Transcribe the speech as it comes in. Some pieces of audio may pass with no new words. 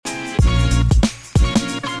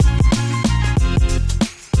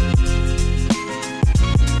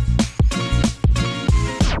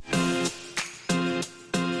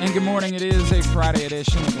morning. It is a Friday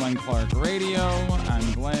edition of Glenn Clark Radio.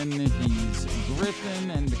 I'm Glenn. He's Griffin.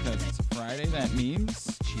 And because it's a Friday, that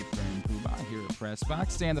means Chief Grand Poobah here at Press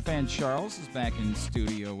Box. Stan the Fan Charles is back in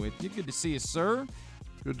studio with you. Good to see you, sir.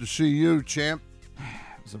 Good to see you, champ.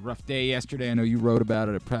 It was a rough day yesterday. I know you wrote about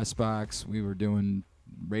it at Press Box. We were doing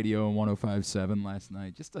radio on 105.7 last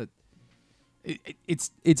night.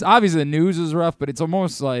 It's obviously the news is rough, but it's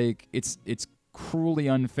almost like it's cruelly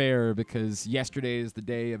unfair because yesterday is the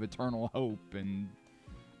day of eternal hope and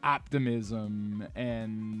optimism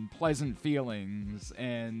and pleasant feelings,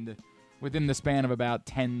 and within the span of about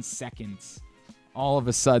 10 seconds, all of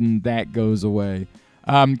a sudden that goes away.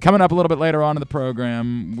 Coming up a little bit later on in the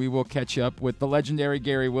program, we will catch up with the legendary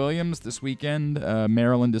Gary Williams this weekend.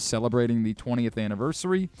 Maryland is celebrating the 20th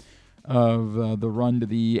anniversary of the run to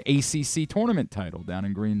the ACC Tournament title down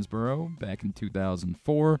in Greensboro back in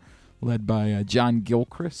 2004. Led by John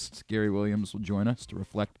Gilchrist. Gary Williams will join us to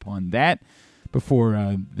reflect upon that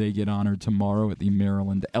before they get honored tomorrow at the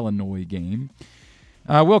Maryland-Illinois game.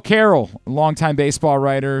 Will Carroll, a longtime baseball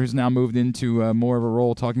writer who's now moved into more of a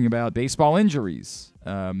role talking about baseball injuries.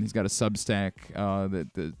 He's got a Substack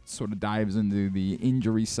that sort of dives into the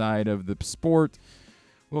injury side of the sport.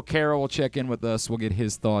 Will Carroll will check in with us. We'll get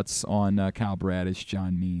his thoughts on Kyle Bradish,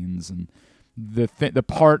 John Means, and the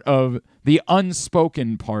part of the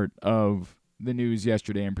unspoken part of the news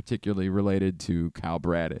yesterday, and particularly related to Kyle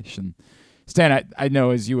Bradish. And Stan, I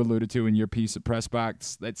know, as you alluded to in your piece at Press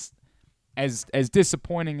Box, that's as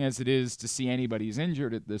disappointing as it is to see anybody's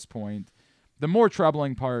injured at this point. The more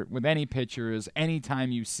troubling part with any pitcher is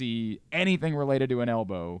anytime you see anything related to an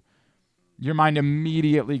elbow, your mind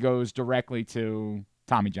immediately goes directly to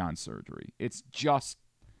Tommy John surgery. It's just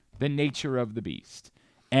the nature of the beast.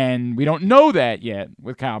 And we don't know that yet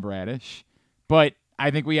with Kyle Bradish, but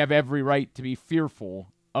I think we have every right to be fearful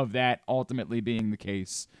of that ultimately being the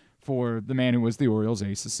case for the man who was the Orioles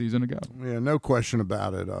ace a season ago. Yeah, no question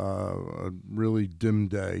about it. A really dim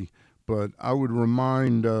day. But I would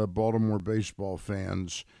remind Baltimore baseball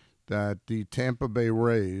fans that the Tampa Bay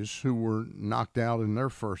Rays, who were knocked out in their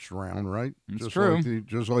first round, right? It's just true.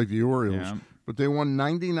 Just like the Orioles. Yeah. But they won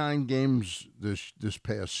 99 games this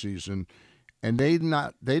past season. And they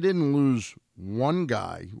didn't lose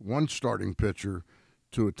one starting pitcher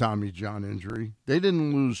to a Tommy John injury. They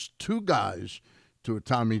didn't lose two guys to a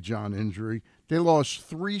Tommy John injury. They lost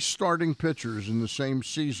three starting pitchers in the same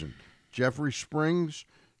season. Jeffrey Springs,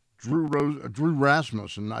 Drew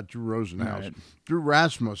Rasmussen, not Drew Rosenhaus. Right. Drew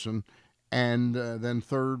Rasmussen, and then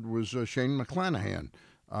third was Shane McClanahan.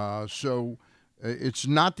 So it's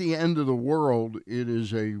not the end of the world. It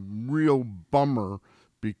is a real bummer.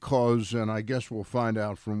 Because, and I guess we'll find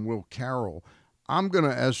out from Will Carroll, I'm going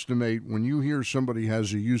to estimate when you hear somebody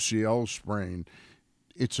has a UCL sprain,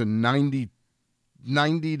 it's a 90 to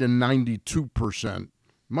 92%,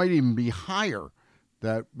 might even be higher,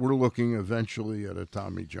 that we're looking eventually at a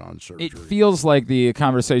Tommy John surgery. It feels like the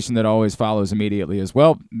conversation that always follows immediately is,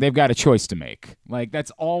 well, they've got a choice to make. Like,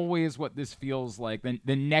 that's always what this feels like.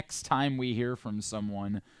 The next time we hear from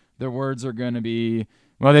someone, their words are going to be,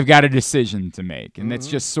 well, they've got a decision to make, and that's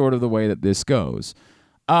just sort of the way that this goes.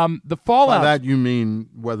 The fallout. By that you mean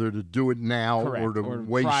whether to do it now Correct, or to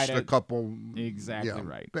waste a couple. Exactly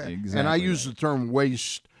right. Exactly and I use right. the term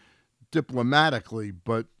waste diplomatically,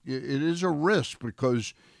 but it is a risk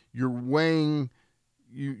because you're weighing.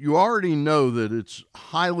 You already know that it's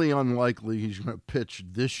highly unlikely he's going to pitch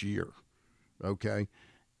this year, okay,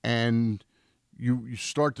 and you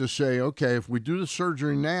start to say, okay, if we do the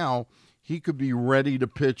surgery now, he could be ready to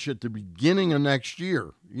pitch at the beginning of next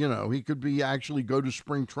year. You know, he could be actually go to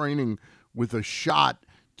spring training with a shot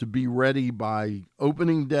to be ready by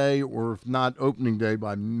opening day, or if not opening day,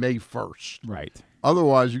 by May 1st. Right.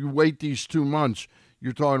 Otherwise, you wait these 2 months,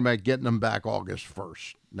 you're talking about getting them back August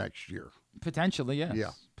 1st next year. Potentially, yes.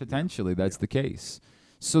 Yeah. Potentially, that's the case.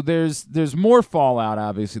 So there's more fallout,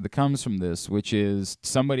 obviously, that comes from this, which is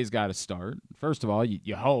somebody's got to start. First of all,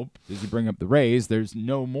 you hope, as you bring up the Rays, there's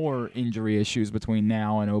no more injury issues between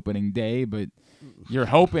now and opening day, but you're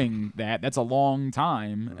hoping that's a long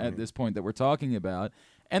time at this point that we're talking about.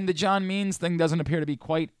 And the John Means thing doesn't appear to be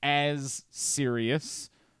quite as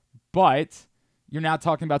serious, but you're now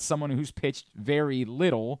talking about someone who's pitched very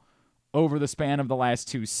little over the span of the last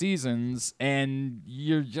 2 seasons, and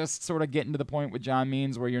you're just sort of getting to the point with John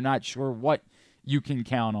Means where you're not sure what you can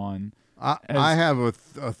count on. I have a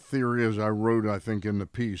theory, as I wrote, I think, in the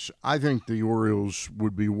piece. I think the Orioles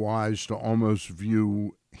would be wise to almost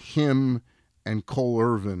view him and Cole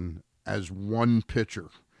Irvin as one pitcher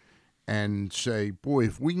and say, boy,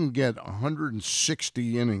 if we can get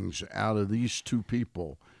 160 innings out of these two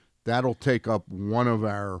people, that'll take up one of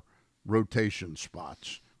our rotation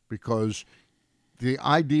spots, because the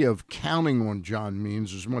idea of counting on John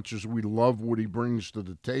Means, as much as we love what he brings to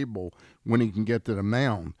the table when he can get to the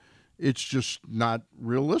mound, it's just not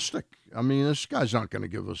realistic. I mean, this guy's not going to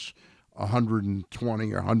give us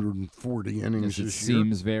 120 or 140 innings this year. It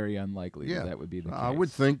seems very unlikely that would be the case. I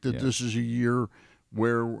would think that this is a year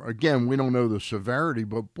where, again, we don't know the severity,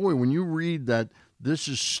 but boy, when you read that this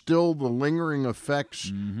is still the lingering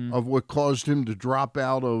effects of what caused him to drop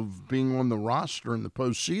out of being on the roster in the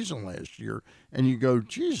postseason last year, and you go,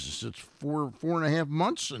 Jesus, it's 4.5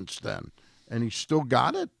 months since then, and he still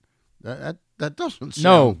got it? That doesn't sound...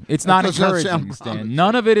 No, it's not encouraging, encouraging, Stan.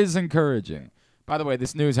 None of it is encouraging. By the way,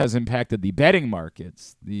 this news has impacted the betting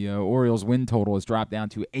markets. The Orioles win total has dropped down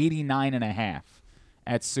to 89.5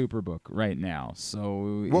 at Superbook right now.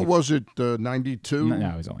 So what was it, 92? No,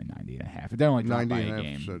 it was only 90.5. They only dropped by a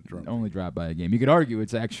game. Only dropped by a game. You could argue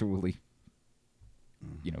it's actually,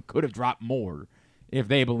 could have dropped more if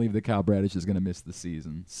they believe that Kyle Bradish is going to miss the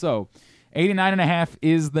season. So 89.5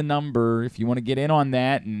 is the number. If you want to get in on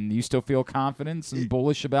that and you still feel confident and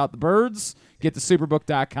bullish about the Birds, get to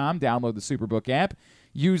superbook.com, download the Superbook app,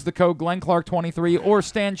 use the code GlennClark23 or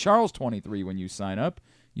StanCharles23 when you sign up.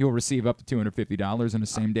 You'll receive up to $250 in a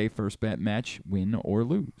same-day first bet match, win or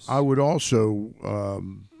lose. I would also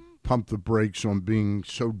pump the brakes on being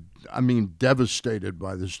devastated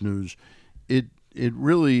by this news. It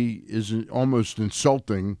really is almost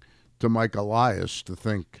insulting to Mike Elias to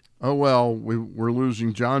think, oh, well, we're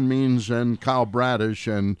losing John Means and Kyle Bradish,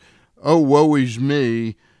 and oh, woe is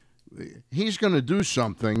me. He's going to do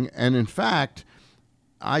something, and in fact,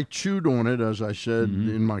 I chewed on it, as I said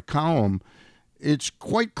in my column. It's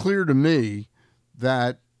quite clear to me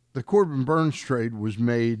that the Corbin Burns trade was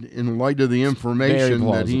made in light of the information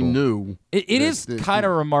that he knew. It is kind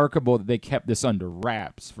of remarkable that they kept this under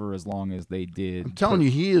wraps for as long as they did. I'm telling you,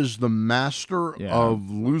 he is the master of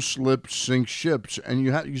loose lips sink ships, and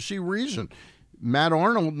you see reason. Matt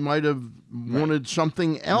Arnold might have wanted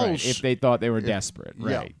something else if they thought they were desperate.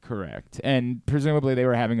 Right, correct. And presumably they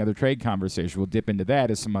were having other trade conversations. We'll dip into that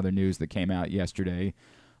as some other news that came out yesterday.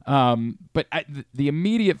 But the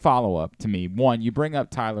immediate follow-up to me, one, you bring up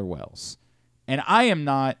Tyler Wells. And I am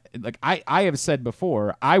not, I have said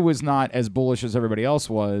before, I was not as bullish as everybody else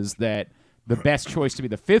was that the best choice to be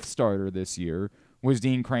the fifth starter this year was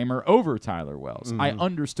Dean Kramer over Tyler Wells. I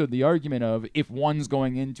understood the argument of if one's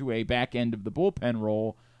going into a back end of the bullpen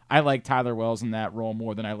role, I like Tyler Wells in that role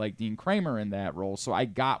more than I like Dean Kramer in that role. So I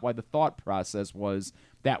got why the thought process was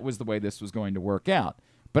that was the way this was going to work out.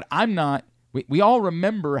 But I'm not. We all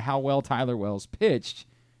remember how well Tyler Wells pitched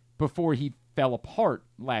before he fell apart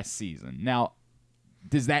last season. Now,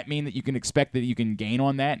 does that mean that you can expect that you can gain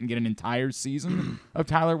on that and get an entire season of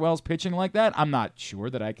Tyler Wells pitching like that? I'm not sure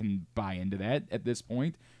that I can buy into that at this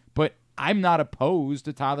point, but I'm not opposed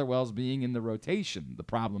to Tyler Wells being in the rotation. The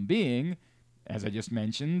problem being, as I just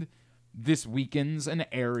mentioned, this weakens an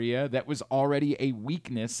area that was already a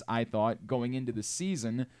weakness, I thought, going into the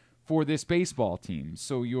season for this baseball team.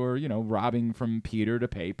 So you're, robbing from Peter to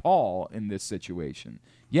pay Paul in this situation.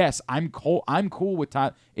 Yes, I'm cool with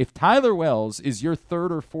Tyler. If Tyler Wells is your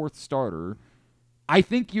third or fourth starter, I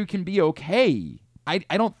think you can be okay. I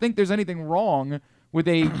don't think there's anything wrong with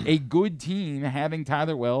a good team having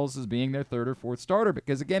Tyler Wells as being their third or fourth starter,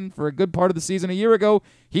 because, again, for a good part of the season a year ago,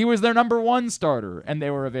 he was their number one starter, and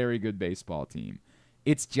they were a very good baseball team.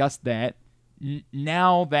 It's just that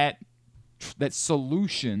now that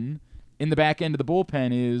solution in the back end of the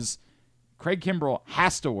bullpen is Craig Kimbrell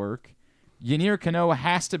has to work. Yennier Cano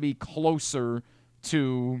has to be closer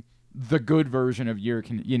to the good version of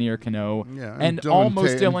Yennier Cano. Yeah, and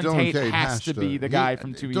Dylan Tate has to be the guy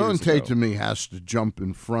from 2 years ago. Dylan Tate, to me, has to jump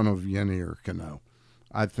in front of Yennier Cano.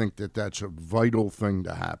 I think that's a vital thing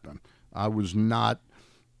to happen. I was not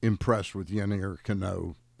impressed with Yennier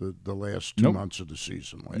Cano the last 2 months of the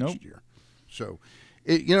season last year. So,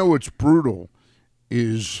 what's brutal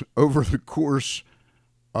is over the course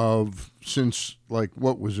of since,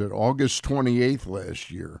 August 28th last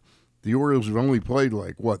year, the Orioles have only played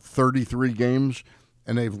 33 games,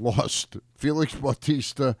 and they've lost Felix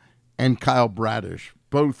Bautista and Kyle Bradish,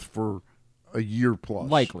 both for a year plus.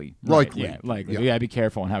 Likely. Likely. Yeah, likely. We got to be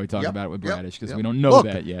careful on how we talk about it with Bradish, because we don't know Look,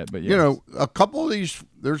 that yet. But yes. A couple of these,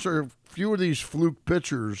 there's a few of these fluke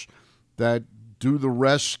pitchers that do the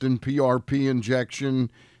rest and PRP injection,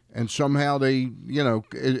 and somehow they,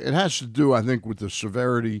 it has to do, I think, with the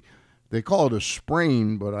severity. They call it a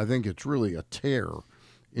sprain, but I think it's really a tear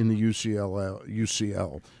in the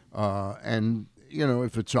UCL. And,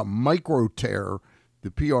 if it's a micro tear, the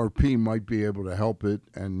PRP might be able to help it,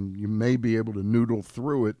 and you may be able to noodle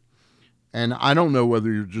through it. And I don't know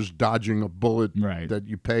whether you're just dodging a bullet Right. that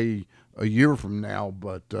you pay a year from now,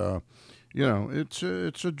 but it's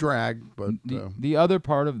a drag. But The other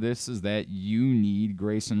part of this is that you need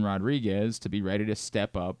Grayson Rodriguez to be ready to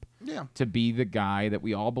step up, to be the guy that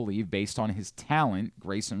we all believe, based on his talent,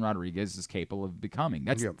 Grayson Rodriguez is capable of becoming.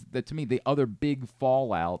 That's that, to me, the other big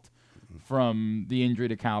fallout from the injury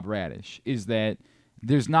to Kyle Bradish is that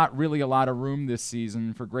there's not really a lot of room this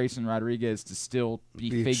season for Grayson Rodriguez to still be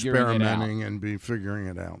figuring it out. Experimenting and be figuring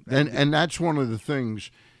it out. And that's one of the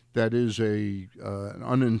things that is an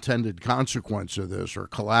unintended consequence of this, or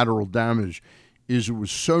collateral damage, is it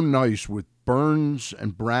was so nice with Burns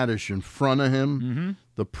and Bradish in front of him.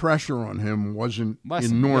 The pressure on him wasn't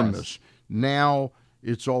enormous. Now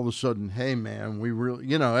it's all of a sudden, hey, man, we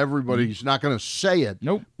really, everybody's not going to say it,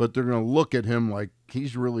 but they're going to look at him like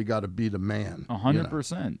he's really got to be the man.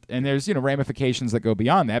 100%. And there's, ramifications that go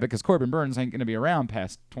beyond that, because Corbin Burns ain't going to be around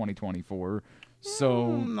past 2024. So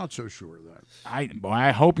I'm not so sure of that.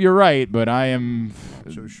 I hope you're right, but I am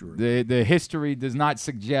not so sure. The history does not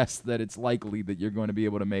suggest that it's likely that you're going to be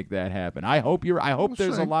able to make that happen. I hope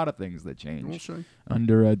there's a lot of things that change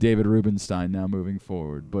under David Rubenstein now moving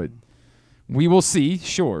forward, but we will see.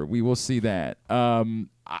 Sure, we will see that.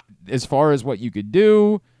 As far as what you could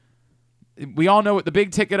do, we all know what the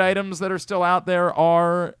big ticket items that are still out there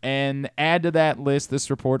are, and add to that list this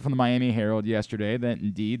report from the Miami Herald yesterday that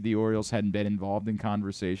indeed the Orioles hadn't been involved in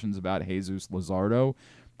conversations about Jesus Luzardo.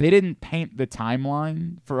 They didn't paint the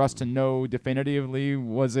timeline for us to know definitively.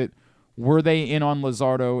 Were they in on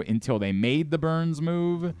Luzardo until they made the Burns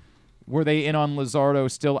move? Were they in on Luzardo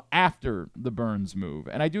still after the Burns move?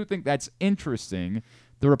 And I do think that's interesting.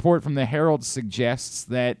 The report from the Herald suggests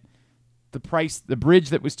that the bridge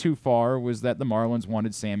that was too far was that the Marlins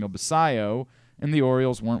wanted Samuel Basallo, and the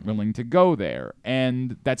Orioles weren't willing to go there.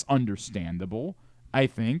 And that's understandable, I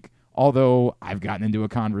think, although I've gotten into a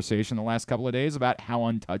conversation the last couple of days about how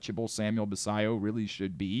untouchable Samuel Basallo really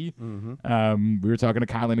should be. We were talking to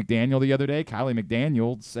Kylie McDaniel the other day. Kylie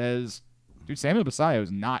McDaniel says, dude, Samuel Basallo is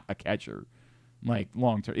not a catcher, like,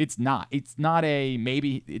 long-term. It's not a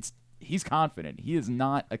maybe. He's confident. He is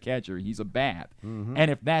not a catcher. He's a bat. And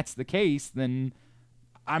if that's the case, then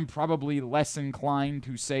I'm probably less inclined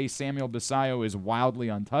to say Samuel Basallo is wildly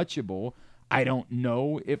untouchable. I don't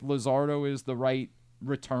know if Luzardo is the right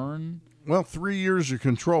return. Well, 3 years of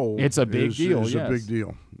control. It's a big deal. It's a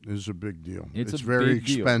big deal. It's very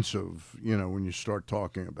expensive, when you start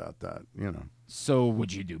talking about that, So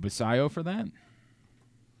would you do Basallo for that?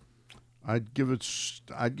 I'd give it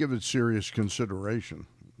serious consideration.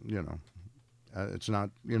 It's not.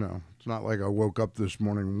 It's not like I woke up this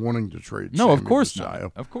morning wanting to trade. No, Sammy of course Basallo.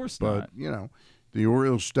 not. Of course not. But the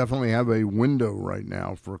Orioles definitely have a window right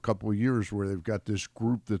now for a couple of years where they've got this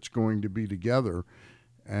group that's going to be together,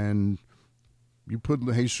 and you put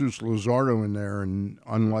Jesus Luzardo in there, and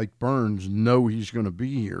unlike Burns, know he's going to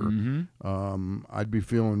be here. I'd be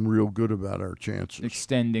feeling real good about our chances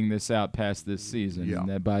extending this out past this season. And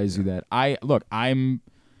that buys you that.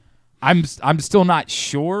 I'm still not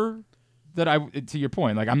sure that to your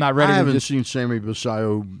point, like, I'm not ready. I haven't seen Sammy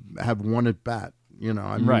Basallo have one at bat.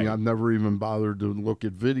 I've never even bothered to look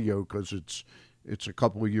at video because it's a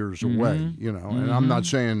couple of years away. And I'm not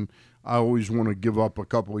saying I always want to give up a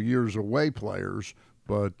couple of years away players,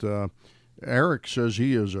 but Eric says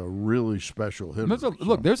he is a really special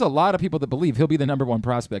hitter. There's a lot of people that believe he'll be the number one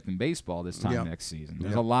prospect in baseball this time next season.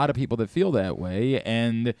 There's a lot of people that feel that way,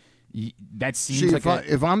 and that seems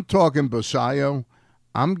if I'm talking Basallo,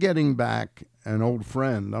 I'm getting back an old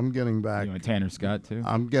friend. I'm getting back Tanner Scott too.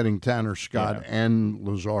 I'm getting Tanner Scott and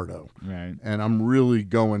Luzardo, right? And I'm really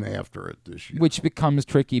going after it this year, which becomes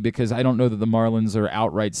tricky because I don't know that the Marlins are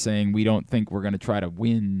outright saying we don't think we're going to try to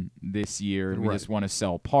win this year and we just want to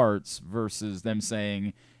sell parts, versus them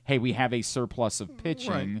saying, hey, we have a surplus of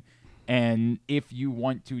pitching. And if you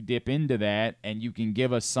want to dip into that and you can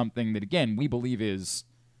give us something that, again, we believe is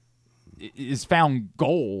found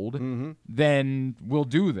gold, then we'll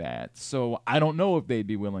do that. So I don't know if they'd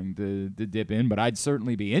be willing to dip in, but I'd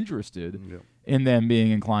certainly be interested in them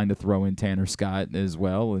being inclined to throw in Tanner Scott as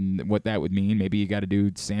well, and what that would mean. Maybe you got to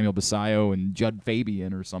do Samuel Basallo and Judd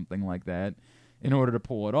Fabian or something like that in order to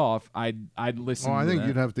pull it off. I'd listen. I think that.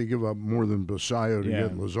 You'd have to give up more than Basallo to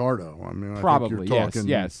get Luzardo. I mean, probably, I think you're talking,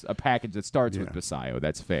 yes, a package that starts with Basallo.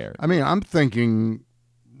 That's fair. I mean, I'm thinking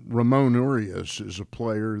Ramon Urias is a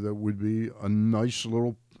player that would be a nice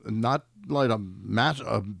little, not like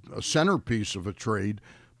a centerpiece of a trade,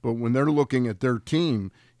 but when they're looking at their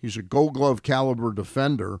team, he's a Gold Glove caliber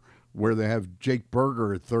defender where they have Jake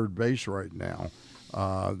Berger at third base right now.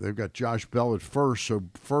 They've got Josh Bell at first, so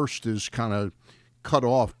first is kind of cut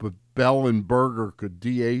off, but Bell and Berger could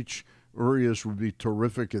DH. Urias would be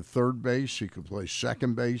terrific at third base. He could play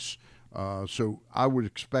second base. So I would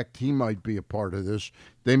expect he might be a part of this.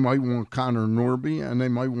 They might want Connor Norby, and they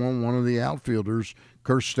might want one of the outfielders,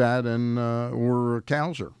 Kerstad and or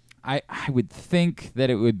Kauser. I would think that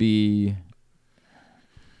it would be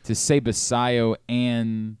to say Basallo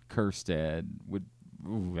and Kerstad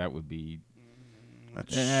that would be.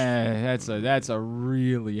 That's a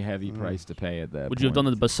really heavy price to pay at that. Would you have done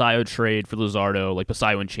the Basallo trade for Luzardo, like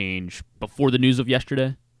Basallo and change, before the news of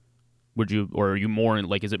yesterday? Would you, or are you more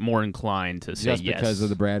is it more inclined to say just yes because of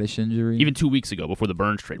the Bradish injury? Even 2 weeks ago, before the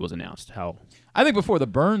Burns trade was announced, how? I think before the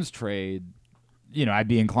Burns trade, I'd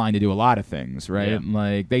be inclined to do a lot of things, right? Yeah.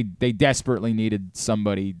 Like they desperately needed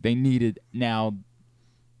somebody. They needed now,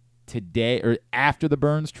 today or after the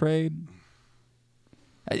Burns trade.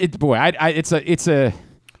 It's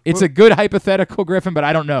a good hypothetical, Griffin, but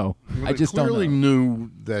I don't know. I just don't know. Clearly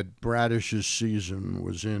knew that Bradish's season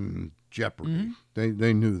was in jeopardy. Mm-hmm.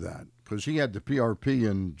 They knew that because he had the PRP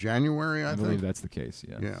in January. I believe that's the case.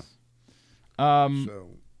 Yes. Yeah. So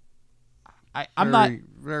I'm very, not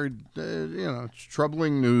very. It's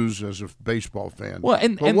troubling news as a baseball fan. Well,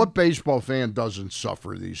 but what baseball fan doesn't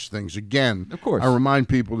suffer these things? Again, of course. I remind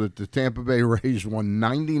people that the Tampa Bay Rays won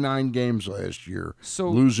 99 games last year,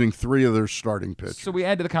 losing 3 of their starting pitchers. So we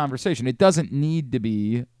add to the conversation. It doesn't need to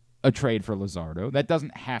be a trade for Luzardo. That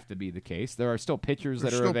doesn't have to be the case. There are still pitchers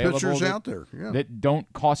that are available. Pitchers out there, that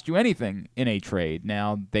don't cost you anything in a trade.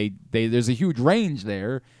 Now, there's a huge range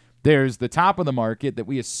there. There's the top of the market that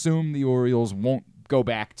we assume the Orioles won't go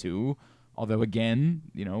back to. Although, again,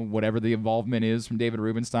 whatever the involvement is from David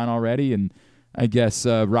Rubenstein already, and I guess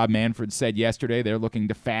Rob Manfred said yesterday they're looking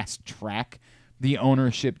to fast-track the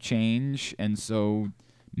ownership change, and so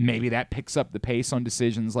maybe that picks up the pace on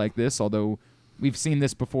decisions like this, although we've seen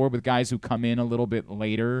this before with guys who come in a little bit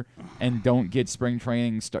later and don't get spring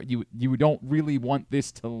training start. You don't really want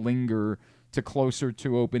this to linger to closer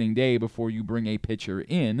to opening day before you bring a pitcher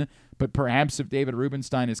in. But perhaps if David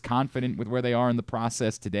Rubenstein is confident with where they are in the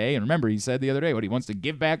process today, and remember, he said the other day what he wants to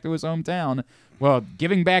give back to his hometown. Well,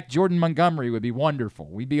 giving back Jordan Montgomery would be wonderful.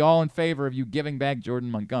 We'd be all in favor of you giving back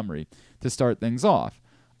Jordan Montgomery to start things off.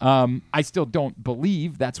 I still don't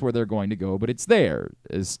believe that's where they're going to go, but it's there.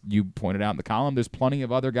 As you pointed out in the column, there's plenty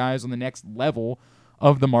of other guys on the next level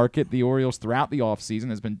of the market. The Orioles throughout the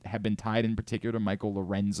offseason have been tied in particular to Michael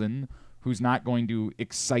Lorenzen, who's not going to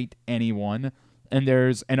excite anyone. And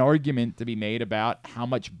there's an argument to be made about how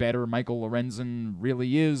much better Michael Lorenzen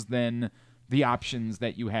really is than the options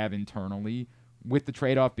that you have internally, with the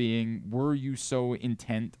trade-off being, were you so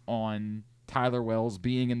intent on Tyler Wells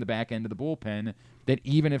being in the back end of the bullpen that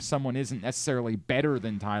even if someone isn't necessarily better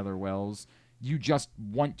than Tyler Wells, you just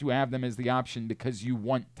want to have them as the option because you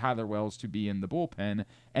want Tyler Wells to be in the bullpen?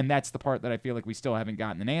 And that's the part that I feel like we still haven't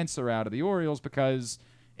gotten an answer out of the Orioles, because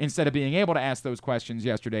instead of being able to ask those questions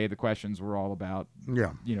yesterday, the questions were all about,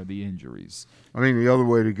 the injuries. I mean, the other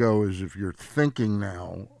way to go is if you're thinking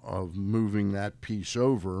now of moving that piece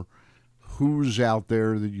over, who's out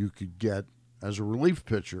there that you could get as a relief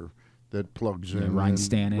pitcher that plugs in? Ryan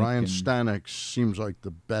Stanek. Ryan Stanek seems like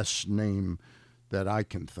the best name that I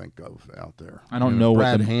can think of out there. I don't know.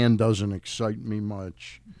 Brad Hand doesn't excite me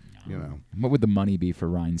much. What would the money be for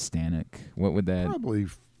Ryan Stanek? What would that? Probably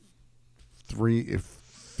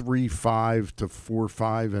 3.5 to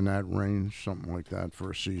 4.5 in that range, something like that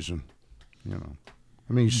for a season. I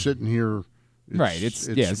mean, he's sitting here.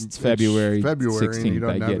 It's February 16th. And he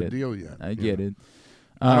doesn't I have get a it. deal yet. I get it.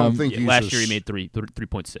 I don't think he's last year he made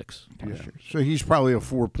 3.6. Yeah. So he's probably a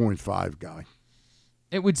 4.5 guy.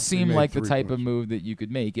 It would seem like the type of move that you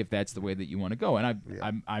could make if that's the way that you want to go,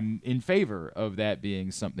 and I'm in favor of that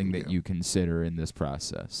being something that you consider in this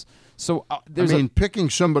process. So picking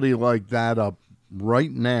somebody like that up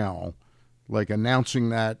right now, like announcing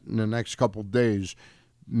that in the next couple of days,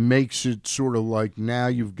 makes it sort of like now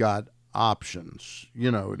you've got options.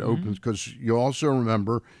 It opens, because you also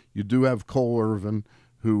remember you do have Cole Irvin,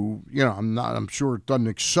 who I'm sure it doesn't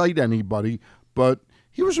excite anybody, but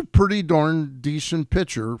he was a pretty darn decent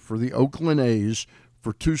pitcher for the Oakland A's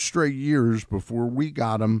for 2 straight years before we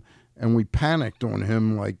got him, and we panicked on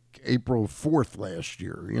him like April 4th last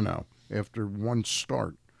year, after one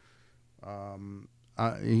start.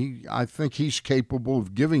 I think he's capable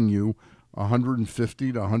of giving you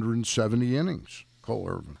 150 to 170 innings, Cole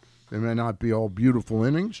Irvin. They may not be all beautiful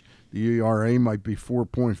innings. The ERA might be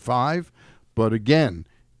 4.5, but again,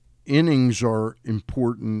 innings are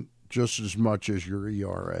important just as much as your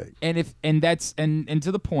ERA. And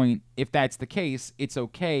to the point, if that's the case, it's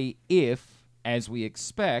okay if as we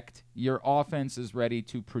expect, your offense is ready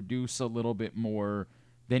to produce a little bit more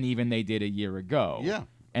than even they did a year ago. Yeah.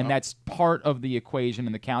 And that's part of the equation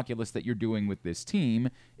and the calculus that you're doing with this team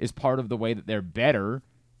is part of the way that they're better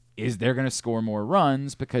is they're going to score more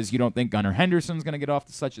runs because you don't think Gunnar Henderson's going to get off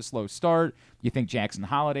to such a slow start. You think Jackson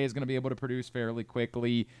Holliday is going to be able to produce fairly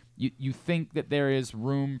quickly. You think that there is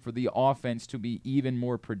room for the offense to be even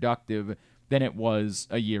more productive than it was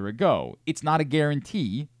a year ago. It's not a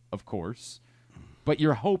guarantee, of course, but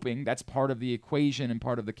you're hoping that's part of the equation and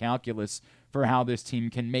part of the calculus for how this team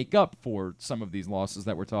can make up for some of these losses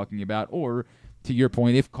that we're talking about. Or, to your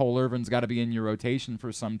point, if Cole Irvin's got to be in your rotation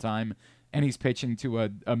for some time and he's pitching to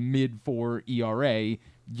a mid-4 ERA,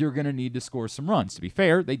 you're going to need to score some runs. To be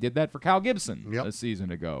fair, they did that for Kyle Gibson a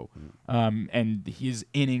season ago. And his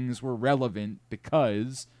innings were relevant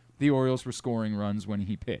because the Orioles were scoring runs when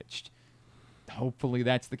he pitched. Hopefully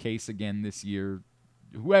that's the case again this year,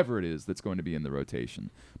 whoever it is that's going to be in the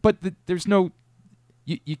rotation. But there's no –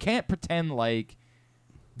 you can't pretend like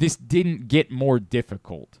this didn't get more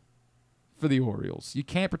difficult for the Orioles. You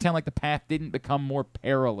can't pretend like the path didn't become more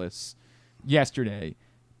perilous yesterday.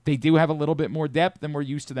 They do have a little bit more depth than we're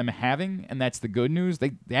used to them having, and that's the good news.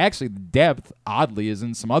 They actually, the depth, oddly, is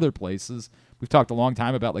in some other places. We've talked a long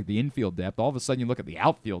time about like the infield depth. All of a sudden you look at the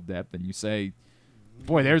outfield depth and you say,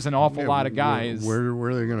 boy, there's an awful lot of guys. Where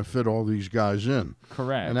are they going to fit all these guys in?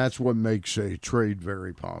 Correct. And that's what makes a trade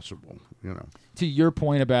very possible, you know. To your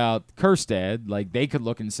point about Kjerstad, like they could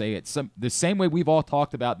look and say it's the same way we've all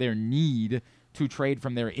talked about their need to trade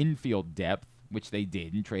from their infield depth, which they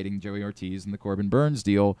did in trading Joey Ortiz and the Corbin Burns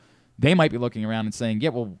deal. They might be looking around and saying, yeah,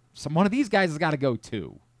 well, one of these guys has got to go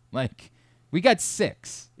too. Like, we got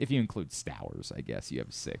 6. If you include Stowers, I guess you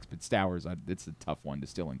have 6. But Stowers, it's a tough one to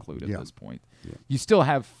still include at this point. Yeah. You still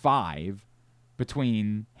have 5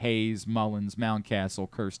 between Hayes, Mullins, Mountcastle,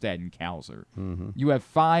 Kjerstad, and Cowser. Mm-hmm. You have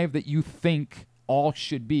 5 that you think all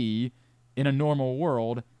should be, in a normal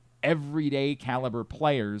world, everyday caliber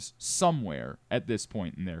players somewhere at this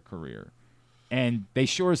point in their career. And they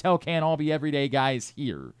sure as hell can't all be everyday guys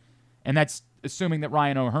here. And that's assuming that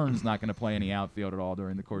Ryan O'Hearn's not going to play any outfield at all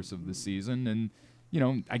during the course of the season. And, you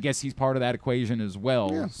know, I guess he's part of that equation as well.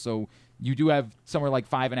 Yeah. So you do have somewhere like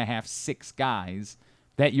 5.5, 6 guys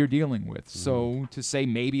that you're dealing with. Mm-hmm. So to say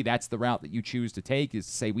maybe that's the route that you choose to take is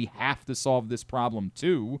to say we have to solve this problem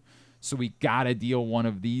too. So we got to deal one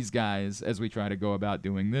of these guys as we try to go about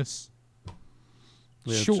doing this.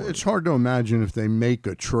 Yeah, sure. It's hard to imagine if they make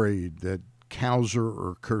a trade that Cowser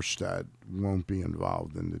or Kjerstad won't be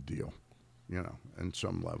involved in the deal, you know, in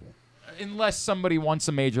some level. Unless somebody wants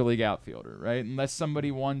a major league outfielder, right? Unless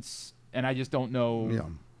somebody wants, and I just don't know. Yeah.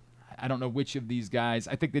 I don't know which of these guys.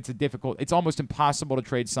 I think it's almost impossible to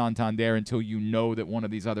trade Santander until you know that one of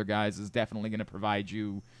these other guys is definitely going to provide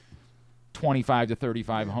you 25 to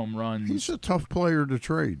 35 home runs. He's a tough player to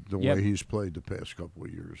trade the way he's played the past couple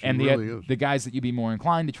of years. And the guys that you'd be more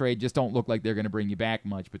inclined to trade just don't look like they're going to bring you back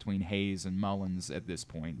much between Hayes and Mullins at this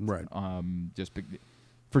point. Right. Just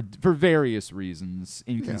for various reasons,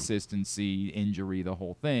 inconsistency, injury, the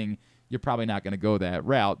whole thing. You're probably not going to go that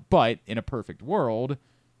route. But in a perfect world,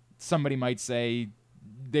 somebody might say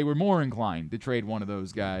they were more inclined to trade one of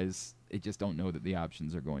those guys. They just don't know that the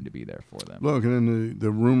options are going to be there for them. Look, and then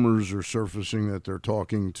the rumors are surfacing that they're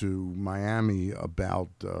talking to Miami about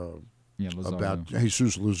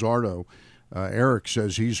Jesus Luzardo. Eric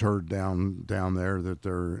says he's heard down there that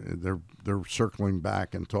they're circling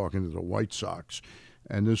back and talking to the White Sox,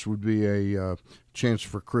 and this would be a chance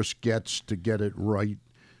for Chris Getz to get it right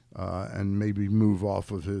and maybe move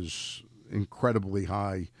off of his incredibly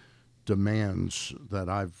high demands that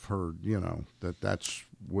I've heard, you know, that's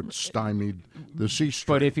what stymied the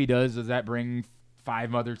C-Street. But if he does that bring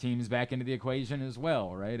 5 other teams back into the equation as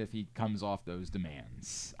well, right? If he comes off those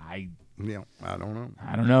demands. I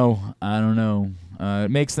don't know.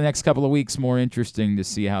 It makes the next couple of weeks more interesting to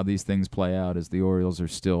see how these things play out as the Orioles are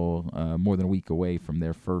still more than a week away from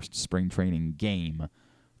their first spring training game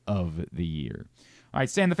of the year. All right,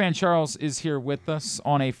 Stan the Fan Charles is here with us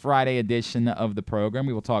on a Friday edition of the program.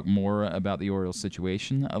 We will talk more about the Orioles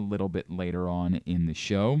situation a little bit later on in the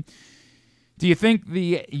show. Do you think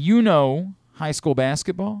the high school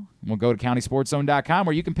basketball? We'll go to countysportszone.com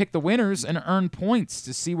where you can pick the winners and earn points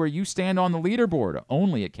to see where you stand on the leaderboard.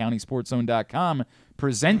 Only at countysportszone.com,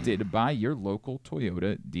 presented by your local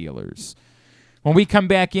Toyota dealers. When we come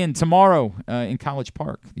back in tomorrow in College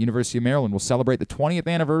Park, the University of Maryland will celebrate the 20th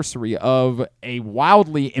anniversary of a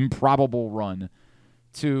wildly improbable run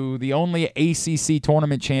to the only ACC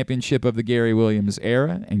Tournament Championship of the Gary Williams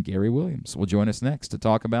era, and Gary Williams will join us next to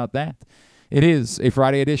talk about that. It is a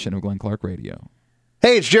Friday edition of Glenn Clark Radio.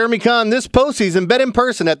 Hey, it's Jeremy Kahn. This postseason, bet in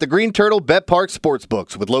person at the Green Turtle Bet Park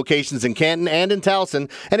Sportsbooks with locations in Canton and in Towson,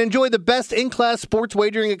 and enjoy the best in-class sports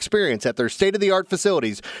wagering experience at their state-of-the-art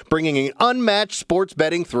facilities, bringing an unmatched sports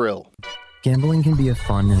betting thrill. Gambling can be a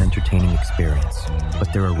fun and entertaining experience,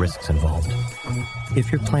 but there are risks involved.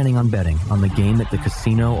 If you're planning on betting on the game at the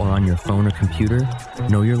casino or on your phone or computer,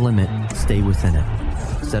 know your limit, stay within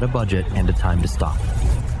it. Set a budget and a time to stop.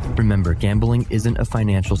 Remember, gambling isn't a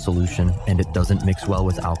financial solution, and it doesn't mix well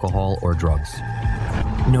with alcohol or drugs.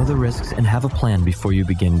 Know the risks and have a plan before you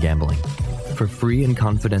begin gambling. For free and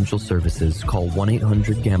confidential services, call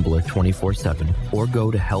 1-800-GAMBLER 24/7 or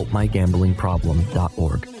go to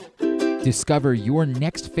helpmygamblingproblem.org. Discover your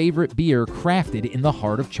next favorite beer crafted in the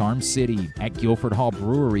heart of Charm City. At Guilford Hall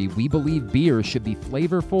Brewery, we believe beer should be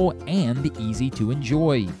flavorful and easy to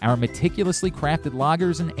enjoy. Our meticulously crafted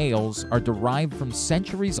lagers and ales are derived from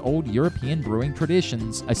centuries-old European brewing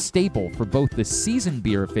traditions, a staple for both the seasoned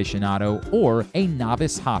beer aficionado or a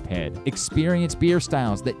novice hophead. Experience beer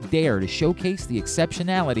styles that dare to showcase the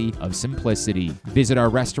exceptionality of simplicity. Visit our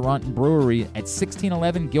restaurant and brewery at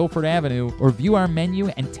 1611 Guilford Avenue or view our menu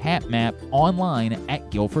and tap map online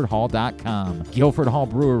at guilfordhall.com. Guilford Hall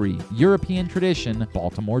Brewery, European tradition,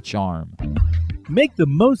 Baltimore charm. Make the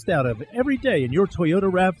most out of every day in your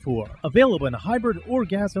Toyota RAV4. Available in hybrid or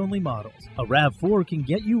gas-only models. A RAV4 can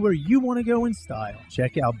get you where you want to go in style.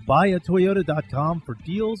 Check out buyatoyota.com for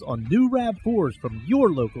deals on new RAV4s from your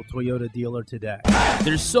local Toyota dealer today.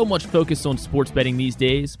 There's so much focus on sports betting these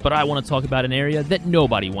days, but I want to talk about an area that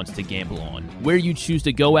nobody wants to gamble on, where you choose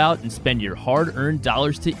to go out and spend your hard-earned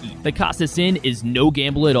dollars to eat. The Costas Inn is no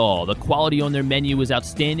gamble at all. The quality on their menu is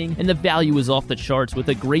outstanding, and the value is off the charts with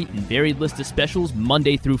a great and varied list of specials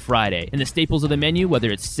Monday through Friday. And the staples of the menu, whether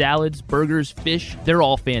it's salads, burgers, fish, they're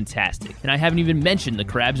all fantastic. And I haven't even mentioned the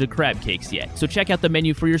crabs or crab cakes yet. So check out the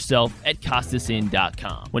menu for yourself at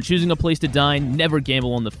CostasInn.com. When choosing a place to dine, never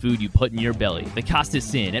gamble on the food you put in your belly. The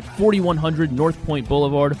Costas Inn at 4100 North Point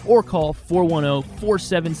Boulevard or call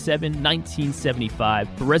 410-477-1975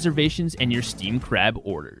 for reservations and your steamed crab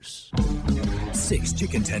orders. 6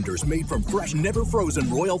 chicken tenders made from fresh, never frozen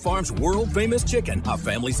Royal Farms world-famous chicken, a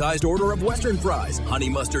family-sized order of Western fries, honey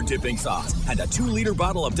mustard dipping sauce, and a 2-liter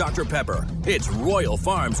bottle of Dr. Pepper. It's Royal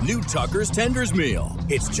Farms' new Tucker's Tenders Meal.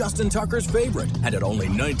 It's Justin Tucker's favorite, and at only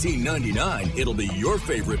 $19.99, it'll be your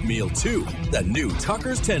favorite meal too. The new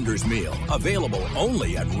Tucker's Tenders Meal, available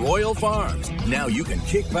only at Royal Farms. Now you can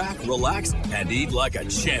kick back, relax, and eat like a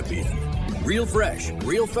champion. Real fresh,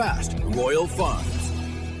 real fast, Royal Farms.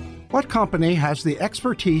 What company has the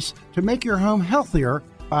expertise to make your home healthier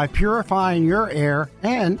by purifying your air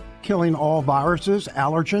and killing all viruses,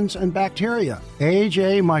 allergens, and bacteria?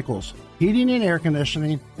 A.J. Michaels, Heating and Air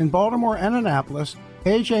Conditioning in Baltimore and Annapolis,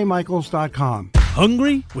 ajmichaels.com.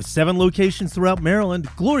 Hungry? With 7 locations throughout Maryland,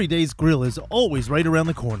 Glory Days Grill is always right around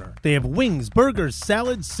the corner. They have wings, burgers,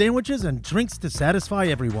 salads, sandwiches, and drinks to satisfy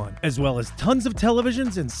everyone, as well as tons of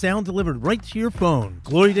televisions and sound delivered right to your phone.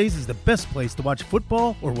 Glory Days is the best place to watch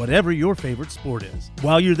football or whatever your favorite sport is.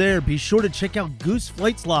 While you're there, be sure to check out Goose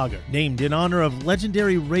Flights Lager, named in honor of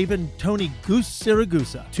legendary Raven Tony Goose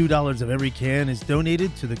Siragusa. $2 of every can is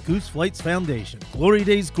donated to the Goose Flights Foundation. Glory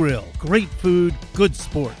Days Grill. Great food, good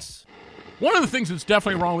sports. One of the things that's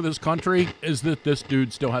definitely wrong with this country is that this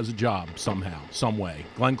dude still has a job somehow, some way.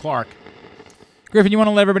 Glenn Clark. Griffin, you want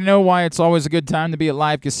to let everybody know why it's always a good time to be at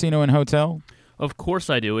Live Casino and Hotel? Of course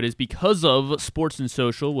I do. It is because of Sports and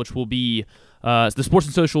Social, which will be the Sports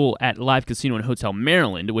and Social at Live Casino and Hotel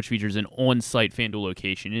Maryland, which features an on-site FanDuel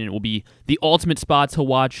location, and it will be the ultimate spot to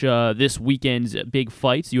watch this weekend's big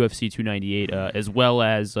fights, UFC 298, as well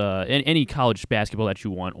as any college basketball that you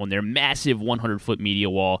want on their massive 100-foot media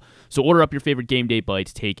wall. So order up your favorite game day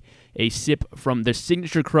bites, take a sip from their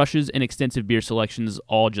signature crushes and extensive beer selections,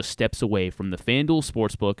 all just steps away from the FanDuel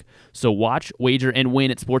Sportsbook. So watch, wager, and win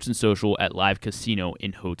at Sports and Social at Live Casino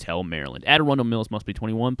in Hotel Maryland. At Arundel Mills, must be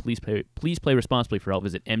 21. Please play responsibly. For help,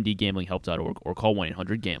 visit mdgamblinghelp.org or call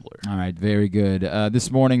 1-800-GAMBLER. All right, very good. This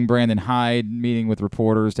morning, Brandon Hyde, meeting with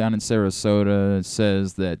reporters down in Sarasota,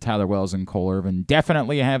 says that Tyler Wells and Cole Irvin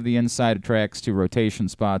definitely have the inside tracks to rotation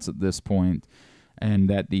spots at this point, and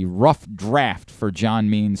that the rough draft for John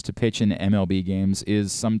Means to pitch in MLB games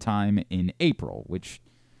is sometime in April, which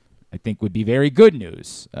I think would be very good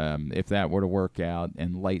news if that were to work out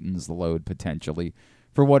and lightens the load potentially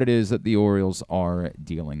for what it is that the Orioles are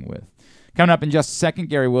dealing with. Coming up in just a second,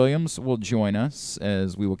 Gary Williams will join us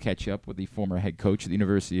as we will catch up with the former head coach at the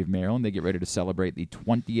University of Maryland. They get ready to celebrate the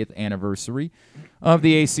 20th anniversary of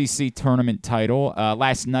the ACC Tournament title.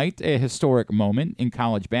 Last night, a historic moment in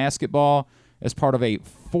college basketball as part of a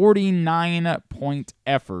 49-point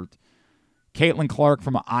effort Caitlin Clark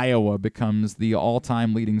from Iowa becomes the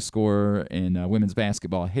all-time leading scorer in women's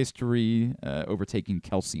basketball history, overtaking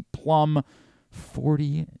Kelsey Plum,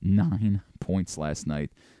 49 points last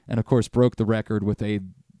night. And, of course, broke the record with a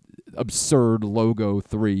absurd logo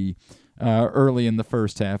 3 early in the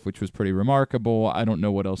first half, which was pretty remarkable. I don't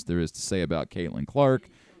know what else there is to say about Caitlin Clark.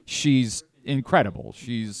 She's incredible.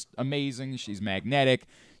 She's amazing. She's magnetic.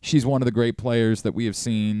 She's one of the great players that we have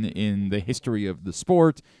seen in the history of the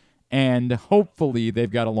sport. And hopefully they've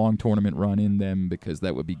got a long tournament run in them, because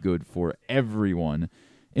that would be good for everyone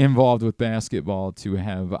involved with basketball to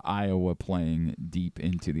have Iowa playing deep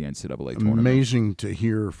into the NCAA tournament. Amazing to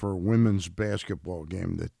hear for a women's basketball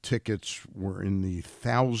game that tickets were in the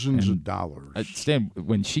thousands of dollars. Stan,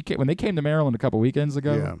 when they came to Maryland a couple weekends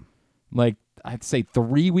ago, like I'd say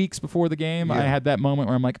 3 weeks before the game, I had that moment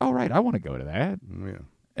where I'm like, all right, I want to go to that. Yeah.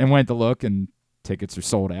 And went to look, and tickets are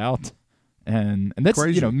sold out. And that's,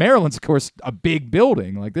 crazy. Maryland's, of course, a big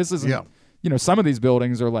building. Like, this isn't, some of these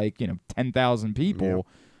buildings are like, 10,000 people.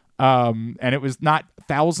 And it was not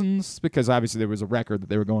thousands, because obviously there was a record that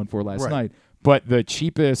they were going for last night. But the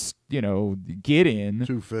cheapest, get in.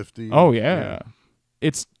 $250. Oh, yeah.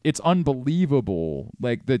 It's unbelievable.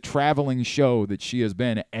 Like, the traveling show that she has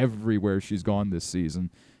been everywhere she's gone this season.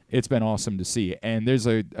 It's been awesome to see. And there's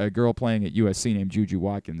a girl playing at USC named Juju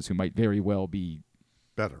Watkins who might very well be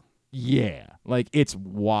better. Yeah. Like, it's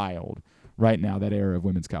wild right now, that era of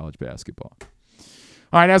women's college basketball.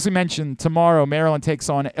 All right, as we mentioned, tomorrow Maryland takes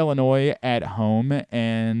on Illinois at home,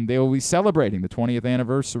 and they will be celebrating the 20th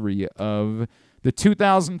anniversary of the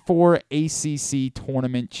 2004 ACC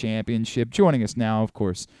Tournament Championship. Joining us now, of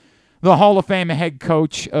course, the Hall of Fame head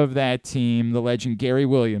coach of that team, the legend Gary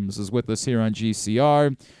Williams, is with us here on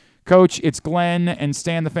GCR. Coach, it's Glenn and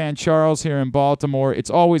Stan the Fan Charles here in Baltimore.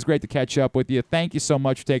 It's always great to catch up with you. Thank you so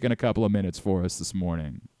much for taking a couple of minutes for us this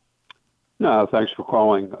morning. No, thanks for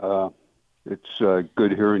calling. It's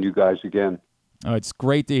good hearing you guys again. Oh, it's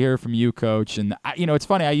great to hear from you, Coach. And, it's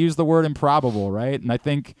funny, I use the word improbable, right? And I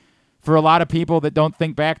think for a lot of people that don't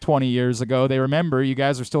think back 20 years ago, they remember you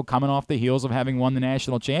guys are still coming off the heels of having won the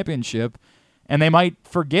national championship. And they might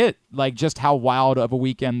forget, like, just how wild of a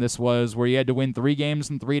weekend this was, where you had to win 3 games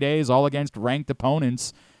in 3 days, all against ranked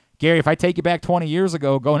opponents. Gary, if I take you back 20 years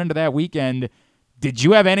ago, going into that weekend, did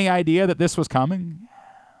you have any idea that this was coming?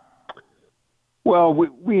 Well,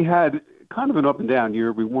 we had kind of an up and down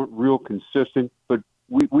year. We weren't real consistent, but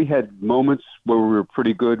we had moments where we were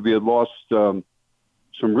pretty good. We had lost some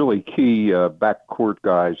really key backcourt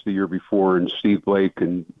guys the year before, in Steve Blake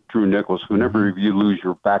and Drew Nichols. Whenever you lose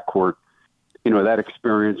your backcourt, that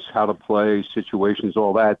experience, how to play, situations,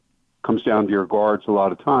 all that comes down to your guards a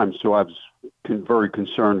lot of times. So I was very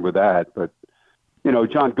concerned with that. But,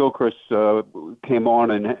 John Gilchrist came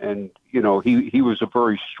on and he was a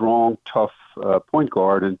very strong, tough point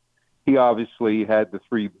guard. And he obviously had the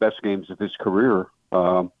 3 best games of his career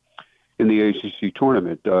in the ACC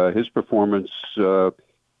tournament. His performance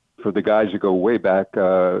for the guys that go way back,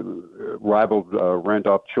 rivaled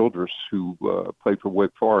Randolph Childress, who played for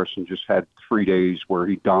Wake Forest and just had 3 days where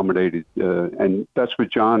he dominated. And that's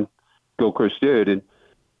what John Gilchrist did. And,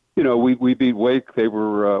 we beat Wake. They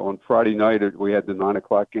were on Friday night. We had the 9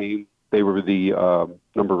 o'clock game. They were the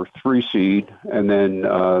number 3 seed. And then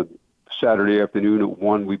Saturday afternoon at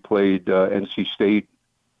 1, we played NC State.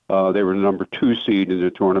 They were the number 2 seed in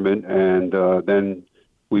the tournament. And then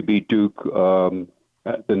we beat Duke,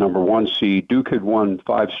 the number 1 seed. Duke had won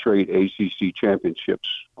 5 straight ACC championships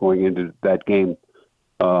going into that game.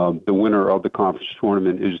 The winner of the conference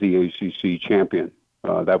tournament is the ACC champion.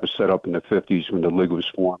 That was set up in the 50s when the league was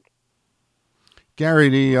formed. Gary,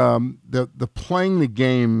 the playing the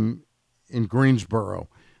game in Greensboro,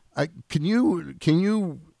 can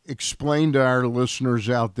you explain to our listeners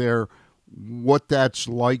out there what that's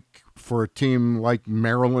like for a team like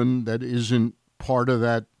Maryland that isn't part of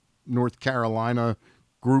that North Carolina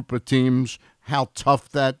group of teams, how tough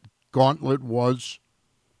that gauntlet was?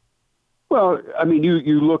 Well, I mean,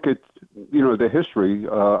 you look at, the history.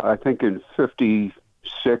 I think in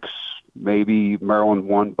 56, maybe Maryland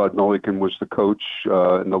won. Bud Milliken was the coach,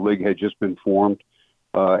 and the league had just been formed.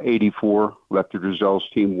 84, Lefty Drizel's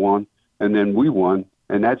team won, and then we won,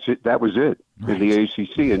 and that's it. That was it in the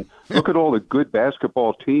ACC. And look at all the good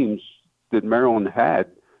basketball teams that Maryland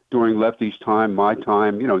had during Lefty's time, my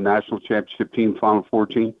time, national championship team, Final Four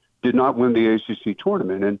team, did not win the ACC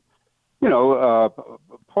tournament. And,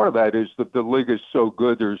 part of that is that the league is so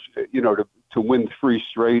good. There's, to win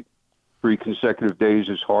 3 consecutive days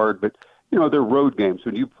is hard. But, they're road games.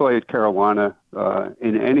 When you play at Carolina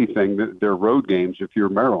in anything, they're road games if you're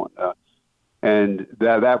Maryland. And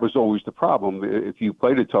that was always the problem. If you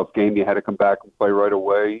played a tough game, you had to come back and play right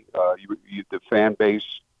away. The fan base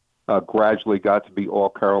gradually got to be all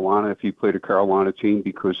Carolina if you played a Carolina team,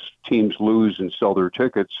 because teams lose and sell their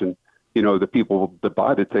tickets, and the people that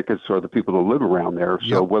buy the tickets are the people that live around there.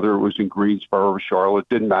 So whether it was in Greensboro or Charlotte,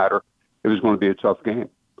 didn't matter. It was going to be a tough game.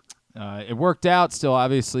 It worked out still,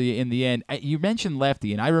 obviously, in the end. You mentioned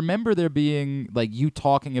Lefty, and I remember there being, like, you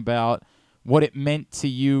talking about what it meant to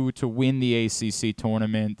you to win the ACC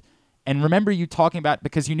tournament. And remember you talking about,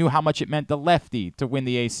 because you knew how much it meant to Lefty to win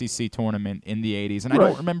the ACC tournament in the 80s. And I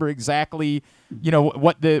don't remember exactly,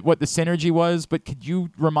 what the synergy was, but could you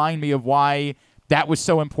remind me of why that was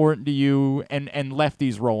so important to you and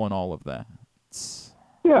Lefty's role in all of that?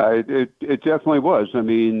 Yeah, it definitely was. I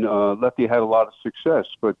mean, Lefty had a lot of success,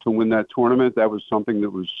 but to win that tournament, that was something that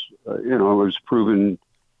was, it was proven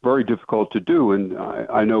very difficult to do. And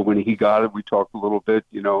I know when he got it, we talked a little bit,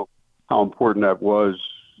 how important that was,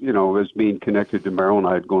 as being connected to Maryland.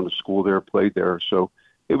 I had gone to school there, played there. So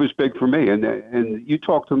it was big for me. And you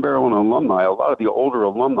talk to Maryland alumni, a lot of the older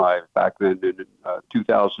alumni back then in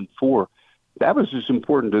 2004, that was as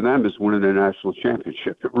important to them as winning a national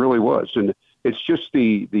championship. It really was. And it's just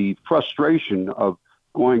the frustration of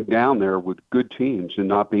going down there with good teams and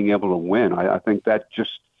not being able to win. I think that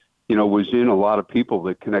just, was in a lot of people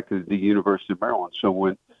that connected to the University of Maryland. So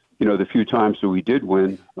when, the few times that we did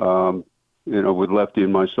win, with Lefty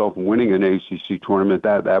and myself winning an ACC tournament,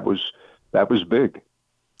 that was big.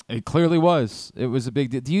 It clearly was. It was a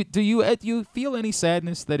big deal. Do you feel any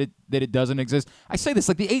sadness that it doesn't exist? I say this,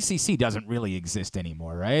 like, the ACC doesn't really exist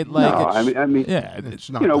anymore, right? Like, no, I mean, yeah, it's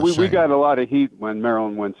not. We got a lot of heat when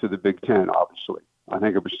Maryland went to the Big Ten. Obviously, I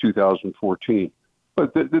think it was 2014.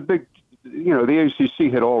 But the big, the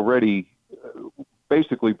ACC had already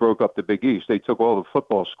basically broke up the Big East. They took all the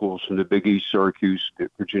football schools from the Big East, Syracuse,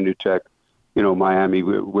 Virginia Tech, Miami,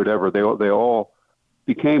 whatever. They all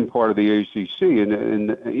became part of the ACC, and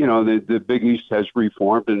the Big East has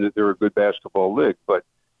reformed, and they're a good basketball league. But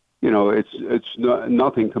it's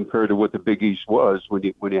nothing compared to what the Big East was when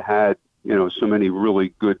you had so many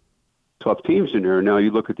really good, tough teams in there. Now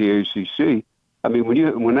you look at the ACC. I mean,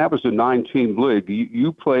 when that was a 9-team league,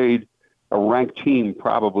 you played a ranked team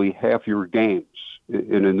probably half your games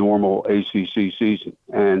in a normal ACC season,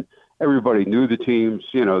 and everybody knew the teams.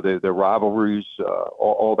 The rivalries,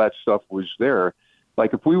 all that stuff was there.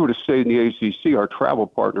 Like, if we would have stayed in the ACC, our travel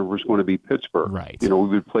partner was going to be Pittsburgh. Right. We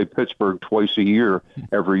would play Pittsburgh twice a year,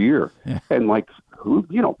 every year. Yeah. And, like, who,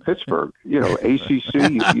 Pittsburgh, ACC,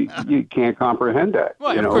 you can't comprehend that.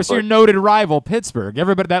 Well, of course, your noted rival, Pittsburgh.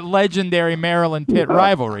 Everybody, that legendary Maryland-Pitt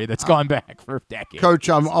rivalry that's gone back for decades. Coach,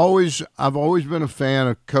 I've always been a fan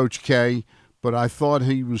of Coach K, but I thought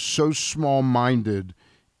he was so small-minded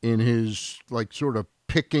in his, like, sort of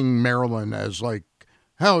picking Maryland as, like,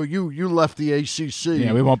 hell, you left the ACC.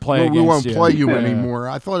 Yeah, we won't play against you. We won't play you anymore.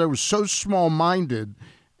 I thought it was so small-minded,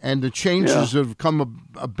 and the changes that have come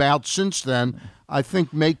about since then, I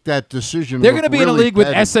think, make that decision. They're going to be really in a league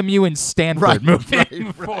petty. with SMU and Stanford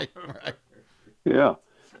moving forward. Right. Yeah.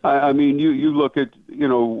 I mean, you look at,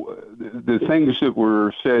 the things that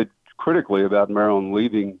were said critically about Maryland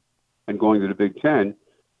leaving and going to the Big Ten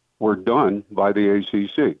were done by the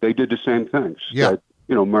ACC. They did the same things. Yeah. That,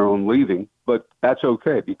 Maryland leaving, but that's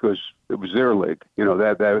okay because it was their league.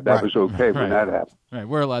 That Right. was okay when that happened. Right,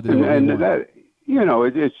 we're allowed to do what we And want. that,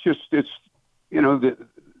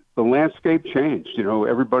 the landscape changed.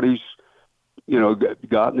 Everybody's,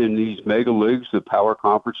 gotten in these mega leagues, the power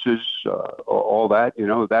conferences, all that.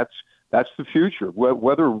 That's the future.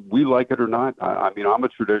 Whether we like it or not. I mean, I'm a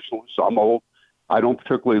traditionalist. I'm old. I don't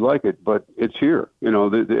particularly like it, but it's here.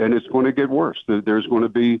 And it's going to get worse. There's going to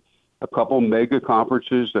be a couple mega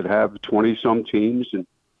conferences that have 20-some teams, and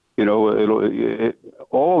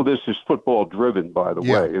all of this is football driven, by the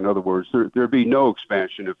way. In other words, there'd be no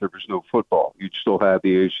expansion if there was no football. You'd still have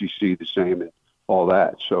the ACC the same and all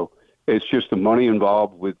that. So it's just the money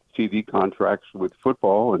involved with TV contracts with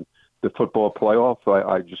football and the football playoff.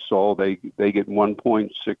 I just saw they get $1.6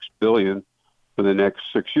 billion for the next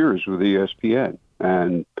 6 years with ESPN,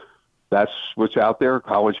 and that's what's out there.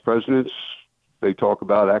 College presidents, they talk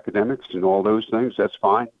about academics and all those things. That's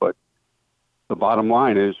fine. But the bottom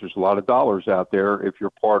line is there's a lot of dollars out there if you're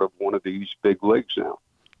part of one of these big leagues now.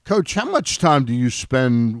 Coach, how much time do you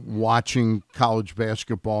spend watching college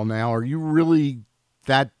basketball now? Are you really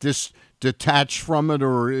that detached from it,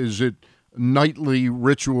 or is it nightly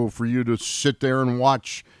ritual for you to sit there and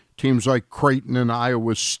watch teams like Creighton and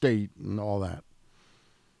Iowa State and all that?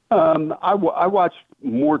 I watch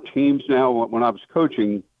more teams now. When I was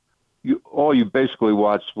coaching, all you basically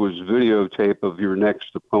watched was videotape of your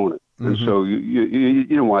next opponent. And so you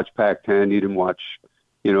didn't watch Pac-10, you didn't watch,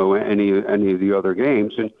 any of the other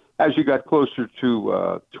games. And as you got closer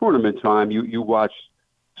to tournament time, you watched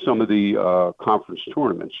some of the conference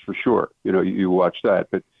tournaments for sure. You watch that.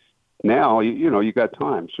 But now, you got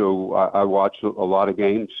time. So I watch a lot of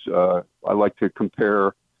games. I like to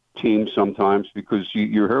compare teams sometimes because you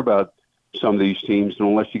hear about some of these teams, and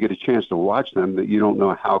unless you get a chance to watch them, that you don't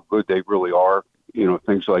know how good they really are,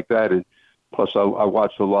 things like that. And plus, I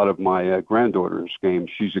watch a lot of my granddaughter's games.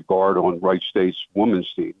 She's a guard on Wright State's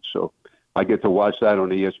women's team, so I get to watch that on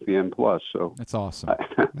ESPN Plus. So that's awesome.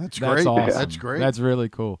 That's great. Awesome. That's great. That's really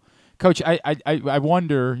cool. Coach, I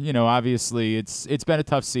wonder, obviously it's been a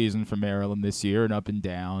tough season for Maryland this year and up and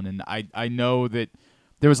down, and I know that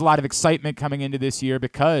there was a lot of excitement coming into this year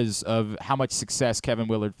because of how much success Kevin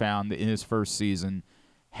Willard found in his first season.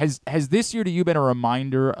 Has this year to you been a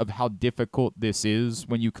reminder of how difficult this is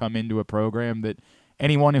when you come into a program, that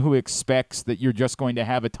anyone who expects that you're just going to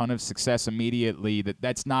have a ton of success immediately,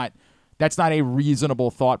 that's not a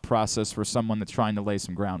reasonable thought process for someone that's trying to lay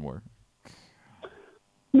some groundwork?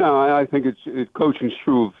 No, I think coaching's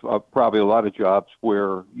true of probably a lot of jobs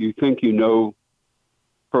where you think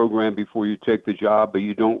program before you take the job, but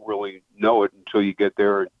you don't really know it until you get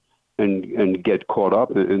there and get caught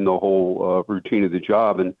up in the whole routine of the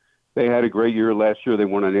job. And they had a great year last year. They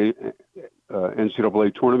won an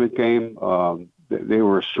NCAA tournament game. They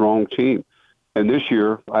were a strong team. And this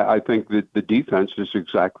year, I think that the defense is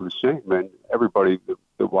exactly the same. And everybody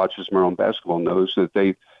that watches Maryland basketball knows that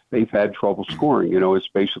they've had trouble scoring. It's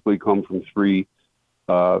basically come from three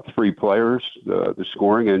players, the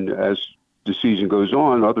scoring, and as the season goes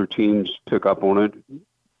on, other teams pick up on it,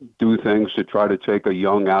 do things to try to take a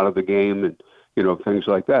young out of the game and, things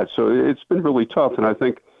like that. So it's been really tough. And I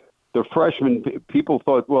think the freshmen, people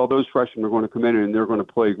thought, well, those freshmen are going to come in and they're going to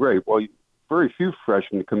play great. Well, very few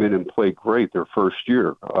freshmen come in and play great their first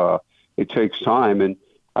year. It takes time. And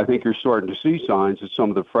I think you're starting to see signs that some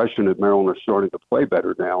of the freshmen at Maryland are starting to play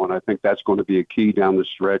better now. And I think that's going to be a key down the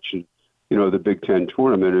stretch. And, the Big Ten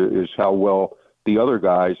tournament is how well the other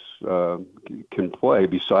guys can play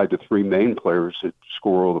beside the three main players that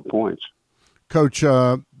score all the points. Coach,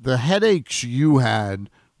 the headaches you had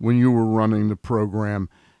when you were running the program,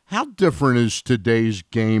 how different is today's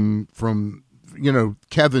game from,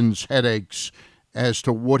 Kevin's headaches as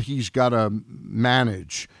to what he's got to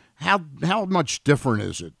manage? How much different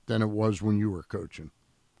is it than it was when you were coaching?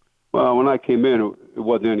 Well, when I came in, it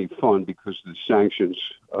wasn't any fun because of the sanctions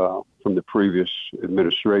from the previous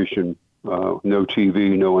administration. No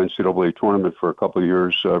TV, no NCAA tournament for a couple of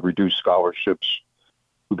years, reduced scholarships.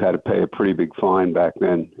 We've had to pay a pretty big fine back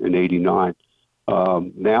then in '89.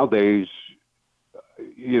 Nowadays,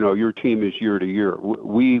 your team is year to year.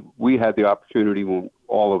 We had the opportunity, when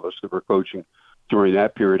all of us that were coaching during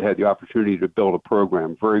that period had the opportunity to build a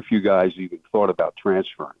program. Very few guys even thought about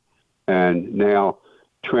transferring. And now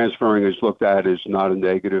transferring is looked at as not a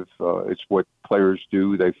negative. It's what players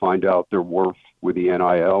do. They find out their worth with the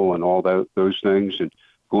NIL and all those things, and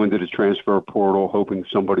go into the transfer portal hoping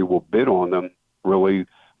somebody will bid on them, really.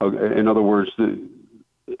 In other words, the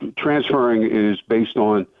transferring is based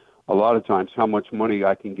on, a lot of times, how much money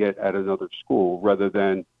I can get at another school, rather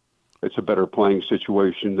than it's a better playing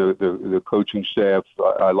situation. The coaching staff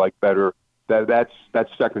I like better. That's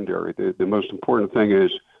secondary. The most important thing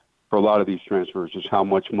is, for a lot of these transfers, is how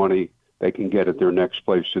much money they can get at their next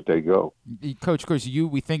place that they go. Coach, of course,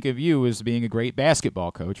 we think of you as being a great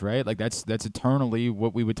basketball coach, right? Like that's eternally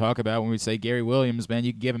what we would talk about when we say Gary Williams, man,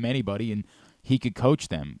 you could give him anybody and he could coach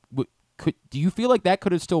them. Do you feel like that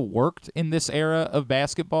could have still worked in this era of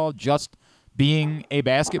basketball, just being a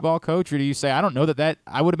basketball coach? Or do you say, I don't know that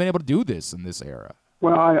I would have been able to do this in this era?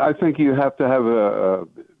 Well, I think you have to have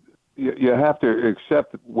you have to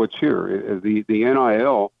accept what's here. The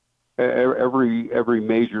NIL, every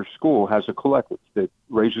major school has a collective that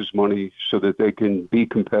raises money so that they can be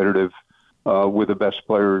competitive with the best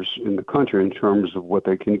players in the country in terms of what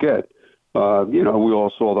they can get. We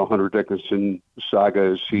all saw the Hunter Dickinson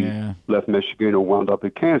saga as he left Michigan and wound up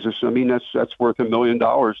at Kansas. I mean, that's worth $1 million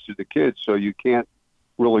to the kids, so you can't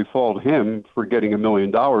really fault him for getting $1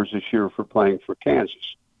 million this year for playing for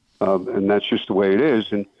Kansas. And that's just the way it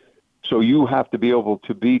is. And so you have to be able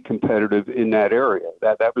to be competitive in that area.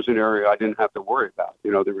 That was an area I didn't have to worry about.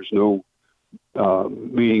 There was no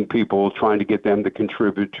meeting people, trying to get them to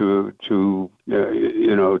contribute to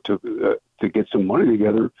get some money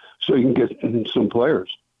together so you can get some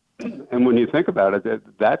players. And when you think about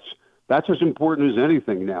it, that's as important as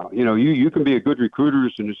anything now. You can be a good recruiter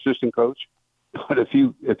as an assistant coach, but if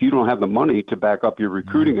you don't have the money to back up your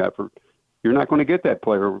recruiting effort, you're not going to get that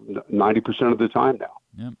player 90% of the time now.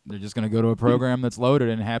 Yep, they're just going to go to a program that's loaded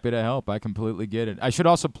and happy to help. I completely get it. I should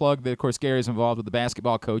also plug that, of course, Gary's involved with the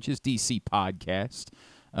Basketball Coaches DC podcast,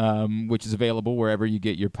 which is available wherever you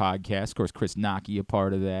get your podcast. Of course, Chris Nockey, a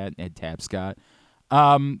part of that, Ed Tapscott.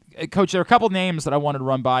 Coach, there are a couple names that I wanted to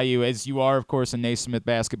run by you, as you are, of course, a Naismith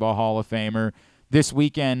Basketball Hall of Famer. This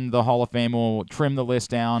weekend, the Hall of Fame will trim the list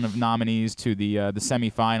down of nominees to the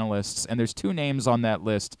semifinalists, and there's two names on that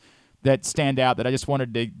list that stand out that I just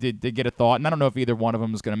wanted to get a thought, and I don't know if either one of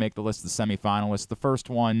them is going to make the list of the semifinalists. The first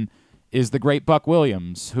one is the great Buck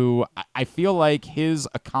Williams, who I feel like his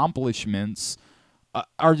accomplishments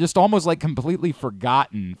are just almost like completely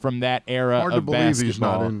forgotten from that era Hard of to believe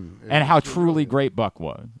basketball, he's not and how truly great Buck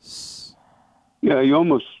was. Yeah, you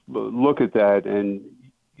almost look at that, and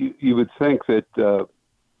you would think that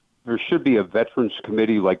there should be a veterans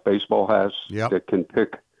committee like baseball has that can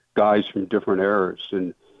pick guys from different eras.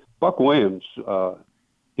 And Buck Williams,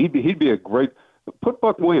 he'd be a great – put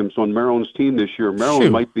Buck Williams on Maryland's team this year.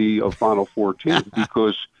 Maryland might be a Final Four team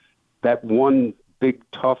because that one big,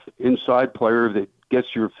 tough inside player that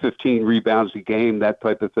gets your 15 rebounds a game, that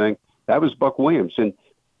type of thing, that was Buck Williams. And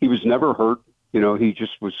he was never hurt. You know, he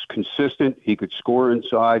just was consistent. He could score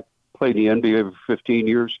inside, played in the NBA for 15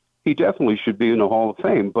 years. He definitely should be in the Hall of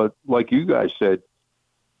Fame. But like you guys said,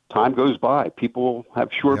 time goes by. People have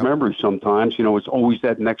short memories sometimes. You know, it's always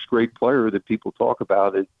that next great player that people talk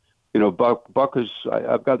about. And, you know, Buck is,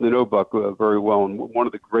 I've gotten to know Buck very well, and one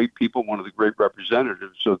of the great people, one of the great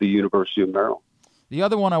representatives of the University of Maryland. The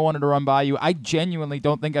other one I wanted to run by you, I genuinely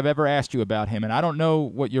don't think I've ever asked you about him, and I don't know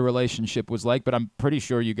what your relationship was like, but I'm pretty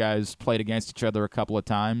sure you guys played against each other a couple of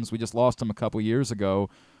times. We just lost him a couple years ago.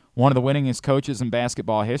 One of the winningest coaches in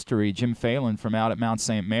basketball history, Jim Phelan from out at Mount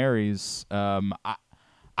St. Mary's.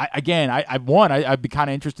 I'd be kind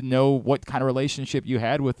of interested to know what kind of relationship you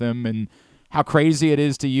had with him and how crazy it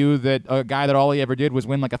is to you that a guy that all he ever did was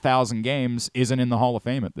win like 1,000 games isn't in the Hall of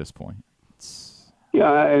Fame at this point.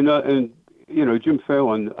 Yeah, and you know, Jim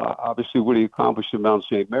Phelan, obviously what he accomplished at Mount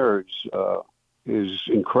St. Mary's is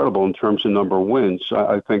incredible in terms of number of wins.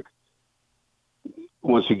 I think,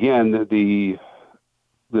 once again, the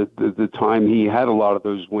time he had a lot of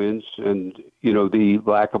those wins and, you know, the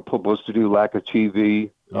lack of publicity, lack of TV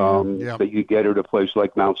that you get at a place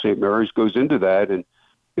like Mount St. Mary's goes into that. And,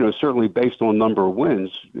 you know, certainly based on number of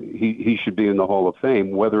wins, he should be in the Hall of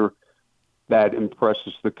Fame, whether that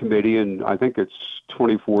impresses the committee. And I think it's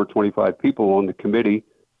 24, 25 people on the committee.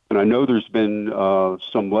 And I know there's been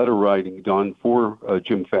some letter writing done for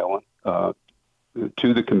Jim Phelan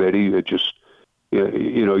to the committee. It just,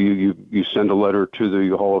 you know, you send a letter to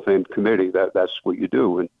the Hall of Fame committee. That's what you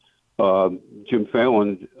do. And Jim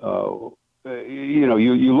Phelan, you know,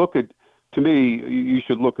 you look at, to me, you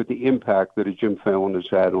should look at the impact that a Jim Phelan has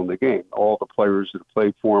had on the game. All the players that have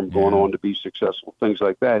played for him, going on to be successful, things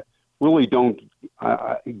like that, really don't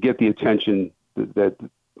get the attention that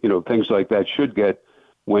you know, things like that should get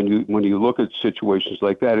when you look at situations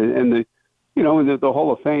like that. And the, you know, the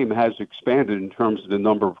Hall of Fame has expanded in terms of the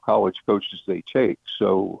number of college coaches they take.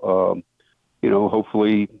 So, you know,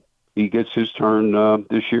 hopefully he gets his turn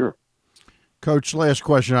this year. Coach, last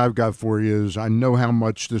question I've got for you is, I know how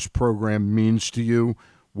much this program means to you,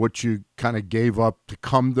 what you kind of gave up to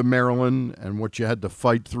come to Maryland and what you had to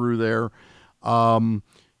fight through there.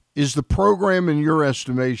 Is the program, in your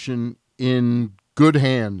estimation, in good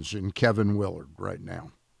hands in Kevin Willard right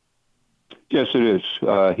now? Yes, it is.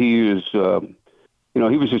 He is, you know,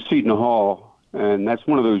 he was a seat in the hall, and that's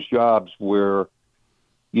one of those jobs where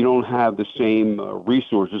you don't have the same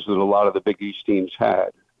resources that a lot of the Big East teams had,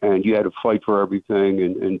 and you had to fight for everything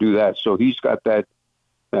and do that. So he's got that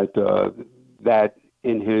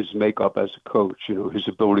in his makeup as a coach, you know, his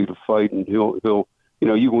ability to fight, and he'll you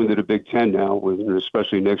know, you go into the Big Ten now,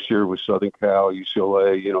 especially next year with Southern Cal,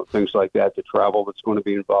 UCLA, you know, things like that, the travel that's going to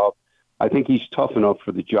be involved. I think he's tough enough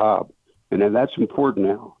for the job. And then that's important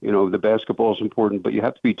now. You know, the basketball is important, but you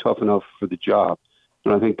have to be tough enough for the job.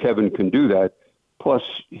 And I think Kevin can do that. Plus,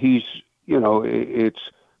 he's, you know, it's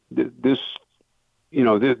this, you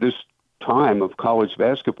know, this time of college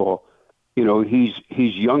basketball, you know, he's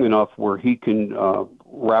young enough where he can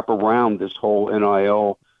wrap around this whole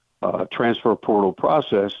NIL transfer portal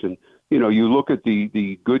process. And, you know, you look at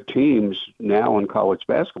the good teams now in college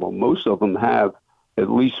basketball, most of them have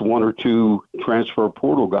at least one or two transfer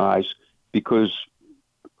portal guys, because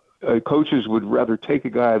coaches would rather take a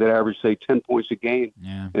guy that averaged, say, 10 points a game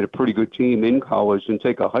at a pretty good team in college than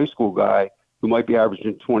take a high school guy who might be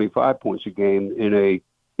averaging 25 points a game in a,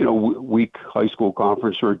 you know, weak high school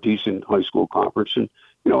conference or a decent high school conference. And,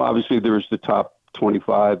 you know, obviously there's the top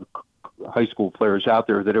 25 high school players out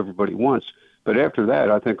there that everybody wants, But after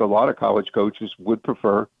that, I think a lot of college coaches would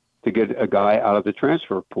prefer to get a guy out of the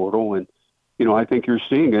transfer portal. And, I think you're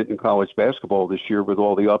seeing it in college basketball this year with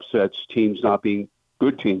all the upsets, teams not being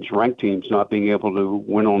good teams, ranked teams not being able to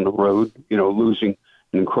win on the road, losing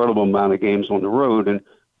an incredible amount of games on the road. And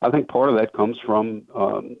I think part of that comes from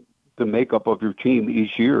the makeup of your team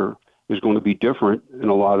each year is going to be different in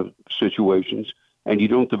a lot of situations. And you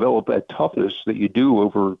don't develop that toughness that you do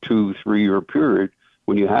over a 2-3 year period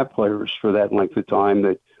when you have players for that length of time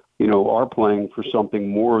that, are playing for something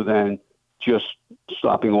more than just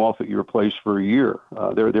stopping off at your place for a year.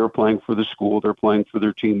 They're playing for the school. They're playing for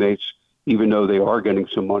their teammates, even though they are getting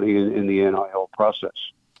some money in the NIL process.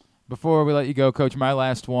 Before we let you go, Coach, my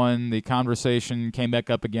last one, the conversation came back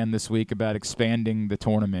up again this week about expanding the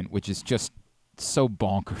tournament, which is just so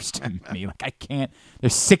bonkers to me. Like, I can't –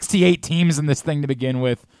 there's 68 teams in this thing to begin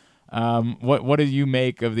with. What do you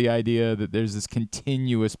make of the idea that there's this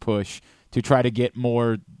continuous push to try to get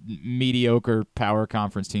more mediocre power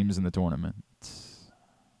conference teams in the tournament?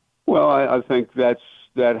 Well, I think that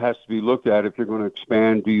has to be looked at if you're going to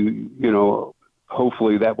expand.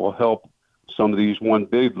 Hopefully that will help some of these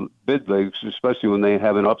bid leagues, especially when they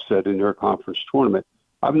have an upset in their conference tournament.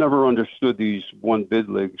 I've never understood these one bid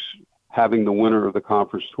leagues having the winner of the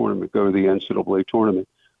conference tournament go to the NCAA tournament.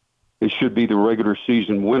 It should be the regular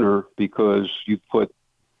season winner because you put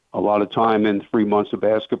a lot of time in 3 months of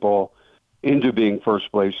basketball into being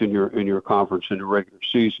first place in your conference in the regular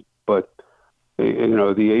season. But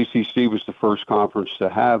the ACC was the first conference to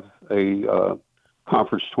have a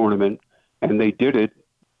conference tournament, and they did it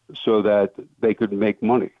so that they could make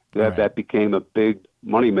money. That became a big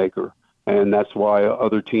money maker, and that's why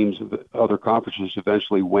other teams, other conferences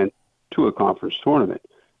eventually went to a conference tournament.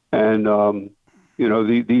 And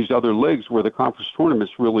these other leagues where the conference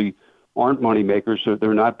tournaments really aren't money makers, so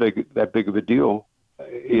they're not that big of a deal.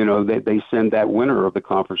 They send that winner of the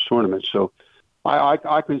conference tournament. So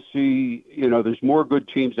I can see, there's more good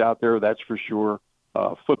teams out there, that's for sure.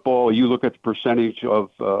 Football, you look at the percentage of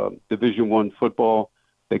Division I football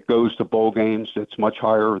that goes to bowl games, it's much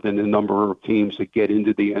higher than the number of teams that get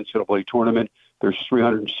into the NCAA tournament. There's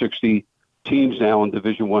 360 teams now in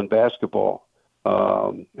Division I basketball,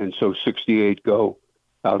 and so 68 go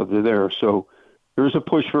out of there. So there's a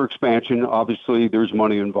push for expansion. Obviously, there's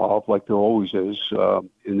money involved, like there always is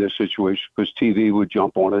in this situation, because TV would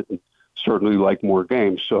jump on it and certainly like more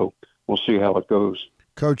games. So we'll see how it goes.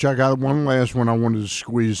 Coach, I got one last one I wanted to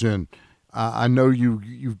squeeze in. I know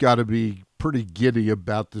you've got to be pretty giddy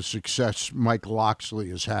about the success Mike Locksley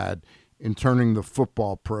has had in turning the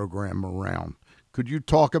football program around. Could you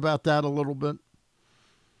talk about that a little bit?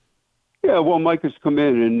 Yeah, well, Mike has come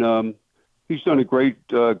in and he's done a great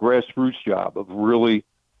grassroots job of really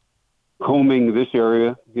combing this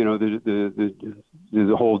area.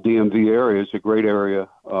 The whole DMV area is a great area.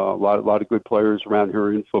 A lot of good players around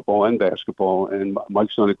here in football and basketball, and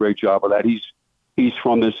Mike's done a great job of that. He's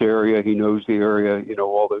from this area. He knows the area,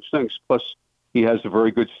 all those things. Plus, he has a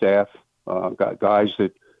very good staff, got guys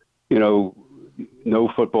that,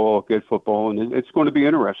 know football, get football, and it's going to be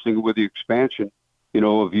interesting with the expansion,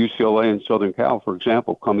 of UCLA and Southern Cal, for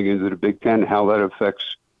example, coming into the Big Ten, how that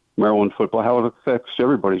affects Maryland football, how it affects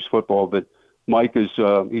everybody's football. But Mike is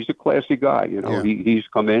he's a classy guy. Yeah. He's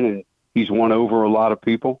come in and he's won over a lot of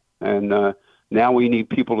people, and now we need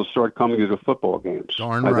people to start coming to the football games.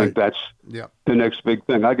 Darn I right. think that's the next big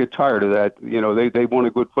thing. I get tired of that. They want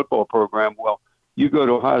a good football program. Well, you go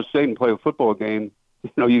to Ohio State and play a football game,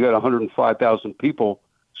 you got 105,000 people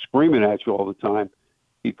screaming at you all the time.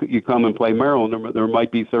 You come and play Maryland, there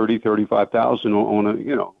might be 30, 35,000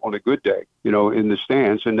 on a good day, in the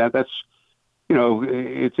stands, and that's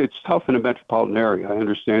it's tough in a metropolitan area. I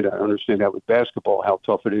understand that. I understand that with basketball, how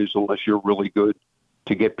tough it is unless you're really good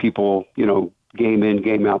to get people, game in,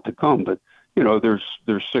 game out to come. But there's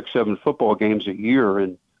 6-7 football games a year,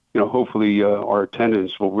 and hopefully our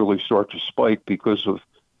attendance will really start to spike because of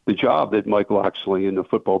the job that Mike Locksley and the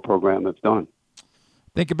football program have done.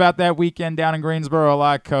 Think about that weekend down in Greensboro a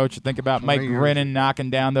lot, Coach. Think about Mike Grinnan knocking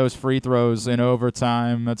down those free throws in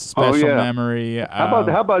overtime. That's a special memory. How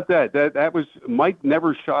about that? That was Mike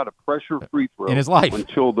never shot a pressure free throw in his life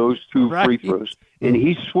until those two free throws, and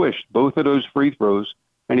he swished both of those free throws.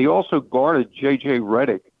 And he also guarded J.J.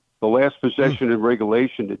 Redick the last possession in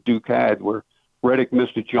regulation that Duke had, where Redick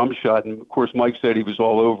missed a jump shot, and of course Mike said he was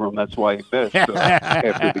all over him. That's why he missed after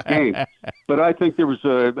the game. But I think there was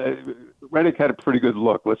Redick had a pretty good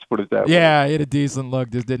look. Let's put it that way. Yeah, he had a decent look.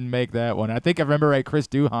 Just didn't make that one. I think I remember Chris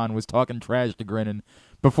Duhon was talking trash to Grinnan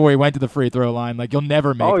before he went to the free throw line. Like, you'll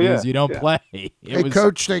never make these. You don't play. Hey,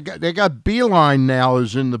 Coach, they got Beeline now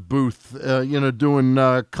is in the booth, doing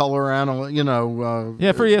color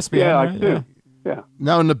analysis, for ESPN. Yeah, right? I do. Yeah.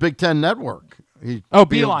 Now in the Big Ten Network.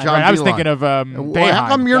 Beeline. Right. I was thinking of Well, how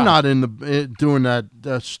come you're not in the doing that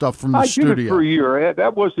stuff from the studio? I did it for a year.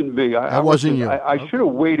 That wasn't me. That wasn't you. I should have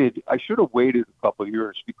waited. I should have waited a couple of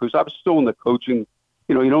years because I was still in the coaching.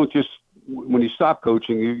 You don't just when you stop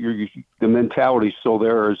coaching, the mentality's still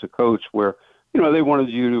there as a coach where they wanted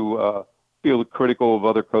you to feel critical of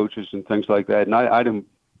other coaches and things like that. And I didn't.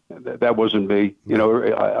 That wasn't me.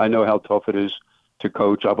 I know how tough it is to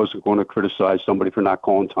coach. I wasn't going to criticize somebody for not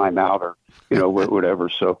calling timeout or, whatever.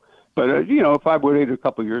 So, but, if I waited a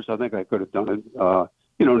couple of years, I think I could have done it.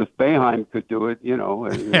 And if Boeheim could do it,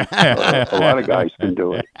 a lot of guys can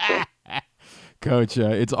do it. So. Coach,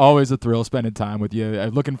 it's always a thrill spending time with you.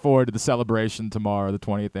 I'm looking forward to the celebration tomorrow, the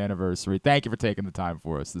 20th anniversary. Thank you for taking the time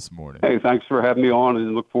for us this morning. Hey, thanks for having me on,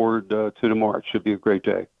 and look forward to tomorrow. It should be a great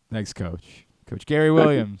day. Thanks, Coach. Coach Gary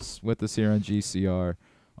Williams with us here on GCR.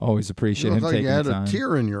 Always appreciate him taking the time. You had a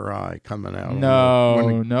tear in your eye coming out.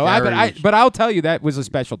 No. But I'll tell you that was a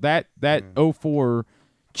special. That 04,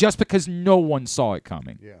 just because no one saw it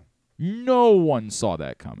coming. Yeah. No one saw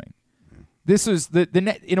that coming. Yeah. This was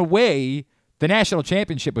in a way, the national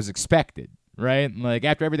championship was expected, right? Like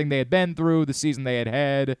after everything they had been through, the season they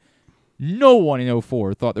had, no one in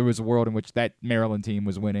 04 thought there was a world in which that Maryland team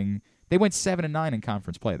was winning. They went 7-9 in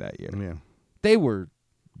conference play that year. Yeah. They were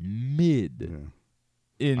mid. Yeah.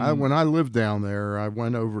 When I lived down there, I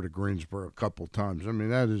went over to Greensboro a couple times. I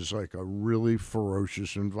mean, that is like a really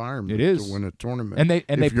ferocious environment. It is to win a tournament.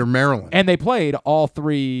 If you're Maryland, and they played all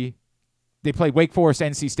three. They played Wake Forest,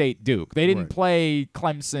 NC State, Duke. They didn't play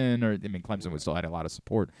Clemson, Clemson still had a lot of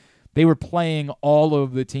support. They were playing all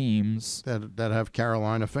of the teams that have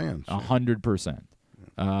Carolina fans. 100%.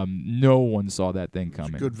 No one saw that thing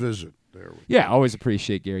coming. Good visit. Yeah, always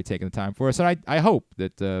appreciate Gary taking the time for us. And I hope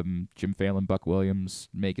that Jim Phelan, Buck Williams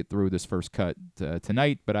make it through this first cut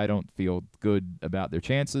tonight, but I don't feel good about their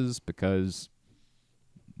chances because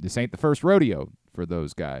this ain't the first rodeo for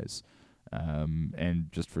those guys. And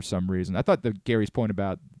just for some reason, I thought that Gary's point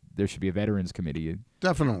about there should be a veterans committee.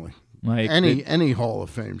 Definitely. Like any Hall of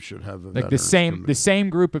Fame should have a like the same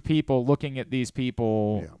group of people looking at these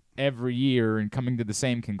people every year and coming to the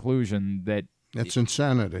same conclusion that it's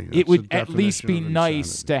insanity. It would at least be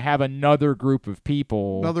nice to have another group of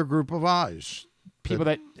people, another group of eyes, people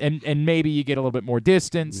that and maybe you get a little bit more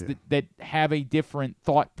distance that have a different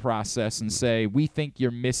thought process and say, we think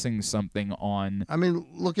you're missing something on. I mean,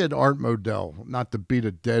 look at Art Modell, not to beat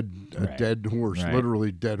a dead horse,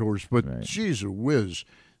 literally dead horse, but she's a whiz.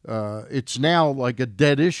 It's now like a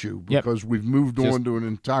dead issue because we've moved on to an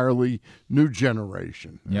entirely new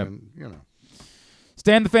generation. Yep. And,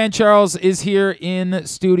 Stan the Fan Charles is here in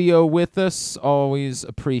studio with us. Always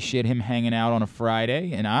appreciate him hanging out on a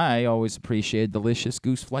Friday, and I always appreciate delicious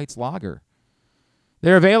Goose Flights Lager.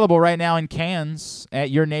 They're available right now in cans at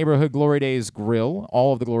your neighborhood Glory Days Grill,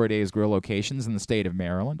 all of the Glory Days Grill locations in the state of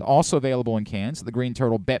Maryland. Also available in cans at the Green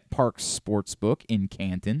Turtle Bet Park Sportsbook in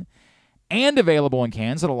Canton, and available in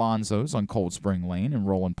cans at Alonzo's on Cold Spring Lane in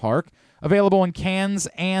Roland Park. Available in cans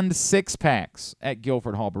and six-packs at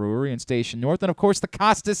Guilford Hall Brewery and Station North. And, of course, the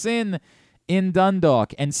Costas Inn in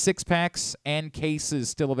Dundalk. And six-packs and cases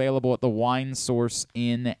still available at the Wine Source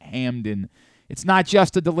in Hamden. It's not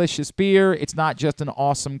just a delicious beer. It's not just an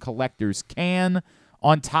awesome collector's can.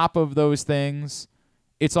 On top of those things,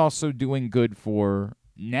 it's also doing good for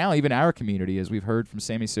now even our community, as we've heard from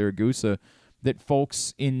Sammy Siragusa, that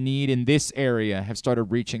folks in need in this area have started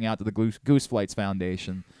reaching out to the Goose Flights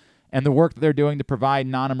Foundation and the work that they're doing to provide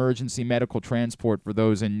non-emergency medical transport for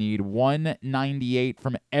those in need. $1.98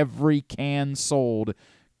 from every can sold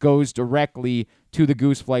goes directly to the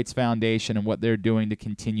Goose Flights Foundation and what they're doing to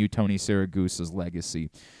continue Tony Siragusa's legacy.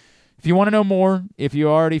 If you want to know more, if you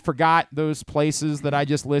already forgot those places that I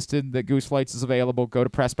just listed that Goose Flights is available, go to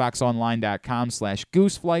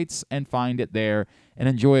PressBoxOnline.com/GooseFlights and find it there and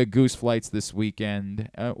enjoy a Goose Flights this weekend,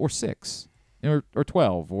 or 6, or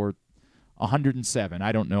 12, or 107.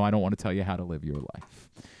 I don't know. I don't want to tell you how to live your life.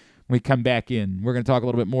 When we come back in, we're going to talk a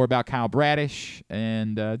little bit more about Kyle Bradish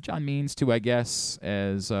and John Means, too, I guess,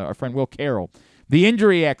 as our friend Will Carroll, the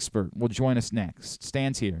injury expert, will join us next.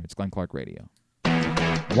 Stan's here. It's Glenn Clark Radio.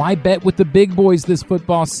 Why bet with the big boys this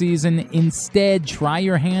football season? Instead, try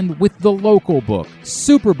your hand with the local book,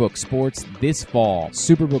 Superbook Sports, this fall.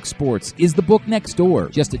 Superbook Sports is the book next door.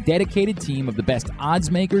 Just a dedicated team of the best odds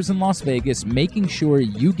makers in Las Vegas, making sure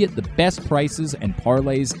you get the best prices and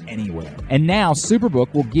parlays anywhere. And now,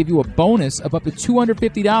 Superbook will give you a bonus of up to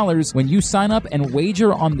 $250 when you sign up and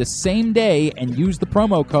wager on the same day and use the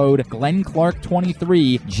promo code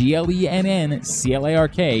GlennClark23,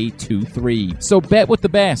 GLENNCLARK23. So bet with the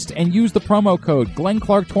best and use the promo code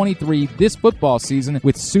GlennClark23 this football season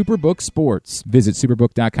with Superbook Sports. Visit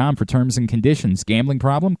superbook.com for terms and conditions. Gambling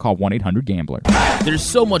problem? Call 1-800-GAMBLER. There's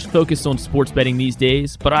so much focus on sports betting these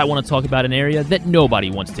days, but I want to talk about an area that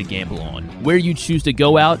nobody wants to gamble on, where you choose to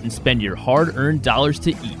go out and spend your hard-earned dollars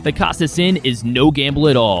to eat. The Costas Inn is no gamble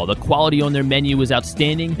at all. The quality on their menu is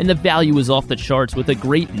outstanding, and the value is off the charts with a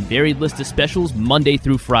great and varied list of specials Monday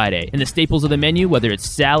through Friday. And the staples of the menu, whether it's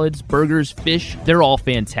salads, burgers, fish, they're all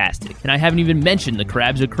fantastic. And I haven't even mentioned the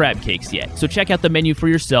crabs or crab cakes yet. So check out the menu for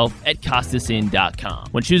yourself at CostasInn.com.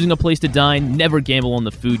 When choosing a place to dine, never gamble on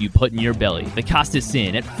the food you put in your belly. The Costas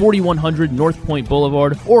Inn at 4100 North Point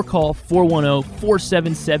Boulevard, or call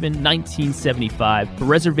 410-477-1975 for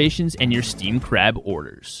reservations and your steamed crab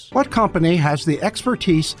orders. What company has the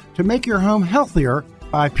expertise to make your home healthier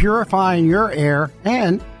by purifying your air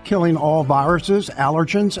and killing all viruses,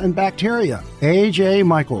 allergens, and bacteria? A.J.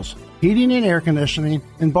 Michaels, Heating and Air Conditioning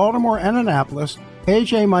in Baltimore and Annapolis,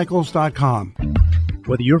 ajmichaels.com.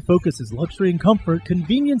 Whether your focus is luxury and comfort,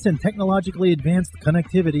 convenience and technologically advanced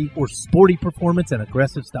connectivity, or sporty performance and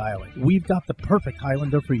aggressive styling, we've got the perfect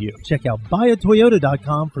Highlander for you. Check out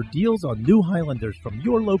buyatoyota.com for deals on new Highlanders from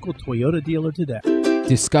your local Toyota dealer today.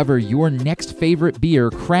 Discover your next favorite beer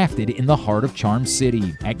crafted in the heart of Charm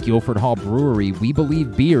City. At Guilford Hall Brewery, we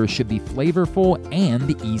believe beer should be flavorful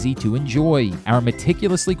and easy to enjoy. Our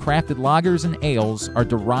meticulously crafted lagers and ales are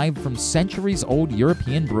derived from centuries-old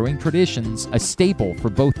European brewing traditions, a staple for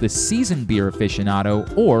both the seasoned beer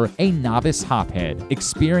aficionado or a novice hophead.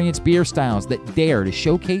 Experience beer styles that dare to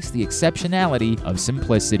showcase the exceptionality of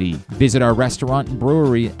simplicity. Visit our restaurant and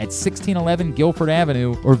brewery at 1611 Guilford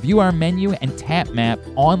Avenue or view our menu and tap map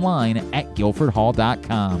online at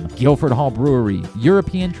guilfordhall.com. Guilford Hall Brewery,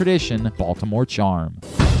 European tradition, Baltimore charm.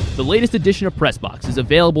 The latest edition of Pressbox is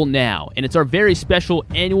available now, and it's our very special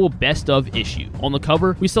annual Best Of issue. On the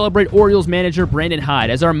cover, we celebrate Orioles manager Brandon Hyde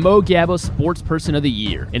as our Mo Gabba Sports Person of the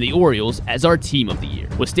Year, and the Orioles as our Team of the Year,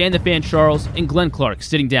 with Stan the Fan Charles and Glenn Clark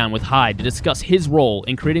sitting down with Hyde to discuss his role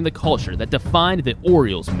in creating the culture that defined the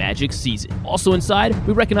Orioles' magic season. Also inside,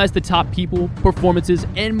 we recognize the top people, performances,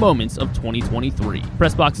 and moments of 2023.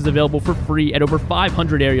 Pressbox is available for free at over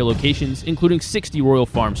 500 area locations, including 60 Royal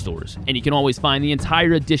Farm stores, and you can always find the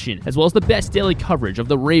entire edition as well as the best daily coverage of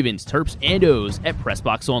the Ravens, Terps, and O's at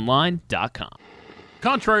PressBoxOnline.com.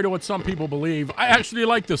 Contrary to what some people believe, I actually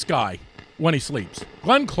like this guy when he sleeps.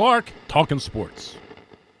 Glenn Clark, talking sports.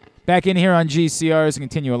 Back in here on GCR as we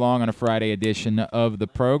continue along on a Friday edition of the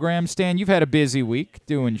program. Stan, you've had a busy week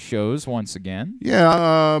doing shows once again.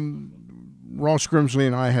 Yeah, Ross Grimsley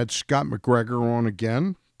and I had Scott McGregor on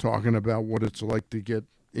again, talking about what it's like to get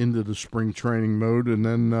into the spring training mode. And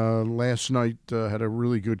then last night had a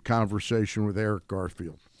really good conversation with Eric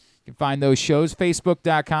Garfield. You can find those shows,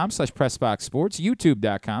 Facebook.com/PressBoxSports,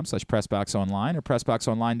 YouTube.com/PressBoxOnline, or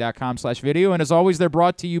PressBoxOnline.com/video. And as always, they're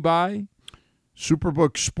brought to you by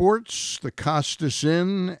Superbook Sports, the Costas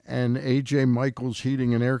Inn, and A.J. Michaels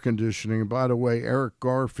Heating and Air Conditioning. And by the way, Eric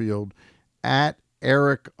Garfield at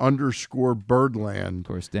Eric_Birdland. Of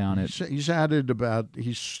course, down at...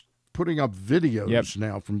 He's putting up videos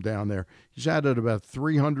now from down there. He's added about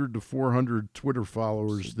 300 to 400 Twitter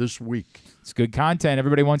followers this week. It's good content.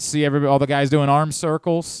 Everybody wants to see all the guys doing arm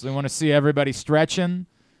circles. They want to see everybody stretching.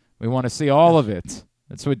 We want to see all of it.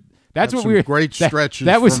 That's what we were. Great stretches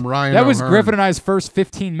from Ryan. That was O'Hearn. Griffin and I's first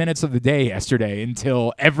 15 minutes of the day yesterday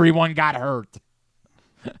until everyone got hurt.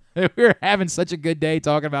 We were having such a good day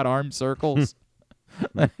talking about arm circles.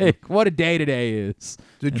 Like, what a day today is.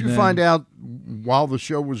 Did you find out while the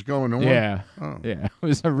show was going on? Yeah. Oh. Yeah. It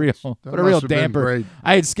was a real Been damper. great.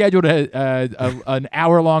 I had scheduled an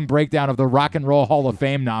hour-long breakdown of the Rock and Roll Hall of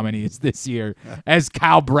Fame nominees this year, as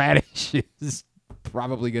Kyle Bradish is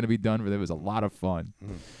probably going to be done with it. It was a lot of fun.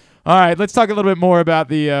 All right, let's talk a little bit more about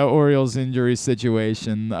the Orioles injury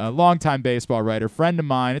situation. A longtime baseball writer, friend of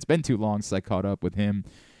mine. It's been too long since I caught up with him.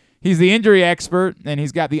 He's the injury expert, and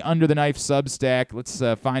he's got the Under the Knife Substack. Let's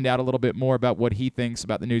find out a little bit more about what he thinks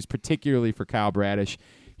about the news, particularly for Kyle Bradish.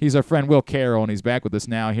 He's our friend Will Carroll, and he's back with us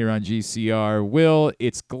now here on GCR. Will,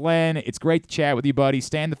 it's Glenn. It's great to chat with you, buddy.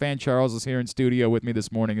 Stan the Fan Charles is here in studio with me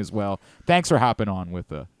this morning as well. Thanks for hopping on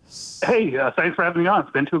with us. us. Hey, thanks for having me on.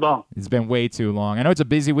 It's been too long. It's been way too long. I know it's a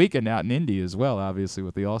busy weekend out in Indy as well, obviously,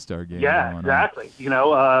 with the All-Star game Yeah, going exactly.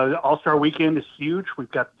 All-Star weekend is huge.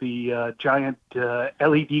 We've got the giant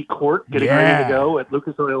LED court getting ready to go at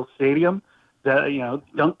Lucas Oil Stadium. The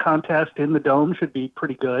dunk contest in the dome should be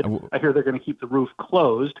pretty good. I hear they're going to keep the roof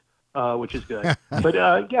closed, which is good. But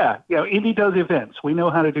Indy does events. We know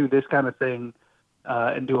how to do this kind of thing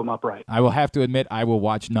and do them upright. I will have to admit, I will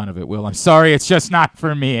watch none of it, Will. I'm sorry, it's just not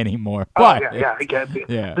for me anymore. But, I get it.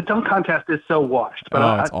 Yeah. The dunk contest is so washed.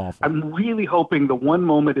 But it's awful. I'm really hoping the one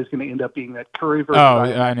moment is going to end up being that Curry versus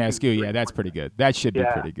NSQ. Yeah, that's pretty good. That should be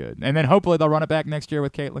pretty good. And then hopefully they'll run it back next year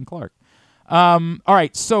with Caitlin Clark. All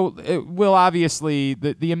right, so Will, obviously,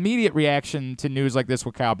 the immediate reaction to news like this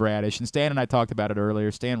with Kyle Bradish, and Stan and I talked about it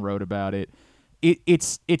earlier, Stan wrote about it,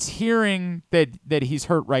 it's hearing that he's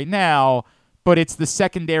hurt right now, but it's the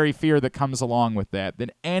secondary fear that comes along with that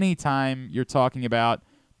anytime you're talking about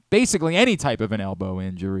basically any type of an elbow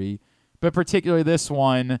injury, but particularly this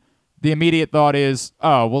one, the immediate thought is,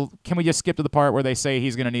 oh, well, can we just skip to the part where they say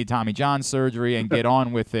he's going to need Tommy John surgery and get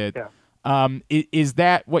on with it? Yeah. Is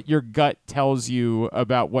that what your gut tells you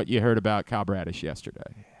about what you heard about Kyle Bradish yesterday?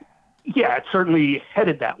 Yeah, it's certainly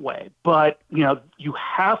headed that way. But, you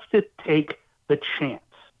have to take the chance.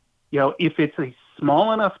 If it's a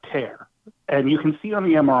small enough tear, and you can see on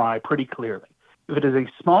the MRI pretty clearly, if it is a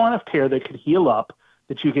small enough tear that could heal up,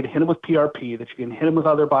 that you can hit him with PRP, that you can hit him with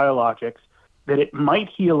other biologics, that it might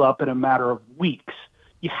heal up in a matter of weeks,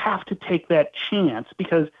 you have to take that chance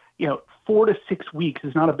because, 4 to 6 weeks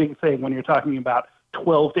is not a big thing when you're talking about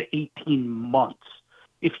 12 to 18 months.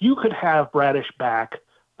 If you could have Bradish back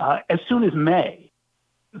as soon as May,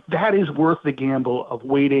 that is worth the gamble of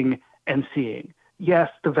waiting and seeing.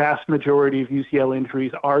 Yes, the vast majority of UCL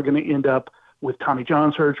injuries are going to end up with Tommy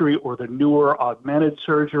John surgery or the newer augmented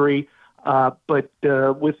surgery. But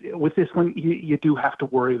with this one, you do have to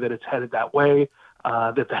worry that it's headed that way,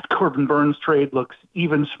 that Corbin Burns trade looks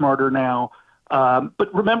even smarter now.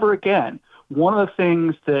 But remember, again, one of the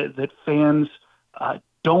things that fans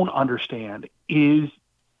don't understand is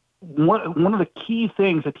one of the key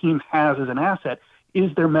things a team has as an asset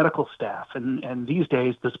is their medical staff, and these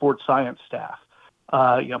days the sports science staff.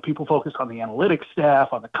 People focus on the analytics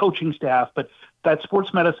staff, on the coaching staff, but that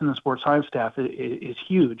sports medicine and sports science staff is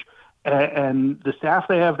huge. And the staff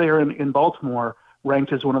they have there in Baltimore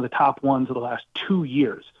ranked as one of the top ones of the last 2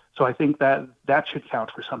 years. So I think that should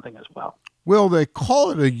count for something as well. Well, they call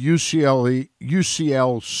it a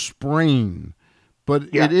UCL sprain, but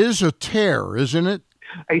it is a tear, isn't it?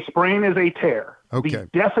 A sprain is a tear. Okay. The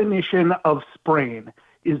definition of sprain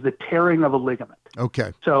is the tearing of a ligament.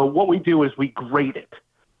 Okay. So what we do is we grade it.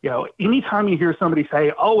 Anytime you hear somebody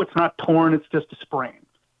say, "Oh, it's not torn, it's just a sprain,"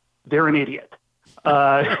 they're an idiot.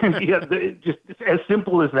 Just as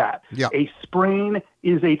simple as that. Yeah. A sprain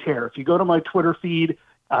is a tear. If you go to my Twitter feed,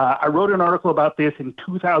 I wrote an article about this in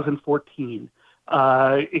 2014,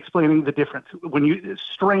 explaining the difference. When you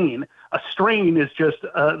strain, a strain is just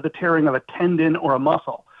the tearing of a tendon or a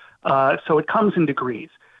muscle. So it comes in degrees.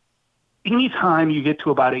 Anytime you get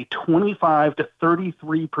to about a 25 to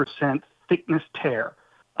 33% thickness tear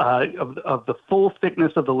of the full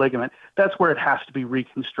thickness of the ligament, that's where it has to be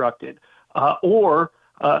reconstructed.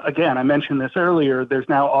 Again, I mentioned this earlier, there's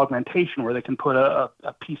now augmentation where they can put a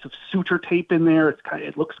piece of suture tape in there.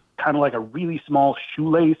 It looks kind of like a really small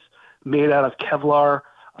shoelace made out of Kevlar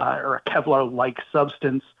or a Kevlar-like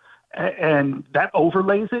substance, and that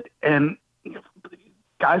overlays it, and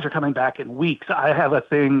guys are coming back in weeks. I have a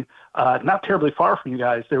thing not terribly far from you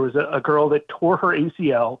guys. There was a girl that tore her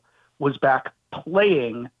ACL, was back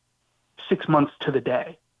playing 6 months to the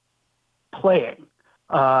day. Playing.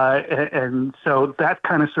 And so that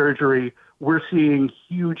kind of surgery, we're seeing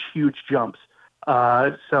huge, huge jumps.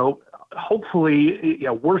 So hopefully,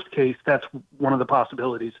 worst case, that's one of the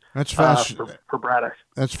possibilities That's for Bradish.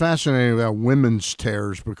 That's fascinating about women's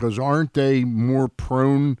tears because aren't they more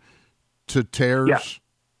prone to tears?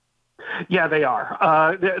 Yeah, they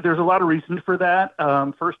are. There's a lot of reasons for that.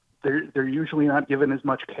 First, they're usually not given as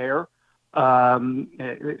much care.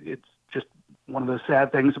 It's just one of the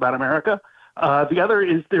sad things about America. The other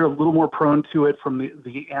is they're a little more prone to it from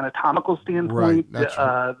the anatomical standpoint, right.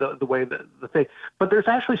 The way the thing. But there's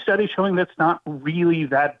actually studies showing that's not really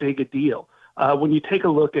that big a deal. When you take a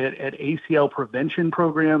look at ACL prevention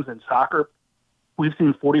programs in soccer, we've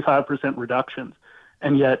seen 45% reductions,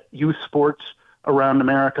 and yet youth sports around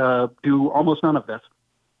America do almost none of this.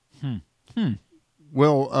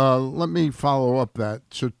 Well, let me follow up that.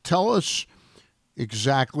 So tell us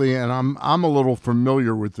exactly, and I'm a little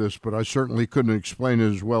familiar with this, but I certainly couldn't explain it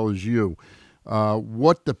as well as you.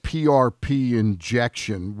 what the PRP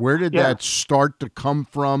injection, where did that start to come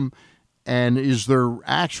from? And is there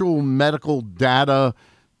actual medical data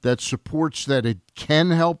that supports that it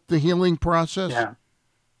can help the healing process? Yeah.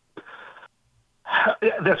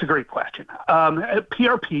 That's a great question.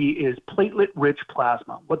 PRP is platelet-rich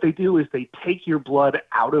plasma. What they do is they take your blood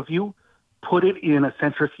out of you, put it in a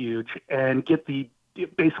centrifuge, and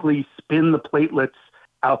basically spin the platelets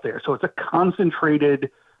out there. So it's a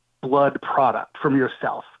concentrated blood product from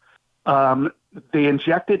yourself. They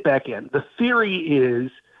inject it back in. The theory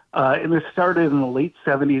is, and this started in the late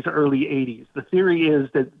 70s, early 80s, the theory is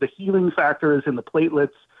that the healing factor is in the platelets.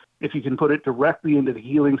 If you can put it directly into the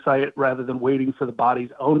healing site rather than waiting for the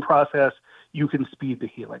body's own process, you can speed the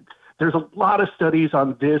healing. There's a lot of studies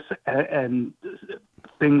on this and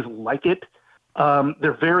things like it.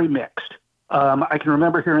 They're very mixed. I can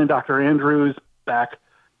remember hearing Dr. Andrews back,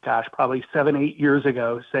 probably 7-8 years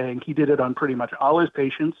ago, saying he did it on pretty much all his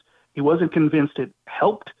patients. He wasn't convinced it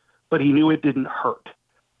helped, but he knew it didn't hurt.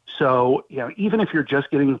 So, even if you're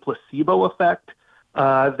just getting the placebo effect,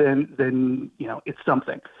 then it's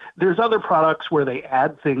something. There's other products where they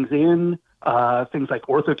add things in, things like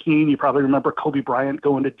orthokine. You probably remember Kobe Bryant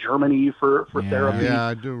going to Germany for therapy. Yeah,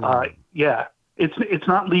 I do. It's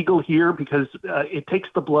not legal here because it takes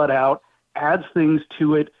the blood out, adds things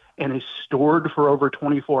to it, and is stored for over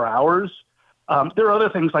 24 hours. There are other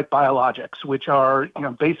things like biologics, which are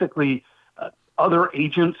basically other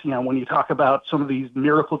agents. When you talk about some of these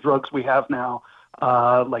miracle drugs we have now,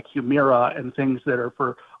 like Humira and things that are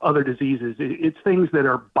for other diseases. It's things that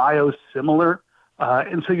are biosimilar,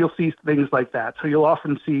 and so you'll see things like that. So you'll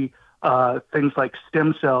often see things like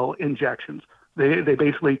stem cell injections. They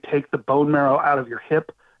basically take the bone marrow out of your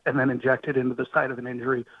hip and then inject it into the site of an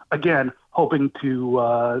injury, again, hoping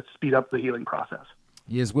to speed up the healing process.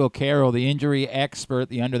 He is Will Carroll, the injury expert,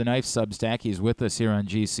 the Under the Knife Substack. He's with us here on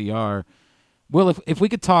GCR. Will, if we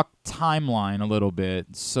could talk timeline a little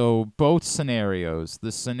bit. So both scenarios,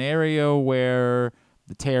 the scenario where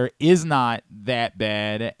the tear is not that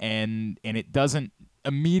bad and it doesn't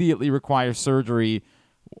immediately require surgery,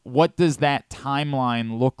 what does that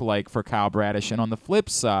timeline look like for Kyle Bradish? And on the flip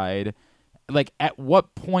side, like at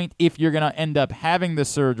what point, if you're going to end up having the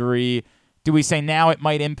surgery, do we say now it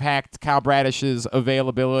might impact Kyle Bradish's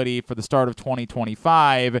availability for the start of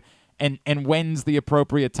 2025? And when's the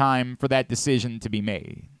appropriate time for that decision to be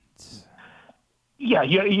made? Yeah,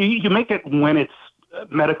 you make it when it's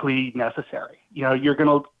medically necessary. You're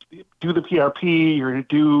going to do the PRP, you're going to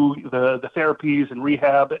do the therapies and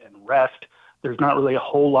rehab and rest. There's not really a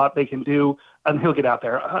whole lot they can do, and he'll get out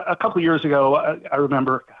there. A couple of years ago, I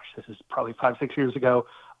remember, this is probably 5-6 years ago,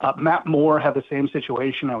 Matt Moore had the same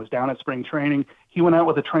situation. I was down at spring training. He went out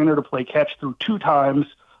with a trainer to play catch, threw 2 times,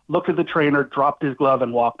 looked at the trainer, dropped his glove,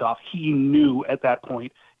 and walked off. He knew at that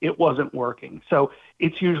point it wasn't working. So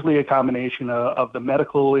it's usually a combination of the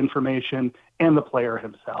medical information and the player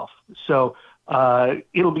himself. So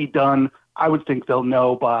it'll be done. I would think they'll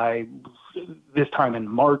know by this time in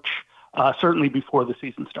March, certainly before the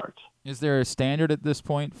season starts. Is there a standard at this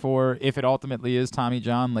point for if it ultimately is Tommy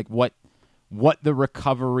John, like what the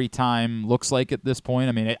recovery time looks like at this point?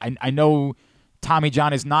 I mean, I know Tommy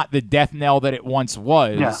John is not the death knell that it once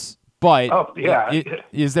was, but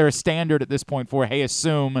is there a standard at this point for, hey,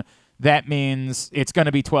 assume that means it's going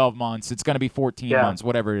to be 12 months, it's going to be 14 months,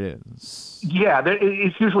 whatever it is? Yeah,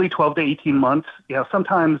 it's usually 12 to 18 months.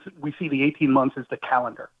 Sometimes we see the 18 months as the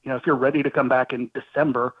calendar. If you're ready to come back in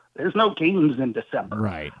December, there's no games in December.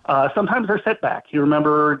 Right. Sometimes they're set back. You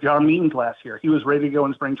remember John Means last year. He was ready to go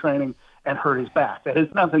in spring training and hurt his back. That has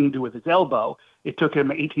nothing to do with his elbow. It took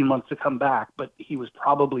him 18 months to come back, but he was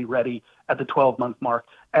probably ready at the 12-month mark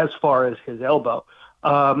as far as his elbow.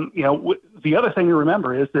 The other thing to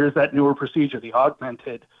remember is there's that newer procedure, the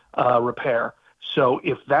augmented repair. So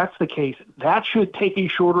if that's the case, that should take a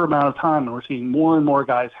shorter amount of time, and we're seeing more and more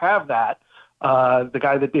guys have that. The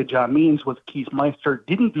guy that did John Means with Keith Meister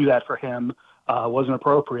didn't do that for him, wasn't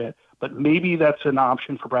appropriate, but maybe that's an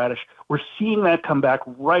option for Bradish. We're seeing that come back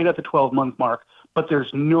right at the 12-month mark, but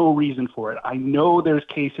there's no reason for it. I know there's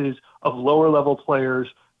cases of lower-level players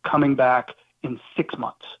coming back in 6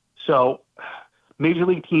 months. So major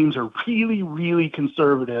league teams are really, really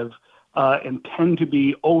conservative and tend to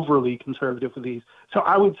be overly conservative with these. So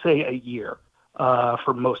I would say a year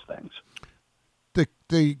for most things.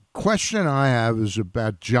 The question I have is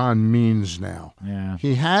about John Means now. Yeah.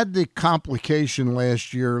 He had the complication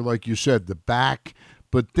last year, like you said, the back,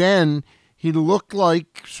 but then he looked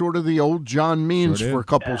like sort of the old John Means for a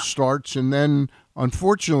couple starts, and then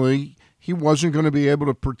unfortunately he wasn't going to be able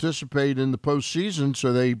to participate in the postseason,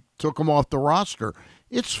 so they took him off the roster.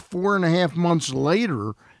 It's 4.5 months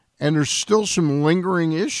later, and there's still some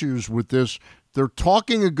lingering issues with this. They're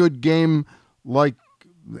talking a good game like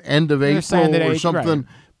end of April or something,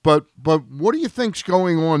 right. But what do you think's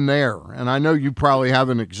going on there? And I know you probably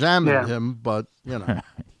haven't examined him, but, you know.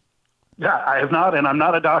 Yeah, I have not, and I'm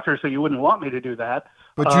not a doctor, so you wouldn't want me to do that.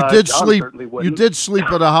 But you did sleep. You did sleep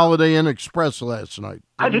at a Holiday Inn Express last night.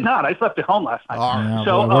 I did not. I slept at home last night. Yeah,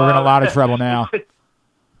 so we're in a lot of trouble now.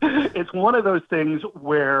 It's one of those things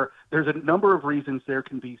where there's a number of reasons there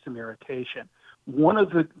can be some irritation. One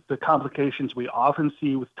of the complications we often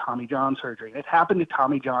see with Tommy John surgery, and it happened to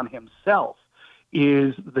Tommy John himself,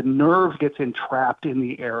 is the nerve gets entrapped in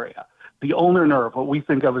the area. The ulnar nerve, what we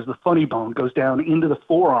think of as the funny bone, goes down into the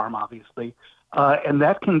forearm, obviously. And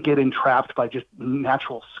that can get entrapped by just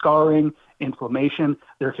natural scarring, inflammation.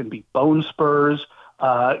 There can be bone spurs.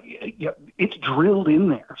 It's drilled in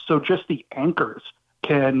there. So just the anchors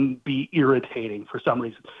can be irritating for some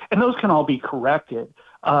reason. And those can all be corrected.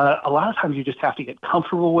 A lot of times you just have to get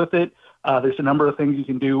comfortable with it. There's a number of things you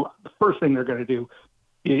can do. The first thing they're going to do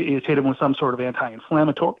is hit them with some sort of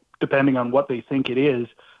anti-inflammatory, depending on what they think it is.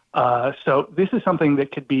 So this is something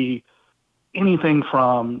that could be anything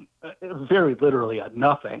from very literally a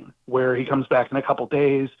nothing, where he comes back in a couple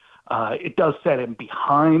days. It does set him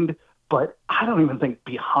behind, but I don't even think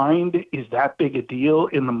behind is that big a deal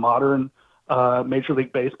in the modern Major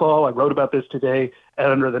League Baseball. I wrote about this today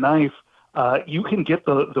at Under the Knife. You can get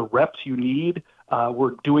the reps you need.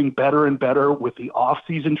 We're doing better and better with the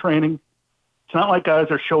off-season training. It's not like guys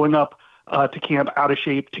are showing up to camp out of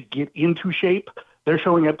shape to get into shape. They're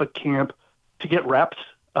showing up at camp to get reps,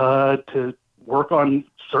 to work on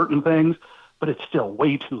certain things, but it's still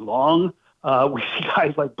way too long. We see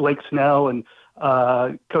guys like Blake Snell and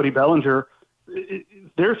Cody Bellinger.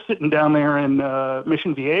 They're sitting down there in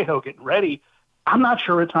Mission Viejo getting ready. I'm not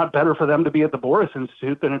sure it's not better for them to be at the Boris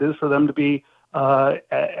Institute than it is for them to be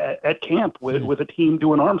at camp with a team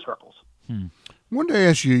doing arm circles. One day I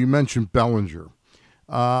ask you mentioned Bellinger.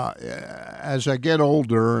 As I get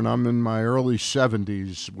older, and I'm in my early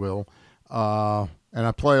 70s, Will, and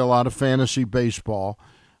I play a lot of fantasy baseball,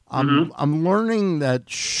 I'm learning that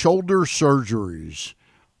shoulder surgeries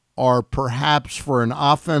are perhaps, for an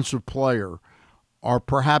offensive player, are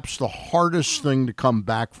perhaps the hardest thing to come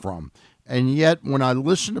back from. And yet, when I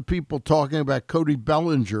listen to people talking about Cody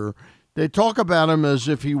Bellinger, they talk about him as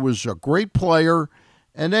if he was a great player,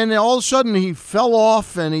 and then all of a sudden he fell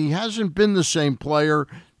off and he hasn't been the same player.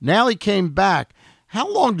 Now he came back. How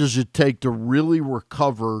long does it take to really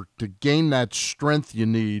recover, to gain that strength you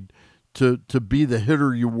need to be the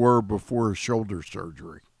hitter you were before a shoulder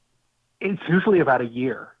surgery? It's usually about a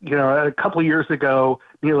year. You know, a couple of years ago,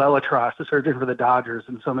 Neil Elitras, the surgeon for the Dodgers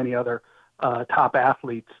and so many other top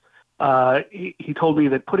athletes, he told me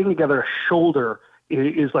that putting together a shoulder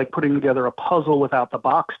is like putting together a puzzle without the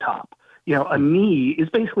box top. You know, a knee is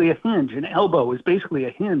basically a hinge. An elbow is basically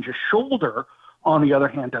a hinge. A shoulder, on the other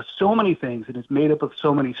hand, does so many things and is made up of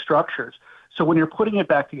so many structures. So when you're putting it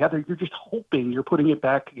back together, you're just hoping you're putting it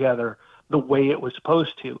back together the way it was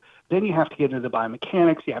supposed to. Then you have to get into the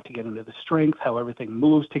biomechanics. You have to get into the strength, how everything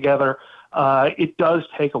moves together. It does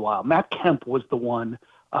take a while. Matt Kemp was the one,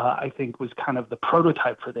 I think, was kind of the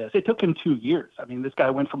prototype for this. It took him 2 years. I mean, this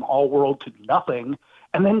guy went from all world to nothing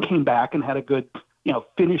and then came back and had a good,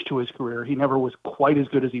 finish to his career. He never was quite as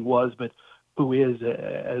good as he was, but who is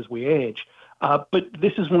as we age. But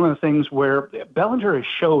this is one of the things where Bellinger has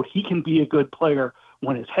showed he can be a good player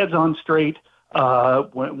when his head's on straight,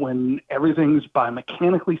 when everything's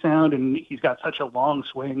biomechanically sound, and he's got such a long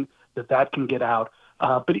swing that can get out.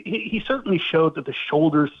 But he certainly showed that the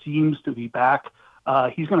shoulder seems to be back.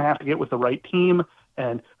 He's going to have to get with the right team.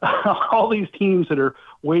 And all these teams that are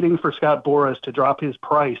waiting for Scott Boras to drop his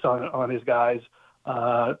price on his guys,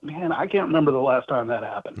 man, I can't remember the last time that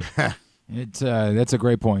happened. That's a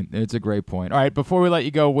great point. It's a great point. All right, before we let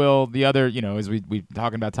you go, Will, the other, as we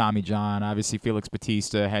talking about Tommy John, obviously Felix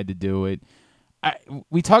Bautista had to do it.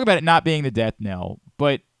 We talk about it not being the death knell,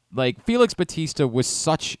 but like Felix Bautista was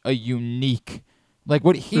such a unique, like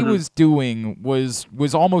what he was doing was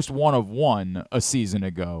almost one of one a season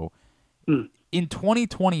ago. In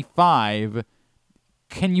 2025,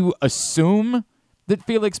 can you assume that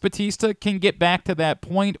Felix Bautista can get back to that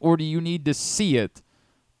point, or do you need to see it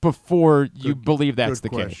before you believe that's the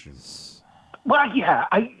case? Well, yeah,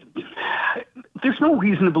 there's no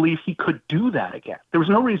reason to believe he could do that again. There was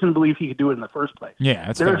no reason to believe he could do it in the first place. Yeah,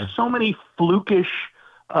 that's there fair. are so many flukish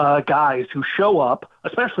guys who show up,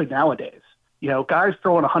 especially nowadays. Guys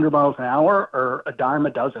throwing 100 miles an hour are a dime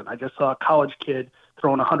a dozen. I just saw a college kid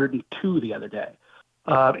throwing 102 the other day.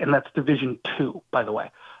 And that's Division II, by the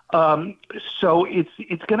way. So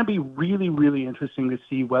it's going to be really, really interesting to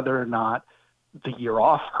see whether or not the year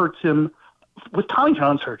off hurts him. With Tommy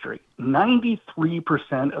John surgery,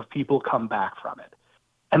 93% of people come back from it.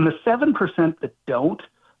 And the 7% that don't,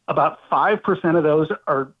 about 5% of those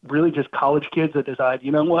are really just college kids that decide,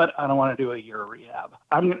 you know what, I don't want to do a year of rehab.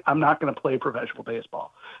 I'm not going to play professional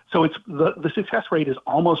baseball. So it's the success rate is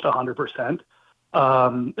almost 100%.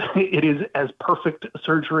 It is as perfect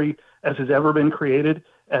surgery as has ever been created,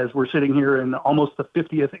 as we're sitting here in almost the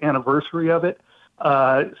 50th anniversary of it.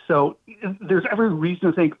 So there's every reason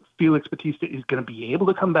to think Felix Bautista is going to be able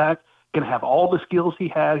to come back, going to have all the skills he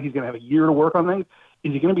had. He's going to have a year to work on things.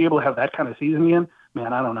 Is he going to be able to have that kind of season again?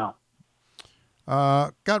 Man, I don't know.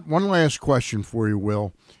 Got one last question for you,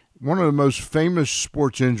 Will. One of the most famous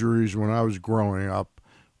sports injuries when I was growing up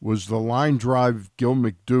was the line drive Gil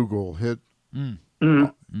McDougall hit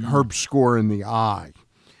Herb Score in the eye.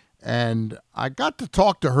 And I got to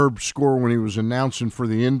talk to Herb Score when he was announcing for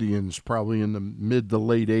the Indians, probably in the mid to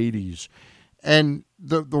late 80s. And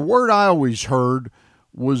the word I always heard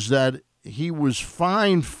was that he was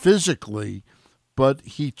fine physically, but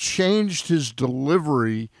he changed his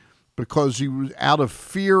delivery because he was out of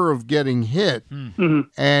fear of getting hit,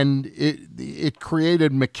 and it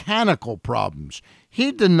created mechanical problems.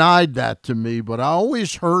 He denied that to me, but I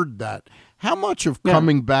always heard that. How much of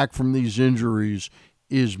coming back from these injuries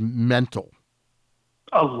is mental?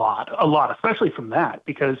 A lot, especially from that,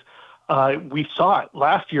 because we saw it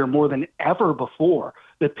last year more than ever before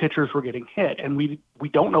that pitchers were getting hit, and we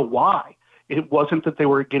don't know why. It wasn't that they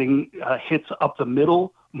were getting hits up the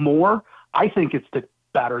middle more. I think it's that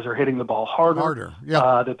batters are hitting the ball harder.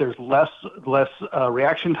 That there's less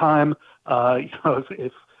reaction time.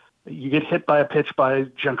 If you get hit by a pitch by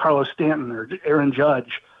Giancarlo Stanton or Aaron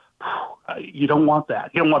Judge, you don't want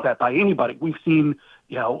that. You don't want that by anybody. We've seen,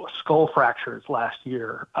 skull fractures last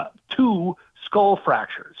year, 2 skull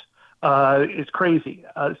fractures. It's crazy.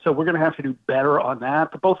 So we're going to have to do better on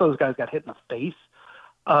that. But both those guys got hit in the face.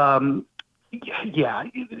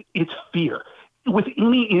 It's fear. With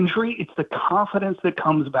any injury, it's the confidence that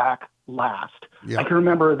comes back last. I can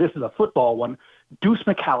remember, this is a football one, Deuce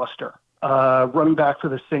McAllister, running back for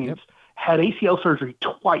the Saints, had ACL surgery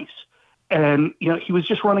twice. And, he was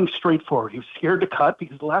just running straight forward. He was scared to cut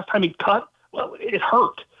because the last time he cut, well, it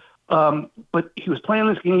hurt. But he was playing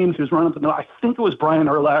this game. He was running up the middle. I think it was Brian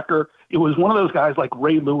Urlacher. It was one of those guys like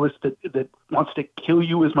Ray Lewis that wants to kill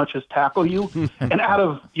you as much as tackle you. And out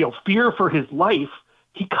of, fear for his life,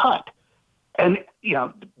 he cut. And,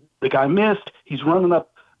 the guy missed. He's running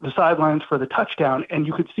up the sidelines for the touchdown. And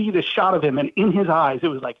you could see this shot of him. And in his eyes, it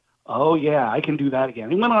was like, oh, yeah, I can do that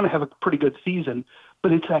again. He went on to have a pretty good season.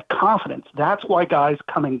 But it's that confidence. That's why guys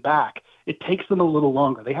coming back, it takes them a little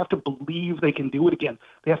longer. They have to believe they can do it again.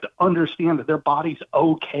 They have to understand that their body's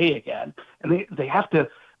okay again. And they have to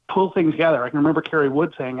pull things together. I can remember Kerry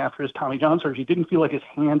Wood saying after his Tommy John surgery, he didn't feel like his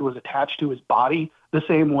hand was attached to his body the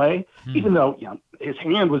same way, even though his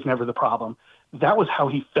hand was never the problem. That was how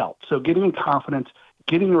he felt. So getting confidence,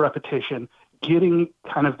 getting the repetition, getting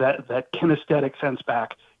kind of that kinesthetic sense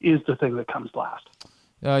back is the thing that comes last.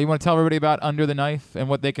 You want to tell everybody about Under the Knife and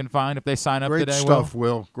what they can find if they sign up today? Great stuff,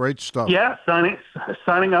 Will. Great stuff. Yeah,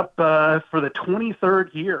 signing up for the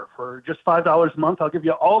 23rd year for just $5 a month. I'll give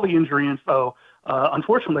you all the injury info.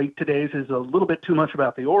 Unfortunately, today's is a little bit too much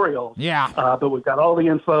about the Orioles. Yeah. But we've got all the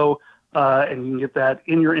info, and you can get that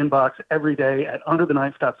in your inbox every day at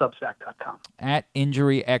undertheknife.substack.com. At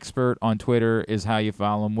Injury Expert on Twitter is how you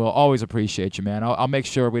follow him. We'll always appreciate you, man. I'll make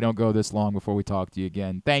sure we don't go this long before we talk to you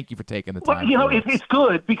again. Thank you for taking the time. Well, it's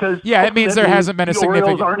good because it means there hasn't been a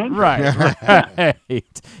significant right.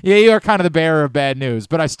 Yeah, you are kind of the bearer of bad news,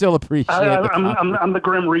 but I still appreciate it. I'm the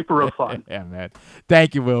Grim Reaper of fun. Yeah, man.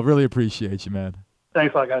 Thank you, Will. Really appreciate you, man.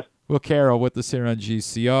 Thanks a lot, guys. Will Carroll with us here on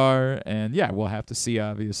GCR. And, we'll have to see,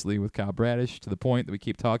 obviously, with Kyle Bradish, to the point that we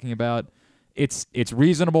keep talking about. It's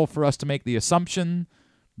reasonable for us to make the assumption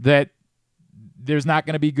that there's not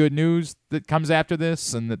going to be good news that comes after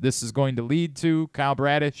this and that this is going to lead to Kyle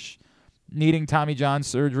Bradish needing Tommy John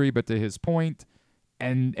surgery. But to his point,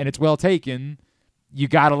 and it's well taken, you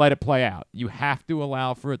got to let it play out. You have to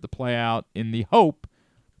allow for it to play out in the hope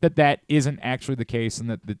that isn't actually the case and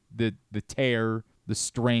that the tear, the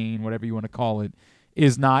strain, whatever you want to call it,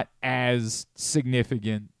 is not as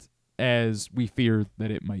significant as we fear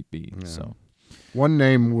that it might be. Yeah. So, one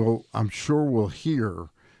name I'm sure we'll hear,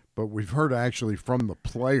 but we've heard actually from the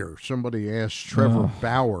player. Somebody asked Trevor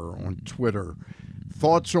Bauer on Twitter,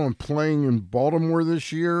 thoughts on playing in Baltimore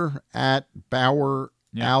this year at Bauer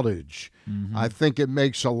outage. I think it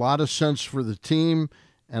makes a lot of sense for the team,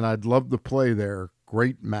 and I'd love to play there.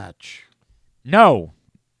 Great match. No.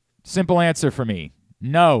 Simple answer for me.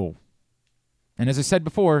 No. And as I said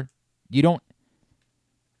before, you don't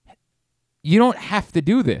have to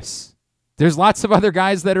do this. There's lots of other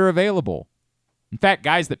guys that are available. In fact,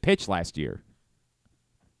 guys that pitched last year.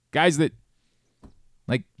 Guys that,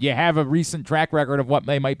 like, you have a recent track record of what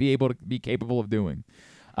they might be able to be capable of doing.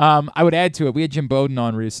 I would add to it, we had Jim Bowden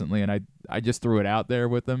on recently, and I just threw it out there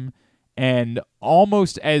with him. And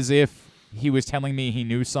almost as if he was telling me he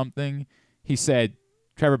knew something, he said,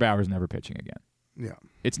 Trevor Bauer's never pitching again. Yeah.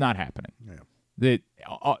 It's not happening. Yeah. That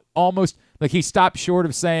almost, like, he stopped short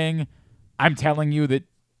of saying, I'm telling you that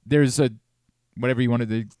there's a, whatever you want to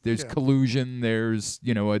do, there's collusion, there's,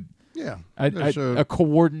 a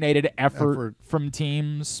coordinated effort from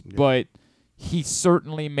teams, but he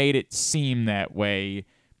certainly made it seem that way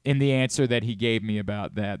in the answer that he gave me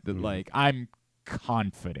about that, like, I'm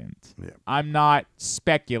confident. Yeah. I'm not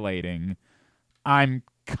speculating. I'm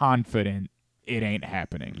confident it ain't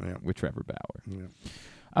happening with Trevor Bauer. Yeah.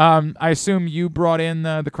 I assume you brought in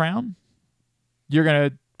the crown? You're going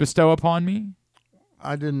to bestow upon me?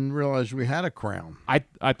 I didn't realize we had a crown. I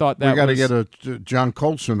thought that we got to get a John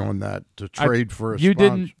Colson on that to trade for a You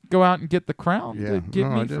sponsor. didn't go out and get the crown to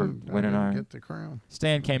give me for winning our. Get the crown.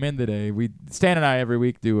 Stan came in today. Stan and I every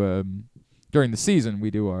week do during the season we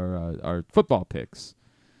do our football picks,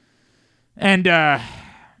 and your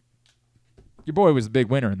boy was a big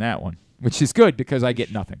winner in that one, which is good because I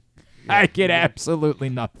get nothing. I get absolutely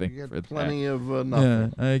nothing. You for get plenty that. of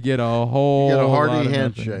nothing. Yeah, I get a whole. You get a hearty lot of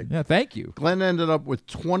handshake. nothing. Yeah, thank you. Glenn ended up with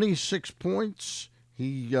 26 points.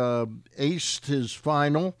 He aced his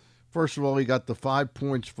final. First of all, he got the 5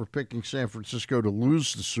 points for picking San Francisco to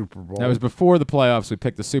lose the Super Bowl. That was before the playoffs. We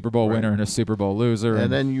picked the Super Bowl winner and a Super Bowl loser.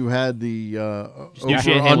 And then you had the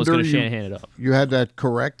Shanahan was going over-under. to Shanahan it up. You had that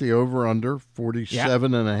correct, the over-under,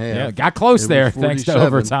 47 and a half. Yeah, got close there thanks to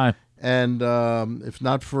overtime. And if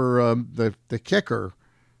not for the kicker,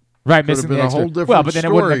 right, could missing have been the a extra. whole different well, but then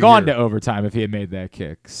it wouldn't have gone here. to overtime if he had made that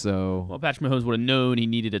kick. So, Well, Patrick Mahomes would have known he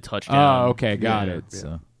needed a touchdown. oh, okay, got it. Yeah.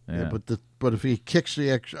 So, Yeah, but if he kicks the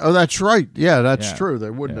extra, oh, that's right. Yeah, that's true. They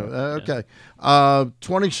wouldn't have. Okay,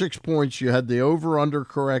 26 points. You had the over/under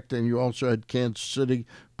correct, and you also had Kansas City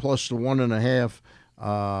plus the 1.5,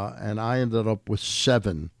 and I ended up with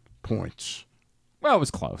 7 points. well, it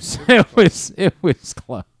was close. It was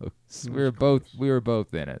close. We were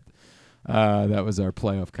both in it. That was our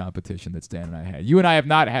playoff competition that Stan and I had. You and I have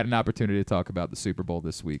not had an opportunity to talk about the Super Bowl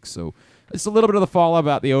this week, so it's a little bit of the fallout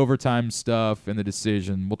about the overtime stuff and the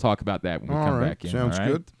decision. We'll talk about that when we come back in. Sounds all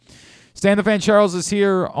right? good. Stan the Fan Charles is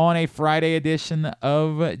here on a Friday edition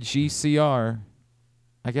of GCR.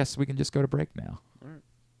 I guess we can just go to break now.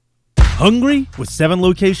 Hungry? With 7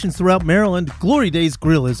 locations throughout Maryland, Glory Days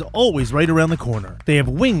Grill is always right around the corner. They have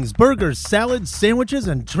wings, burgers, salads, sandwiches,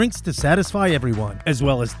 and drinks to satisfy everyone, as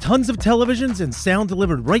well as tons of televisions and sound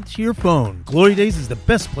delivered right to your phone. Glory Days is the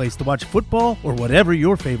best place to watch football or whatever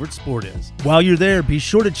your favorite sport is. While you're there, be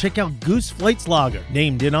sure to check out Goose Flights Lager,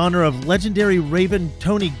 named in honor of legendary Raven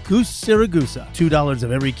Tony Goose Siragusa. $2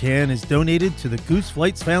 of every can is donated to the Goose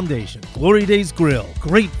Flights Foundation. Glory Days Grill.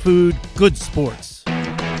 Great food, good sports.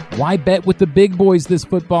 Why bet with the big boys this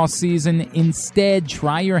football season? Instead,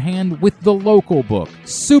 try your hand with the local book,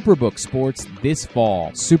 Superbook Sports, this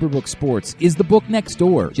fall. Superbook Sports is the book next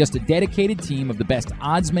door. Just a dedicated team of the best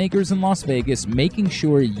odds makers in Las Vegas, making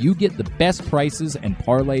sure you get the best prices and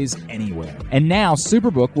parlays anywhere. And now,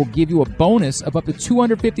 Superbook will give you a bonus of up to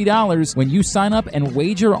 $250 when you sign up and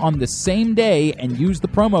wager on the same day and use the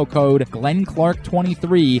promo code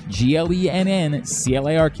GlennClark23,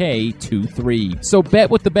 GLENNCLARK23. So bet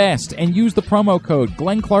with the best and use the promo code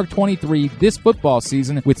GlennClark23 this football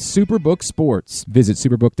season with Superbook Sports. Visit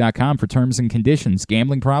superbook.com for terms and conditions.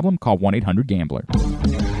 Gambling problem? Call 1-800-GAMBLER.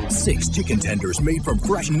 6 chicken tenders made from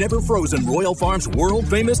fresh, never frozen Royal Farms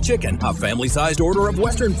world-famous chicken, a family-sized order of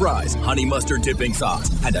Western fries, honey mustard dipping sauce,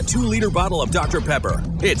 and a 2-liter bottle of Dr. Pepper.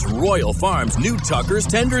 It's Royal Farms' new Tucker's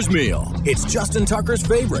Tenders Meal. It's Justin Tucker's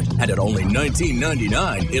favorite, and at only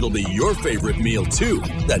 $19.99, it'll be your favorite meal, too.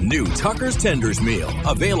 The new Tucker's Tenders Meal,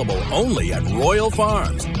 available only at Royal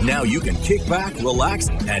Farms. Now you can kick back, relax,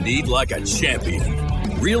 and eat like a champion.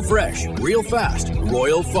 Real fresh, real fast,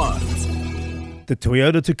 Royal Farms. The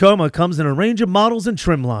Toyota Tacoma comes in a range of models and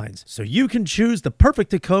trim lines, so you can choose the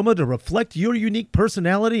perfect Tacoma to reflect your unique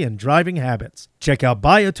personality and driving habits. Check out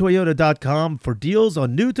buyatoyota.com for deals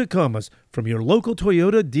on new Tacomas from your local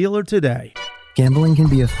Toyota dealer today. Gambling can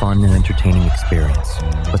be a fun and entertaining experience,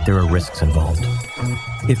 but there are risks involved.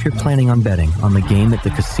 If you're planning on betting on the game at the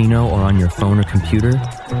casino or on your phone or computer,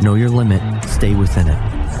 know your limit, stay within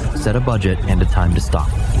it. Set a budget and a time to stop.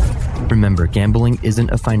 Remember, gambling isn't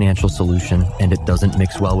a financial solution, and it doesn't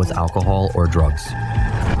mix well with alcohol or drugs.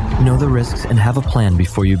 Know the risks and have a plan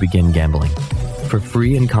before you begin gambling. For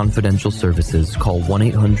free and confidential services, call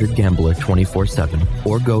 1-800-GAMBLER 24/7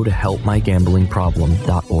 or go to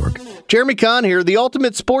helpmygamblingproblem.org. Jeremy Kahn here. The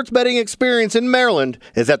ultimate sports betting experience in Maryland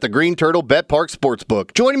is at the Green Turtle Bet Park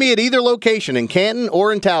Sportsbook. Join me at either location in Canton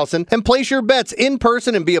or in Towson and place your bets in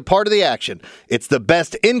person and be a part of the action. It's the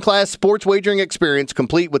best in-class sports wagering experience,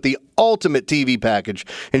 complete with the ultimate TV package,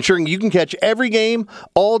 ensuring you can catch every game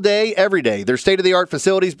all day, every day. Their state-of-the-art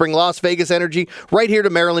facilities bring Las Vegas energy right here to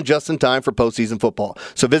Maryland just in time for postseason football.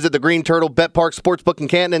 So visit the Green Turtle Bet Park Sportsbook in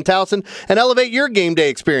Canton and Towson and elevate your game day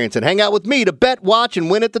experience and hang out with me to bet, watch,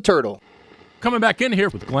 and win at the Turtle. Coming back in here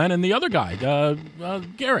with Glenn and the other guy,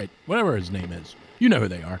 Garrett, whatever his name is. You know who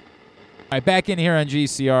they are. All right, back in here on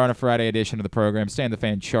GCR on a Friday edition of the program. Stan the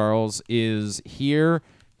Fan Charles is here.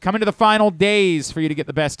 Coming to the final days for you to get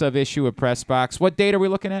the best of issue of Press Box. What date are we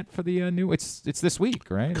looking at for the new? It's this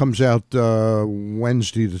week, right? Comes out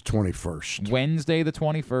Wednesday the 21st. Wednesday the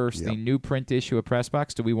 21st, Yep. the new print issue of Press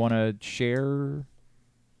Box. Do we want to share?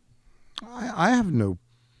 I have no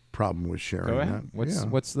problem with sharing Go ahead. that.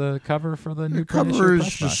 What's the cover for the new The print issue cover of is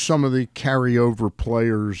Press just Box? some of the carryover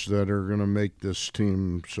players that are going to make this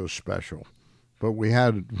team so special. But we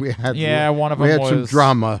had one of we them had some was-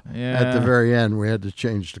 drama yeah. at the very end. We had to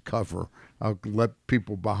change the cover. I'll let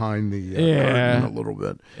people behind the curtain a little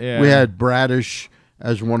bit. Yeah. We had Bradish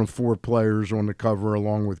as one of 4 players on the cover,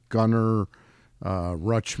 along with Gunnar,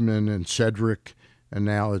 Rutschman, and Cedric, and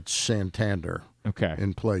now it's Santander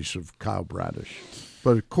in place of Kyle Bradish.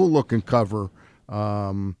 But a cool-looking cover,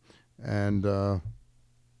 and we're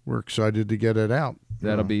excited to get it out.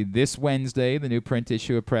 That'll be this Wednesday, the new print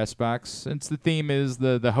issue of Press Box. Since the theme is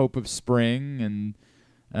the hope of spring,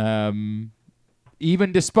 and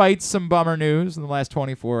even despite some bummer news in the last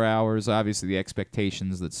 24 hours, obviously the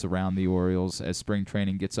expectations that surround the Orioles as spring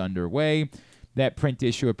training gets underway, that print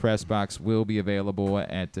issue of Press Box will be available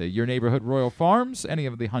at your neighborhood Royal Farms, any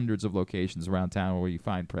of the hundreds of locations around town where you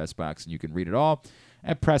find Press Box, and you can read it all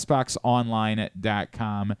at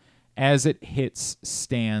PressBoxOnline.com as it hits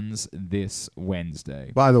stands this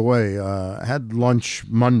Wednesday. By the way, I had lunch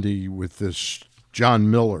Monday with this John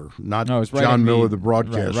Miller, not John Miller, the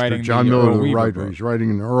broadcaster, John Miller, the writer. He's writing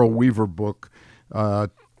an Earl Weaver book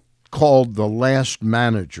called The Last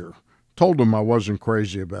Manager. Told him I wasn't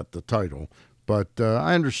crazy about the title, but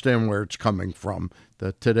I understand where it's coming from,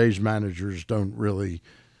 that today's managers don't really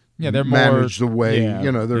they're manage more, the way,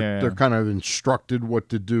 they're they're kind of instructed what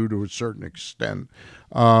to do to a certain extent.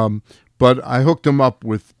 But I hooked him up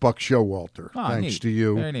with Buck Showalter, thanks to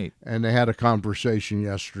you. Very neat. And they had a conversation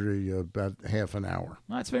yesterday, about half an hour.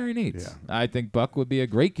 Well, that's very neat. Yeah. I think Buck would be a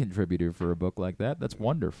great contributor for a book like that. That's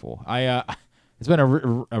wonderful. It's been a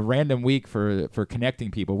random week for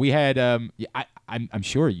connecting people. We had I'm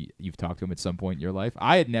sure you've talked to him at some point in your life.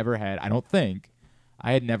 I had never had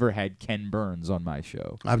Ken Burns on my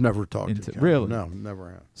show. I've never talked to Ken. Really? No,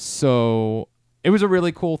 never have. So it was a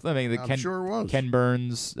really cool thing. I mean, I'm sure it was. Ken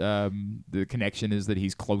Burns, the connection is that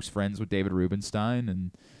he's close friends with David Rubenstein. And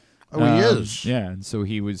he is? Yeah, and so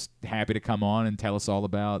he was happy to come on and tell us all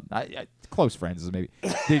about close friends is maybe.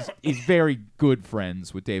 He's very good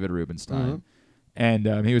friends with David Rubenstein. Mm-hmm.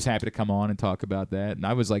 And he was happy to come on and talk about that. And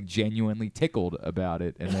I was like genuinely tickled about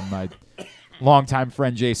it. And then my longtime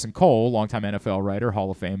friend Jason Cole, longtime NFL writer, Hall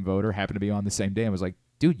of Fame voter, happened to be on the same day and was like,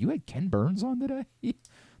 dude, you had Ken Burns on today?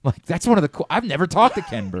 Like, that's one of the cool. I've never talked to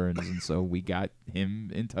Ken Burns. And so we got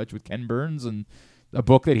him in touch with Ken Burns and a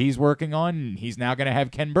book that he's working on. And he's now going to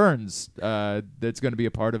have Ken Burns that's going to be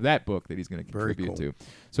a part of that book that he's going to contribute to.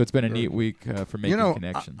 So it's been a neat week for making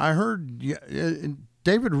connections. I heard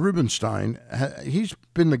David Rubenstein, he's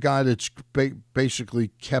been the guy that's basically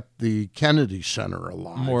kept the Kennedy Center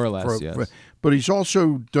alive. More or less, yes. But he's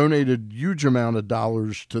also donated huge amount of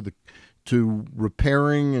dollars to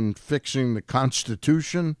repairing and fixing the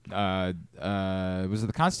Constitution. Was it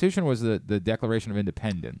the Constitution or was it the Declaration of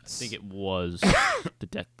Independence? I think it was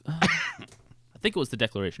the I think it was the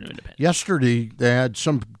Declaration of Independence. Yesterday, they had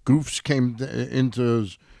some goofs came into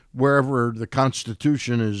wherever the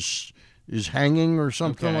Constitution is hanging or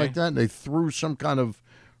something like that. And they threw some kind of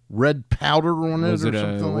red powder on it or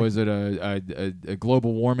something. Was it a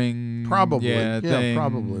global warming? Probably. thing?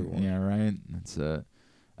 Probably. Yeah, right. It's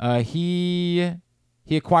he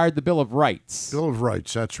He acquired the Bill of Rights. Bill of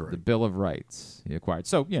Rights, that's right. The Bill of Rights he acquired.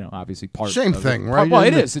 So, obviously part Same of thing, it. right? Well,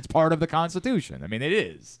 Isn't it is. It's part of the Constitution. I mean, it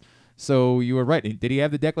is. So you were right. Did he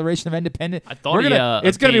have the Declaration of Independence? I thought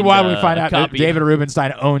it's going to be wild when we find out that David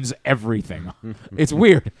Rubenstein owns everything. It's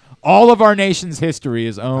weird. All of our nation's history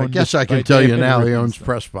is owned. I guess I can by tell David you now Rubenstein. he owns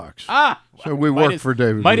Pressbox. So we might work as- for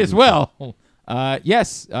David Might as Rubenstein. well.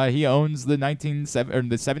 Yes, he owns the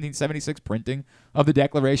 1776 printing of the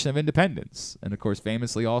Declaration of Independence. And, of course,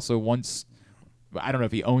 famously also once, I don't know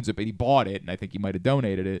if he owns it, but he bought it, and I think he might have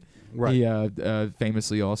donated it. Right. He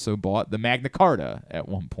famously also bought the Magna Carta at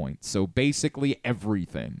one point. So basically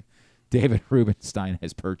everything David Rubenstein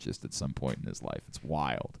has purchased at some point in his life. It's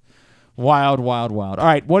wild. Wild, wild, wild. All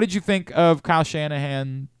right, what did you think of Kyle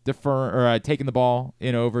Shanahan taking the ball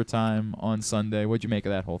in overtime on Sunday? What did you make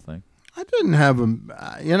of that whole thing? I didn't have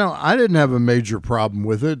a major problem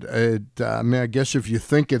with it. I mean, I guess if you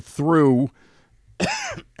think it through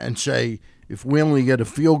and say, if we only get a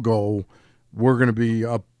field goal, we're going to be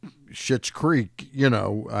up Schitt's Creek.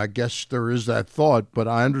 I guess there is that thought, but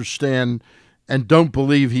I understand and don't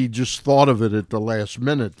believe he just thought of it at the last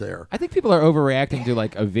minute there. I think people are overreacting to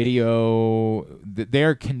like a video.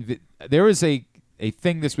 There is a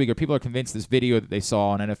thing this week where people are convinced this video that they saw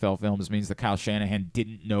on NFL Films means that Kyle Shanahan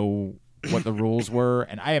didn't know what the rules were,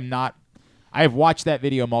 and I am not. I have watched that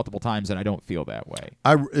video multiple times, and I don't feel that way.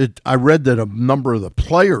 I read that a number of the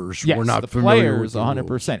players were not familiar with the 100%,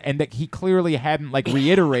 rules. and that he clearly hadn't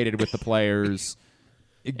reiterated with the players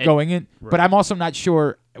going in. Right. But I'm also not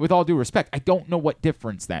sure. With all due respect, I don't know what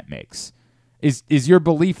difference that makes. Is your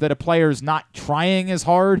belief that a player's not trying as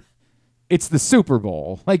hard? It's the Super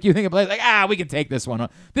Bowl. Like you think of we can take this one.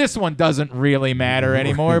 This one doesn't really matter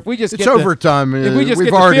anymore. If we just it's overtime. If we just we've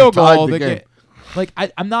get the already field tied goal, the game.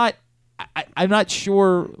 I'm not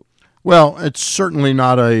sure. Well, it's certainly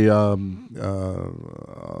not a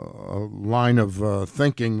line of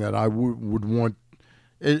thinking that I would want.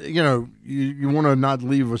 You want to not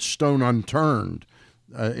leave a stone unturned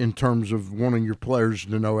in terms of wanting your players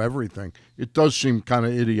to know everything. It does seem kind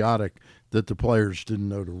of idiotic that the players didn't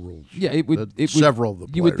know the rules. Yeah, several of the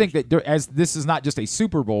players. You would think that as this is not just a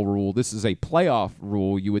Super Bowl rule, this is a playoff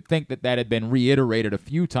rule. You would think that had been reiterated a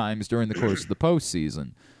few times during the course of the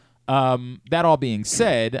postseason. That all being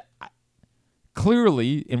said,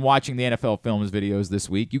 clearly in watching the NFL Films videos this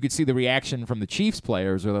week, you could see the reaction from the Chiefs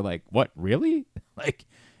players where they're like, "What, really? Like,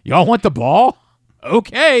 y'all want the ball?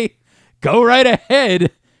 Okay, go right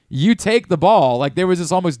ahead. You take the ball." Like, there was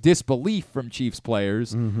this almost disbelief from Chiefs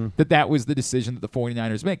players that was the decision that the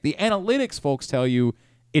 49ers make. The analytics folks tell you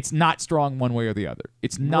it's not strong one way or the other.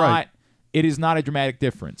 It's not. Right. It is not a dramatic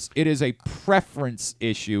difference. It is a preference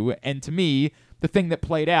issue, and to me, the thing that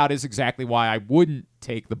played out is exactly why I wouldn't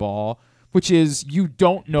take the ball, which is you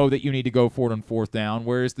don't know that you need to go for it on fourth down,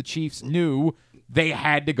 whereas the Chiefs knew they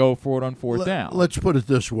had to go for it on fourth down. Let's put it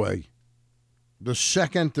this way. The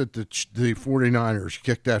second that the 49ers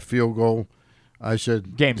kicked that field goal, I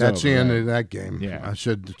said, that's over, the end of that game. Yeah. I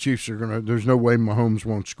said, the Chiefs are going to – there's no way Mahomes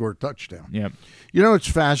won't score a touchdown. Yep. It's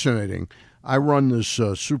fascinating. I run this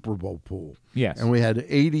Super Bowl pool. Yes. And we had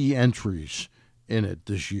 80 entries in it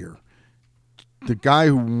this year. The guy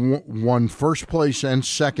who won first place and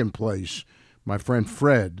second place, my friend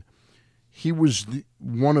Fred, he was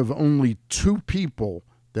one of only 2 people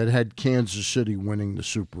that had Kansas City winning the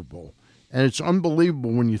Super Bowl. And it's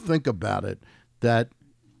unbelievable when you think about it that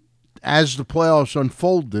as the playoffs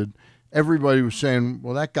unfolded, everybody was saying,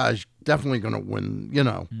 well, that guy's definitely going to win,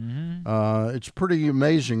 It's pretty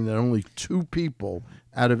amazing that only 2 people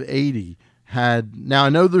out of 80 had. Now, I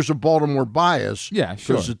know there's a Baltimore bias. Yeah,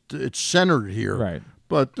 sure. Because it's centered here. Right.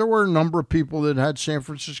 But there were a number of people that had San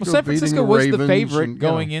Francisco San Francisco beating the was Ravens the favorite and,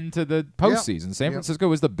 going into the postseason. Yep. San Francisco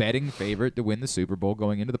was the betting favorite to win the Super Bowl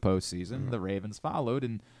going into the postseason. The Ravens followed,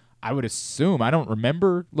 and I would assume, I don't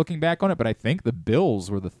remember looking back on it, but I think the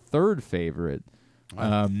Bills were the third favorite,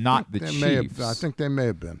 not the Chiefs. I think they may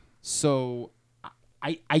have been. So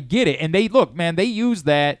I get it. And they use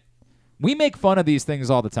that. We make fun of these things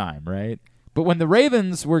all the time, right? But when the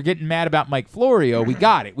Ravens were getting mad about Mike Florio, we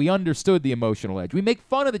got it. We understood the emotional edge. We make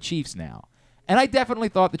fun of the Chiefs now. And I definitely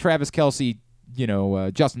thought the Travis Kelce,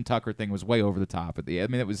 Justin Tucker thing was way over the top at the end.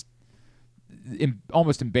 I mean, it was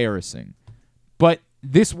almost embarrassing. But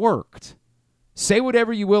this worked. Say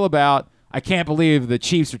whatever you will about, I can't believe the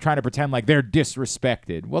Chiefs are trying to pretend like they're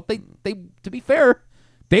disrespected. Well, they to be fair,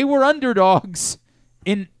 they were underdogs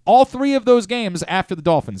in all 3 of those games after the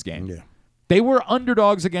Dolphins game. Yeah. They were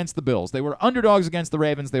underdogs against the Bills. They were underdogs against the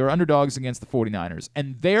Ravens. They were underdogs against the 49ers.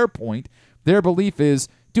 And their belief is,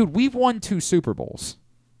 dude, we've won 2 Super Bowls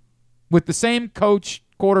with the same coach,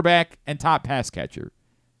 quarterback and top pass catcher.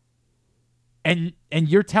 And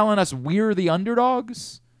you're telling us we're the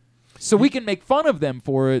underdogs? So we can make fun of them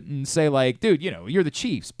for it and say, like, dude, you're the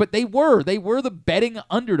Chiefs. But they were the betting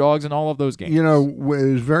underdogs in all of those games. It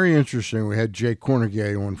was very interesting. We had Jay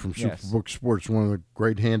Cornegay on from Superbook Sports, one of the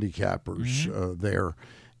great handicappers there.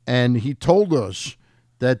 And he told us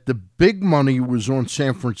that the big money was on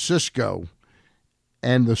San Francisco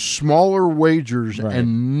and the smaller wagers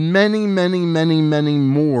and many, many, many, many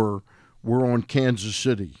more were on Kansas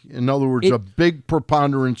City. In other words, a big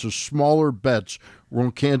preponderance of smaller bets were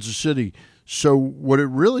on Kansas City. So what it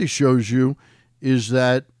really shows you is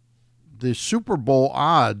that the Super Bowl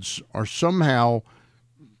odds are it's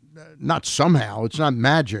not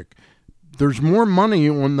magic. There's more money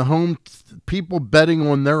on the people betting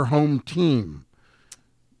on their home team.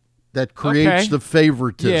 That creates the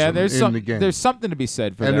favoritism in the game. There's something to be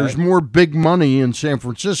said for that. And there's more big money in San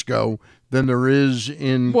Francisco than there is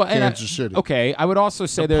in Kansas City. Okay, I would also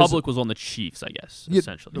say the public was on the Chiefs, I guess,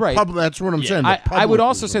 essentially. Right. That's what I'm saying. I would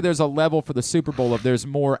also say there's a level for the Super Bowl of there's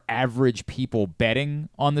more average people betting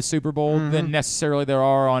on the Super Bowl than necessarily there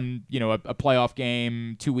are on, a playoff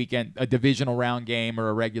game, a divisional round game, or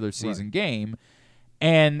a regular season game.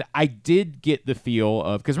 And I did get the feel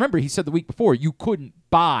of, because remember, he said the week before, you couldn't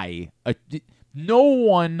buy no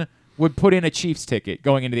one would put in a Chiefs ticket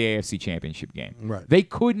going into the AFC Championship game. Right. They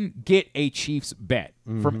couldn't get a Chiefs bet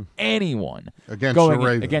from anyone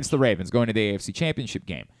against the Ravens going to the AFC Championship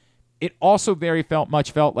game. It also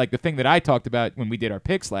much felt like the thing that I talked about when we did our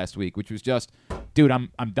picks last week, which was just, dude, I'm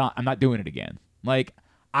done. I'm not doing it again. Like,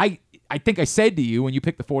 I think I said to you when you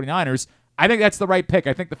picked the 49ers, I think that's the right pick.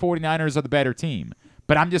 I think the 49ers are the better team.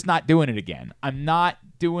 But I'm just not doing it again. I'm not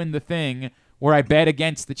doing the thing where I bet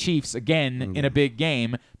against the Chiefs again in a big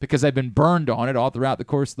game because I've been burned on it all throughout the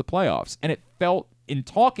course of the playoffs. And it felt, in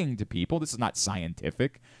talking to people, this is not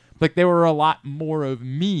scientific, like there were a lot more of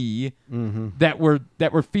me that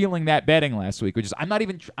were feeling that betting last week, which is I'm not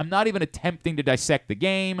even attempting to dissect the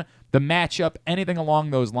game, the matchup, anything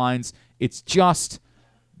along those lines. It's just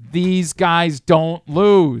these guys don't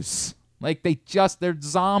lose. Like they're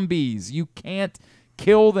zombies. You can't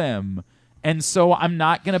kill them. And so I'm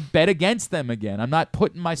not going to bet against them again. I'm not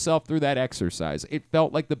putting myself through that exercise. It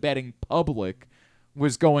felt like the betting public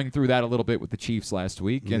was going through that a little bit with the Chiefs last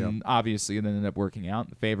week, and obviously it ended up working out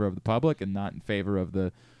in favor of the public and not in favor of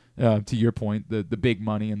the, to your point, the big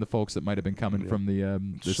money and the folks that might have been coming from the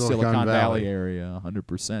Silicon Valley area,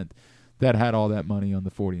 100%, that had all that money on the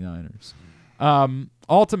 49ers.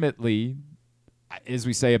 Ultimately, as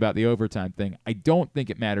we say about the overtime thing, I don't think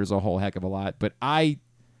it matters a whole heck of a lot, but I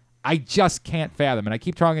just can't fathom, and I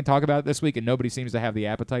keep trying to talk about it this week, and nobody seems to have the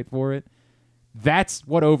appetite for it. That's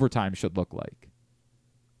what overtime should look like.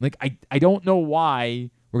 Like, I don't know why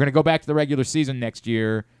we're going to go back to the regular season next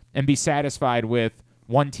year and be satisfied with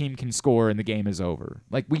one team can score and the game is over.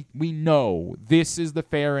 Like, we know this is the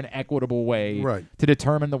fair and equitable way to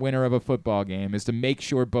determine the winner of a football game, is to make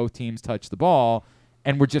sure both teams touch the ball.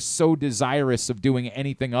 And we're just so desirous of doing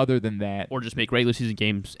anything other than that. Or just make regular season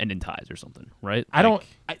games end in ties or something, right?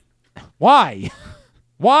 Why?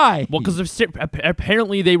 Why? Well, because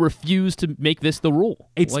apparently they refuse to make this the rule.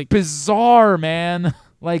 It's bizarre, man.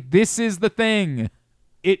 Like, this is the thing.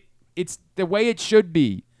 It's the way it should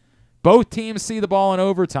be. Both teams see the ball in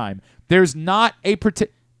overtime. There's not the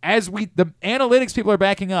analytics people are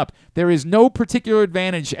backing up, there is no particular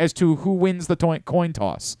advantage as to who wins the coin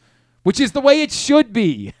toss. Which is the way it should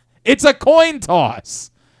be. It's a coin toss.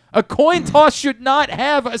 A coin toss should not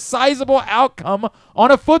have a sizable outcome on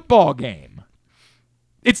a football game.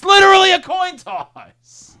 It's literally a coin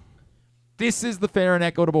toss. This is the fair and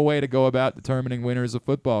equitable way to go about determining winners of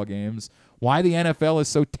football games. Why the NFL is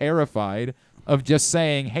so terrified of just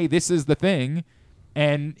saying, hey, this is the thing,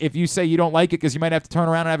 and if you say you don't like it because you might have to turn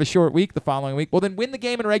around and have a short week the following week, well, then win the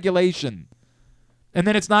game in regulation. And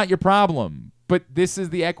then it's not your problem. But this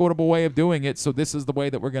is the equitable way of doing it, so this is the way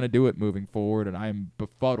that we're going to do it moving forward, and I'm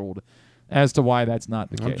befuddled as to why that's not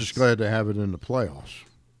the case. I'm just glad to have it in the playoffs.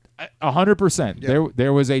 100%. Yeah.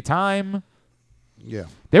 There was a time. Yeah.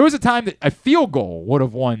 There was a time that a field goal would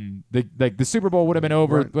have won. The Super Bowl would have been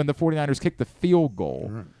over when the 49ers kicked the field goal.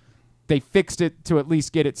 Right. They fixed it to at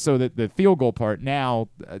least get it so that the field goal part now,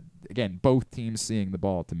 again, both teams seeing the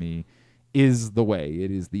ball to me is the way. It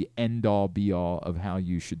is the end-all, be-all of how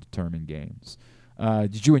you should determine games.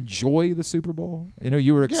 Did you enjoy the Super Bowl?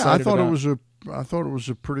 You were excited. Yeah, I thought it was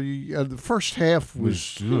a pretty. The first half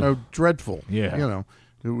was dreadful. Yeah,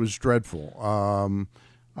 it was dreadful.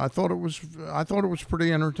 I thought it was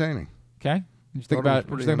pretty entertaining. Okay, what you think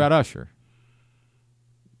about Usher?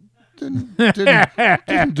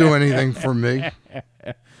 Didn't do anything for me.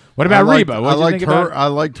 What about Reba? What did you think about her? I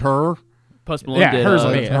liked her. Post Malone did. Hers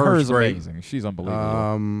amazing. Hers great. Amazing. She's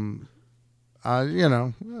unbelievable.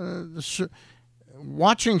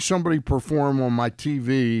 Watching somebody perform on my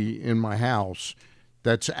TV in my house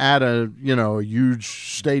that's at a huge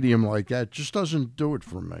stadium like that just doesn't do it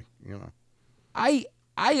for me.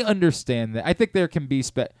 I understand that. I think there can be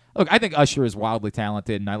look. I think Usher is wildly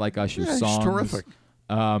talented, and I like Usher's songs. He's terrific.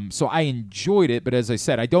 So I enjoyed it, but as I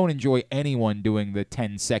said, I don't enjoy anyone doing the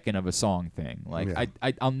 10-second of a song thing. Like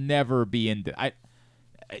I'll never be into.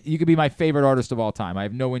 You could be my favorite artist of all time. I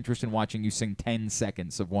have no interest in watching you sing 10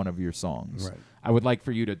 seconds of one of your songs. Right. I would like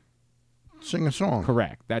for you to sing a song.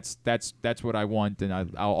 Correct. That's what I want, and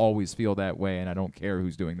I'll always feel that way, and I don't care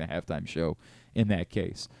who's doing the halftime show in that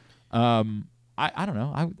case. I don't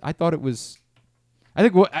know. I thought it was. I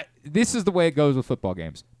think this is the way it goes with football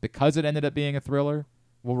games. Because it ended up being a thriller,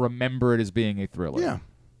 we'll remember it as being a thriller. Yeah.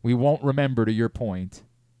 We won't remember, to your point,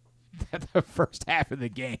 that the first half of the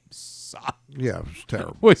game sucked. Yeah, it was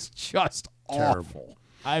terrible. It was just terrible. Awful.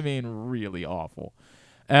 I mean, really awful.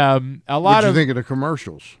 What did you think of the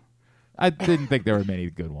commercials? I didn't think there were many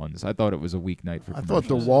good ones. I thought it was a weak night for commercials. I thought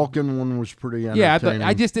the walk-in one was pretty entertaining. Yeah,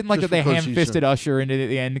 I just didn't like that they ham-fisted Usher into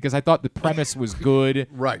the end because I thought the premise was good.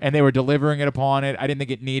 Right. And they were delivering it upon it. I didn't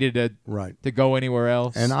think it needed to go anywhere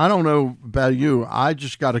else. And I don't know about you. I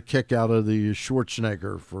just got a kick out of the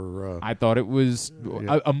Schwarzenegger for... I thought it was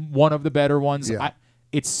one of the better ones. Yeah.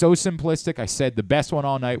 It's so simplistic. I said the best one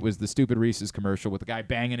all night was the stupid Reese's commercial with the guy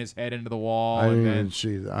banging his head into the wall. I didn't even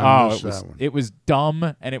see that. I missed that one. It was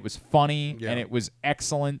dumb, and it was funny, and it was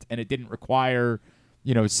excellent, and it didn't require,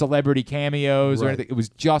 celebrity cameos or anything. It was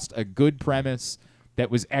just a good premise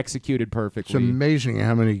that was executed perfectly. It's amazing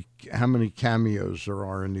how many cameos there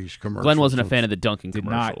are in these commercials. Glenn wasn't a fan of the Dunkin'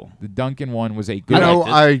 commercial. The Dunkin' one was a good.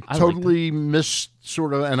 I totally missed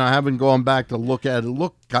sort of, and I haven't gone back to look at it. It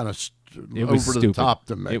looked kind of over the top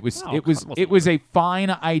to me. It was a fine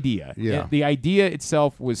idea. Yeah. The idea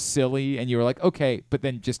itself was silly, and you were like, okay, but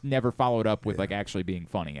then just never followed up with like actually being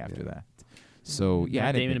funny after that. So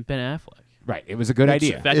Matt Damon and Ben Affleck. Right. It was a good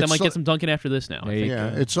idea. In fact, I might get some Dunkin' after this now.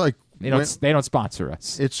 It's like they don't sponsor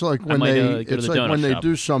us. It's like when they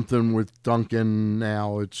do something with Dunkin'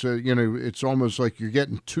 now. It's it's almost like you're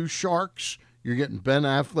getting two sharks. You're getting Ben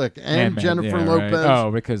Affleck and Jennifer Lopez. Right.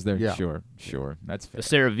 Oh, because they're sure. That's fair. The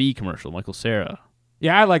Sarah V commercial, Michael Cera.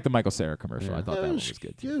 Yeah, I like the Michael Cera commercial. I thought that one was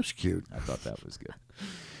good. Yeah, it was cute. I thought that was good.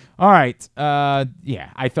 All right.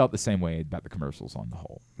 I felt the same way about the commercials on the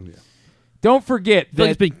whole. Yeah. Don't forget that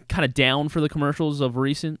it's been kind of down for the commercials of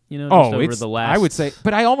recent, over the last. I would say,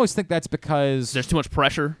 but I almost think that's because there's too much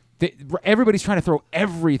pressure. Everybody's trying to throw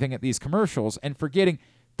everything at these commercials and forgetting.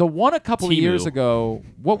 The one a couple of years ago,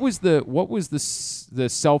 what was the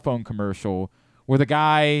cell phone commercial where the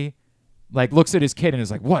guy like looks at his kid and is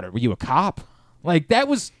like, "What? Were you a cop?" Like that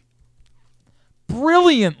was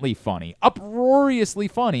brilliantly funny, uproariously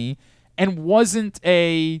funny, and wasn't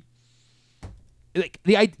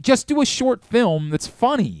just do a short film that's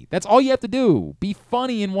funny. That's all you have to do. Be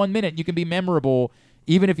funny in 1 minute. You can be memorable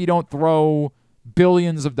even if you don't throw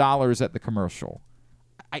billions of dollars at the commercial.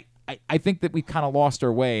 I think that we kind of lost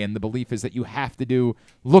our way, and the belief is that you have to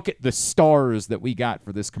look at the stars that we got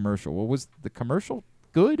for this commercial. Well, was the commercial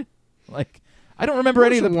good? Like, I don't remember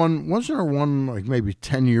any of the one. Wasn't there one like maybe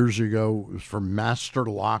 10 years ago? It was for Master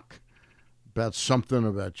Lock about something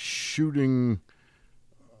about shooting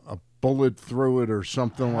a bullet through it or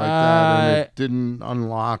something like that, and it didn't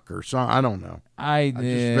unlock or something. I don't know. I just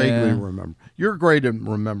vaguely remember. You're great at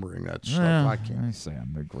remembering that stuff. I can't. I say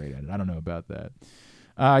I'm great at it. I don't know about that.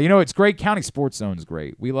 It's great. County Sports Zone is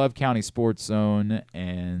great. We love County Sports Zone,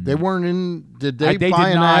 and they weren't in. Did they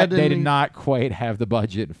buy an ad? They did not quite have the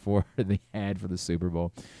budget for the ad for the Super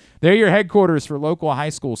Bowl. They're your headquarters for local high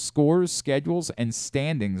school scores, schedules, and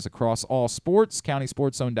standings across all sports.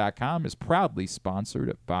 CountySportsZone.com is proudly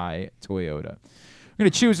sponsored by Toyota. I'm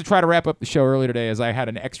going to choose to try to wrap up the show early today as I had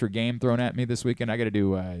an extra game thrown at me this weekend. I got to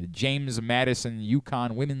do James Madison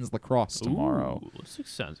UConn women's lacrosse tomorrow. Ooh,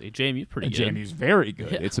 sounds like Jamie's pretty good. Jamie's very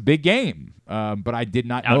good. Yeah. It's a big game, but I did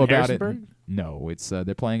not know about it. No, it's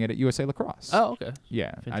they're playing it at USA Lacrosse. Oh, okay.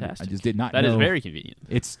 Yeah, fantastic. I just did not know. That is very convenient.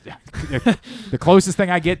 It's the closest thing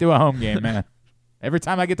I get to a home game, man. Every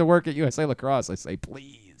time I get to work at USA Lacrosse, I say,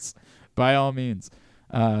 please, by all means.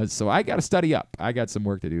 So I got to study up. I got some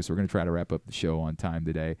work to do, so we're going to try to wrap up the show on time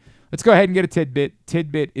today. Let's go ahead and get a tidbit.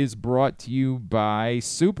 Tidbit is brought to you by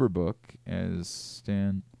Superbook. As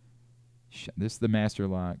Stan, this is the Master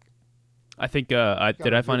Lock. I think did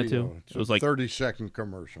I find it too? It's It was a like 30-second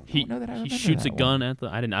commercial. he shoots a gun at the.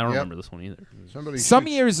 I don't remember this one either. Some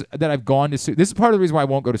years that I've gone to this is part of the reason why I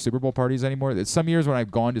won't go to Super Bowl parties anymore. That some years when I've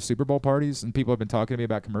gone to Super Bowl parties and people have been talking to me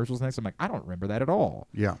about commercials next, I'm like, I don't remember that at all.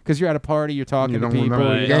 Yeah, because you're at a party, you're talking to people. You don't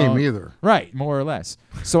remember the game either. Right, more or less.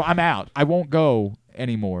 So I'm out. I won't go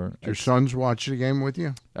anymore. Your sons watch the game with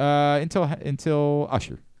you? Until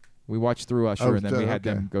Usher. We watched through Usher, and then we had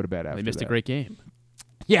them go to bed after They missed that. a great game.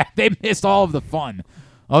 Yeah, they missed all of the fun.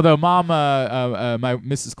 Although Mom, my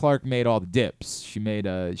Mrs. Clark made all the dips. She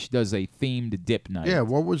does a themed dip night. Yeah,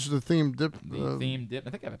 what was the themed dip? The themed dip.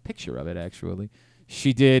 I think I have a picture of it actually.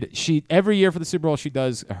 She every year for the Super Bowl she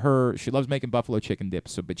loves making buffalo chicken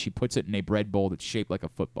dips. But she puts it in a bread bowl that's shaped like a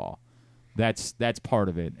football. That's part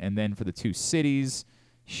of it. And then for the two cities,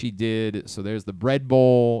 she did. So there's the bread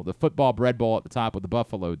bowl, the football bread bowl at the top with the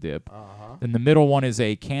buffalo dip. Then the middle one is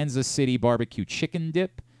a Kansas City barbecue chicken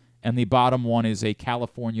dip, and the bottom one is a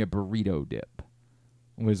California burrito dip.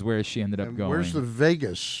 Was where she ended up going. Where's the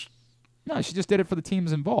Vegas? No, she just did it for the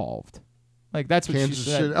teams involved. Like that's what Kansas she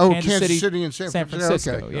said. City. Oh, Kansas City and San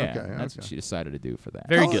Francisco. Francisco. Yeah, Okay, that's what she decided to do for that.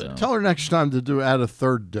 Very good. Tell her next time to add a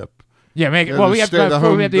third dip. Yeah, make it. Yeah, well, we have to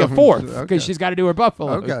do a fourth because okay. she's got to do her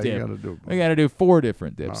buffalo Okay, dip. you gotta do it. We got to do 4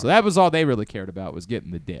 different dips. So that was all they really cared about was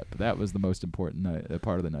getting the dip. That was the most important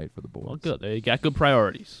part of the night for the boys. Well, good. They got good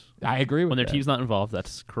priorities. I agree with When their that. team's not involved,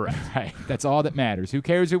 that's correct. Right. That's all that matters. Who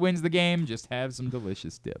cares who wins the game? Just have some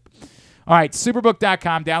delicious dip. All right,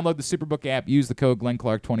 superbook.com. Download the Superbook app. Use the code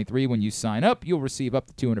GlennClark23 when you sign up. You'll receive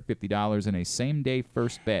up to $250 in a same-day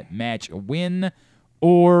first bet match, win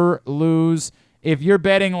or lose. If you're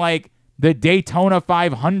betting like the Daytona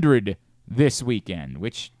 500 this weekend,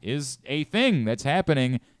 which is a thing that's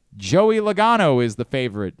happening, Joey Logano is the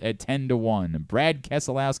favorite at 10-1. Brad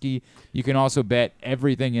Keselowski, you can also bet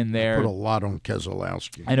everything in there. Put a lot on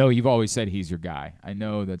Keselowski. I know you've always said he's your guy. I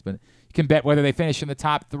know that's been. You can bet whether they finish in the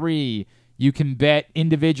top 3. You can bet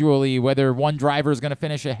individually whether one driver is going to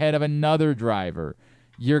finish ahead of another driver.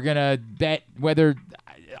 You're going to bet whether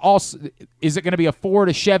also is it going to be a Ford,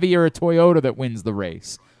 a Chevy, or a Toyota that wins the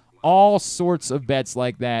race. All sorts of bets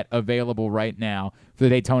like that available right now for the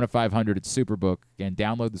Daytona 500 at Superbook. Again,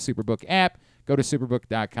 download the Superbook app. Go to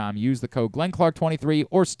superbook.com. Use the code GlennClark23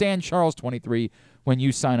 or StanCharles23. When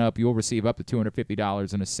you sign up, you'll receive up to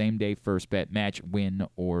 $250 in a same-day first bet match, win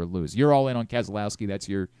or lose. You're all in on Keselowski. That's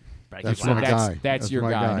your That's my guy. That's your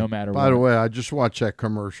my guy, no matter what. By the way, I just watched that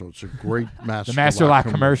commercial. It's a great Master The Master Lock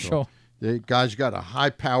commercial. The guy's got a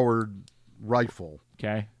high-powered rifle.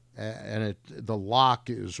 Okay. And the lock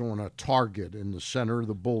is on a target in the center of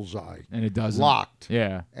the bullseye. And it doesn't. Locked.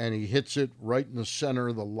 Yeah. And he hits it right in the center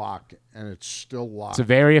of the lock, and it's still locked. It's a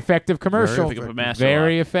very effective commercial.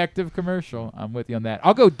 Very effective commercial. I'm with you on that.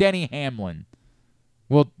 I'll go Denny Hamlin.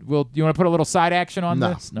 Do you want to put a little side action on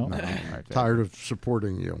this? No. All right, Tired of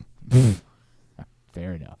supporting you.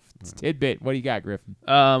 Fair enough. It's tidbit. What do you got, Griffin?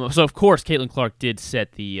 So, of course, Caitlin Clark did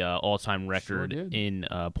set the all-time record in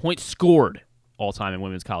points scored all-time in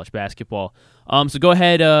women's college basketball. So go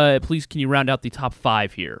ahead, please. Can you round out the top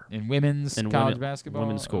 5 here in women's college basketball?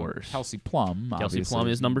 Women's scorers. Kelsey Plum. Kelsey Plum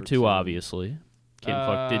is number 2, obviously. Caitlin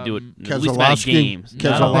Clark did do it in at least Keselowski. 5 games.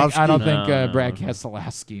 I don't think Brad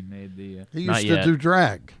Keselowski made the. He used to do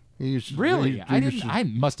drag. Really? I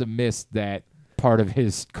must have missed that part of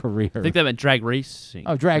his career. I think that meant drag racing.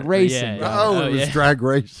 Oh, drag racing. Yeah. It was drag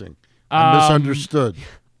racing. I misunderstood.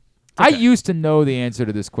 I used to know the answer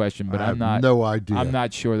to this question, but I'm not. No idea. I'm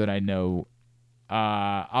not sure that I know.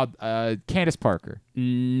 Candace Parker.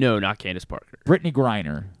 No, not Candace Parker. Brittany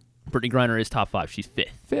Griner. Brittany Griner is top 5. She's 5th.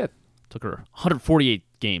 5th. Took her 148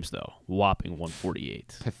 games, though. Whopping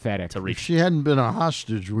 148. Pathetic. If she hadn't been a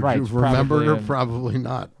hostage, would Right, you have remembered her? probably, Probably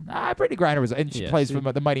not. Brittany Griner was, and she plays for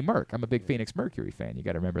the Mighty Merc. I'm a big Phoenix Mercury fan. You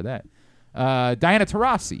got to remember that. Diana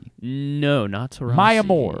Taurasi. No, not Taurasi. Maya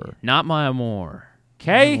Moore. Not Maya Moore.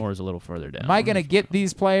 Okay. Maya Moore is a little further down. Am I going to get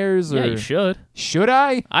these players? Yeah, or you should. Should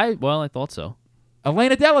I? I thought so.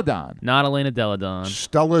 Elena Deladon. Not Elena Deladon.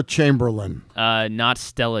 Stella Chamberlain. Not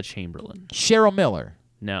Stella Chamberlain. Cheryl Miller.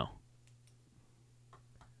 No.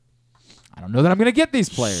 I don't know that I'm going to get these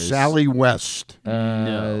players. Sally West.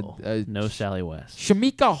 No. No Sally West.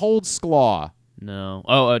 Shamika Holdsclaw. No.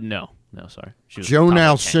 Oh, no. No, sorry. She was Joan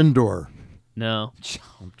top 10. Alcindor. No.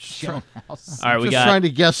 Joan All right, we just got trying to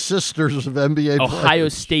guess sisters of NBA Ohio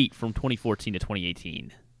players. State from 2014 to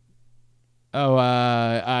 2018.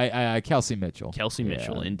 Oh, Kelsey Mitchell. Kelsey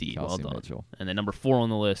Mitchell, indeed. Kelsey Well done. Mitchell. And then number 4 on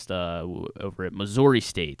the list over at Missouri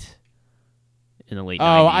State in the late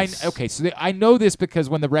Oh, 90s. So I know this because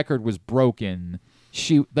when the record was broken,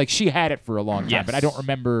 she had it for a long time, but I don't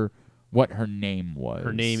remember what her name was.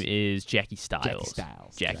 Her name is Jackie Stiles.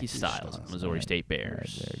 Jackie Stiles, Missouri State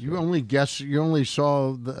Bears. You only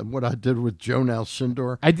saw what I did with Joan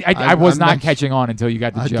Alcindor. I was not catching on until you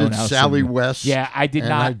got to Joan did Alcindor. Sally West. Yeah, I did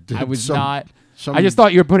not. I was not. I just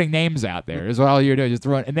thought you were putting names out there. Is all you're doing, just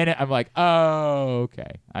throwing. And then I'm like, oh,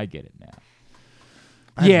 okay, I get it now.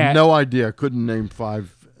 I had no idea. Couldn't name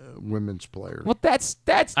 5 women's players. Well, that's.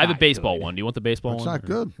 I have a baseball one. Do you want the baseball That's one? not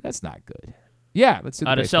good. That's not good. Yeah, let's do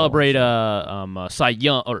the to baseball celebrate one. Cy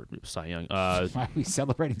Young. Why are we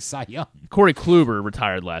celebrating Cy Young? Corey Kluber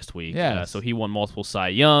retired last week. Yes. So he won multiple Cy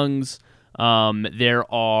Youngs.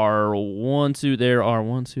 There are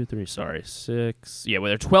 6. Yeah, well,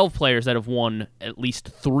 there are 12 players that have won at least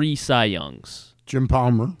 3 Cy Youngs. Jim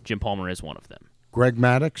Palmer. Jim Palmer is one of them. Greg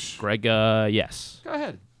Maddux. Greg, yes. Go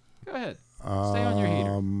ahead. Stay on your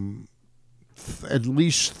heater. At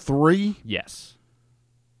least 3. Yes.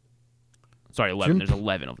 Sorry, 11. There's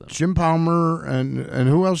 11 of them. Jim Palmer and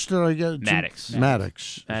who else did I get? Maddux.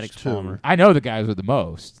 Maddux. Palmer. I know the guys with the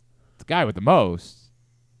most. The guy with the most,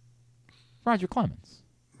 Roger Clemens.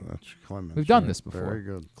 That's Clemens. We've done this before. Very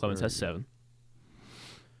good. Clemens has 7.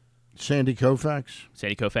 Sandy Koufax.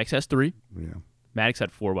 Sandy Koufax has 3. Yeah. Maddux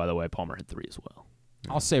had 4, by the way. Palmer had 3 as well.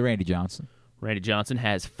 I'll say Randy Johnson. Randy Johnson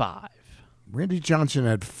has 5. Randy Johnson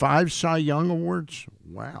had 5 Cy Young awards.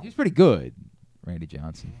 Wow. He's pretty good, Randy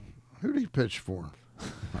Johnson. Who did he pitch for?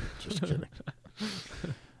 Just kidding.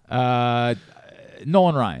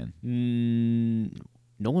 Nolan Ryan.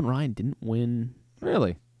 Nolan Ryan didn't win.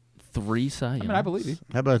 Really? 3 Cy Youngs. I mean, I believe you.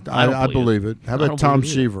 How about I believe it. How about Tom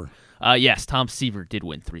Seaver? Yes, Tom Seaver did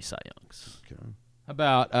win 3 Cy Youngs. Okay. How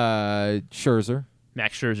about Scherzer?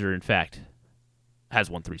 Max Scherzer, in fact, has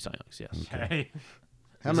won 3 Cy Youngs. Yes. Okay.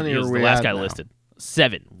 How many he was are we the last at guy now? listed.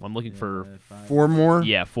 7. I'm looking for 4 more.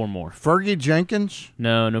 Yeah, 4 more. Fergie Jenkins.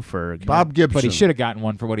 No Ferg. Bob Gibson. But he should have gotten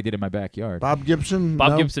one for what he did in my backyard. Bob Gibson.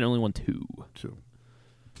 Bob No? Gibson only won 2. 2.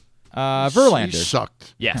 Verlander. He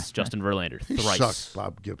sucked. Yes, Justin Verlander. He Thrice. sucked.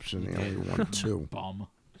 Bob Gibson. He only won 2. Bum.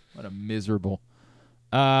 What a miserable.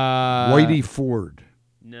 Whitey Ford.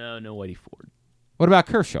 No Whitey Ford. What about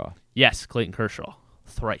Kershaw? Yes, Clayton Kershaw.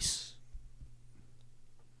 Thrice.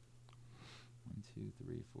 1, 2,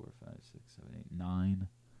 3, 4, 5, 6, 7, 8, 9.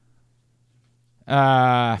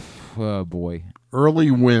 Oh boy.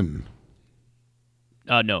 Early win.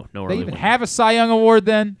 No They early even win. have a Cy Young award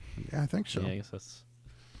then? Yeah, I think so. Yeah, I guess that's.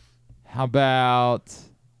 How about?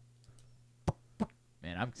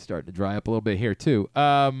 Man, I'm starting to dry up a little bit here too.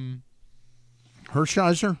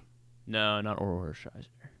 Hershiser. No, not Oral Hershiser.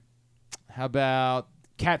 How about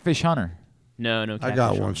Catfish Hunter? No. I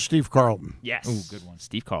got one. Steve Carlton. Yes. Ooh, good one.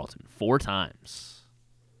 Steve Carlton. 4 times.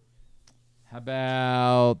 How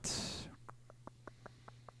about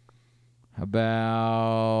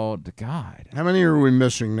God? How many are we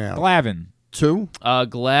missing now? Glavine. 2.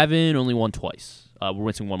 Glavine only won twice. We're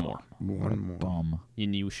missing 1 more. One more. Bum.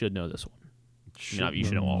 You should know this one. You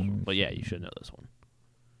should know all of them, but yeah, you should know this one.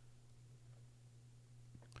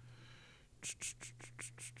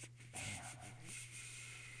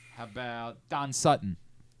 How about Don Sutton?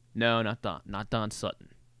 No, not Don Sutton.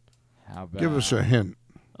 How about? Give us a hint.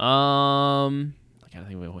 I kind of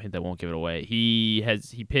think a hint that won't give it away. He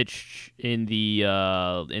pitched in the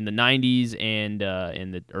 90s and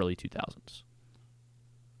in the early 2000s.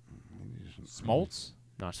 Smoltz?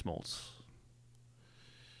 Not Smoltz.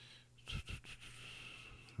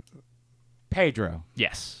 Pedro.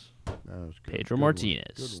 Yes. That was good. Pedro Good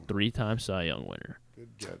Martinez, one. 3-time Cy Young winner. Good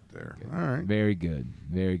get there. All right. Very good.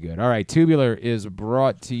 Very good. All right. Tubular is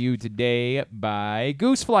brought to you today by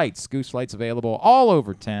Goose Flights. Goose Flights available all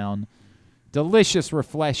over town. Delicious,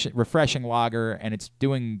 refreshing lager, and it's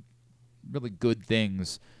doing really good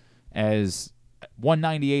things as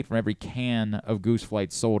 $1.98 from every can of Goose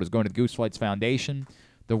Flights sold is going to the Goose Flights Foundation.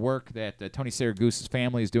 The work that Tony Saragusa's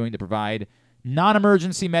family is doing to provide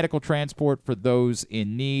non-emergency medical transport for those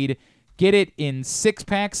in need. Get it in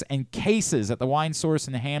 6-packs and cases at the Wine Source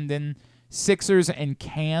in Hamden. Sixers and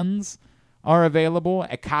cans are available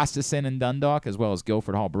at Costas Inn in Dundalk, as well as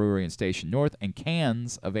Guilford Hall Brewery and Station North, and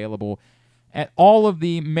cans available at all of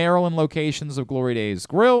the Maryland locations of Glory Days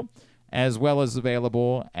Grill, as well as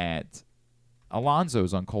available at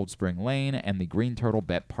Alonzo's on Cold Spring Lane and the Green Turtle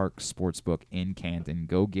Bet Park Sportsbook in Canton.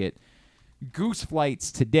 Go get Goose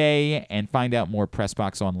Flights today and find out more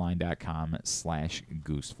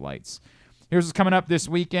pressboxonline.com/gooseflights. Here's what's coming up this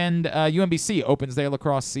weekend. UMBC opens their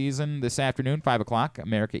lacrosse season this afternoon, 5 o'clock,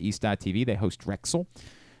 AmericaEast.tv. They host Drexel.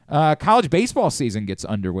 College baseball season gets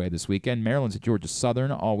underway this weekend. Maryland's at Georgia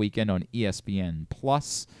Southern all weekend on ESPN+.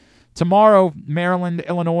 Tomorrow, Maryland,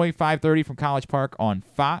 Illinois, 5:30 from College Park on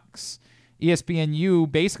Fox.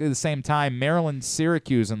 ESPNU, basically the same time, Maryland,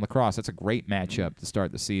 Syracuse, and lacrosse. That's a great matchup to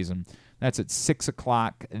start the season. That's at 6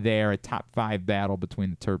 o'clock there, a top 5 battle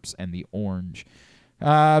between the Terps and the Orange.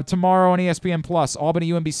 Tomorrow on ESPN Plus, Albany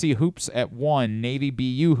UMBC hoops at 1, Navy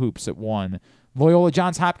BU hoops at 1. Loyola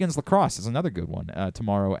Johns Hopkins lacrosse is another good one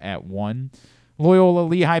tomorrow at 1. Loyola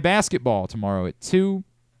Lehigh basketball tomorrow at 2.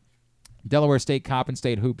 Delaware State Coppin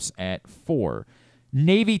State hoops at 4.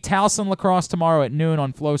 Navy Towson lacrosse tomorrow at noon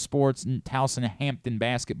on Flow Sports. Towson Hampton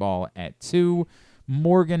basketball at 2.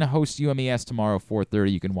 Morgan hosts UMES tomorrow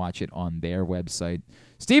 4:30. You can watch it on their website.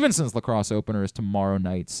 Stevenson's lacrosse opener is tomorrow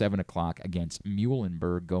night 7 o'clock against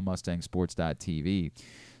Muhlenberg. Go Mustangsports.tv.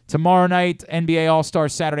 Tomorrow night, NBA All-Star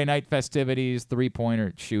Saturday night festivities,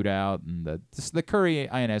 three-pointer shootout, and the Curry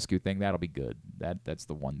Ionescu thing. That'll be good. That's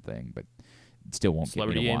the one thing, but it still won't get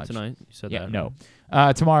me to watch. Tonight. You said yeah, that. No.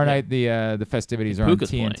 Tomorrow night, the festivities are on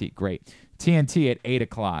TNT. Playing. Great. TNT at 8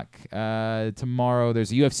 o'clock. Tomorrow,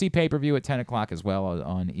 there's a UFC pay-per-view at 10 o'clock as well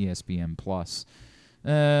on ESPN+.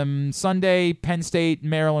 Sunday, Penn State,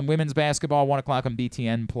 Maryland women's basketball, 1 o'clock on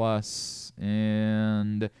BTN+.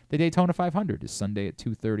 And the Daytona 500 is Sunday at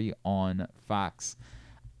 2:30 on Fox.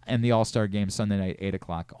 And the All-Star Game Sunday night, 8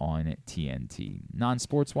 o'clock on TNT.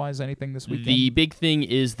 Non-sports-wise, anything this weekend? The big thing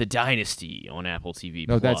is The Dynasty on Apple TV+.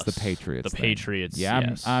 No, that's the Patriots. The Patriots, yeah,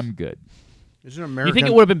 yes. I'm good. Isn't American? You think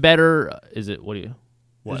it would have been better? Is it? What do you?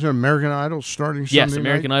 What? Isn't American Idol starting Sunday Yes,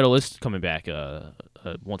 American night? Idol is coming back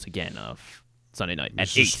once again Sunday night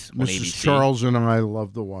at 8 on ABC. Mrs. Charles and I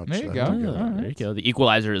love to watch there you that. go. Together. There you go. The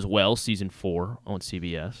Equalizer as well, season 4 on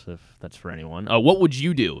CBS, if that's for anyone. What Would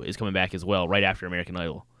You Do is coming back as well right after American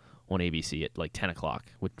Idol on ABC at like 10 o'clock.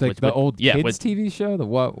 With the old kids with, TV show? The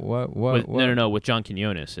what? No, with John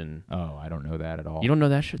Quinones. And I don't know that at all. You don't know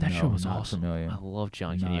that show? That no, show was not awesome. Familiar. I love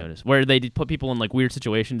John Quinones. Where they put people in like weird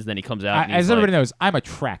situations, then he comes out. And as he's everybody like, knows, I'm a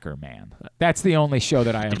Tracker man. That's the only show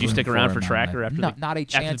that I have. Did you stick around for Tracker after not a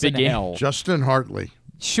chance the in big game? hell. Justin Hartley.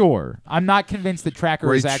 Sure. I'm not convinced that Tracker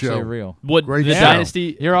Great is actually show. real. Would Great the show.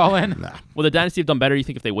 Dynasty? You're all in? Nah. Would the Dynasty have done better? You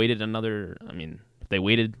think if they waited another? I mean, if they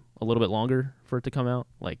waited a little bit longer for it to come out,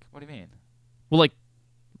 like. What do you mean? Well, like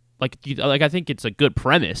I think it's a good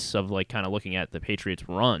premise of like kind of looking at the Patriots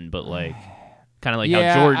run, but like kind of like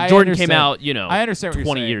how Jordan came out, I understand what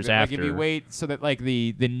 20 you're saying, years but, after. Like if you wait so that like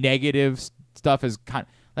the negative stuff is kind of,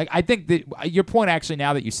 like I think that your point actually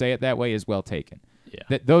now that you say it that way is well taken. Yeah.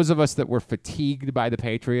 That those of us that were fatigued by the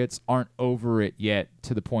Patriots aren't over it yet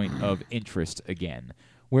to the point of interest again.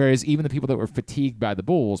 Whereas even the people that were fatigued by the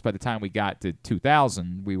Bulls, by the time we got to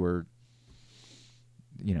 2000, we were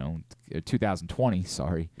 2020,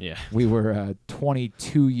 sorry. Yeah. We were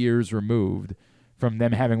 22 years removed from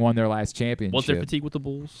them having won their last championship. Was there fatigue with the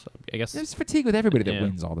Bulls? I guess there's fatigue with everybody that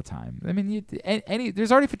wins all the time. I mean,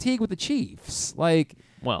 there's already fatigue with the Chiefs. Like,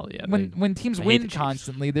 well, yeah. When teams win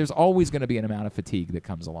constantly, there's always going to be an amount of fatigue that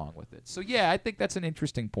comes along with it. So yeah, I think that's an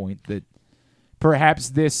interesting point that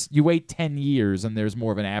perhaps you wait 10 years and there's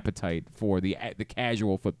more of an appetite for the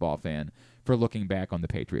casual football fan for looking back on the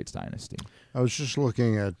Patriots dynasty. I was just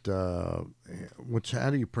looking at how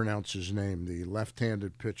do you pronounce his name? The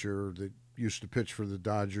left-handed pitcher that used to pitch for the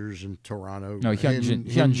Dodgers in Toronto. No,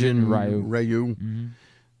 Hyunjin Ryu.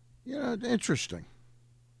 Mm-hmm. Interesting.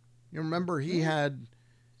 You remember he had...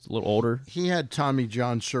 It's a little older. He had Tommy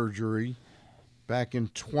John surgery back in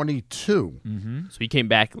 22. Mm-hmm. So he came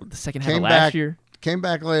back the second half of last year? Came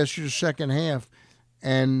back last year, second half,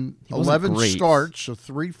 and 11 starts, a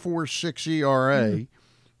 3.46 ERA,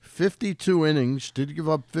 52 innings, did give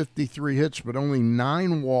up 53 hits, but only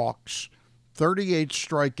 9 walks, 38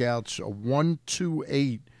 strikeouts, a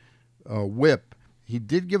 1.28 whip. He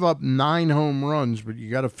did give up 9 home runs, but you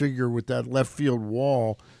got to figure with that left field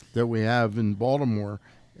wall that we have in Baltimore,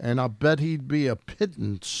 and I bet he'd be a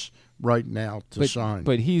pittance right now to sign.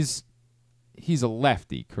 But he's a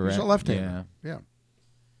lefty, correct? He's a left-hander. Yeah.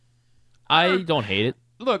 I don't hate it.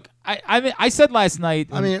 Look, I said last night.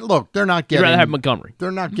 I mean, look, they're not getting. You'd rather have Montgomery. They're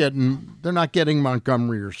not getting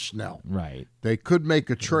Montgomery or Snell. Right. They could make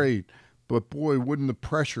a trade, but boy, wouldn't the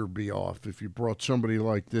pressure be off if you brought somebody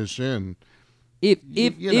like this in? If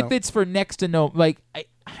it's for next to no,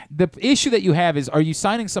 the issue that you have is, are you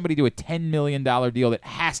signing somebody to a $10 million deal that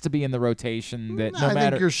has to be in the rotation? That I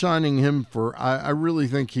think you're signing him for. I really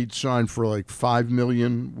think he'd sign for like $5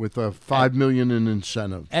 million with a $5 million in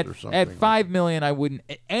incentives or something. At $5 million, I wouldn't.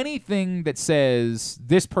 Anything that says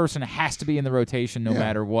this person has to be in the rotation no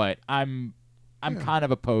matter what, I'm kind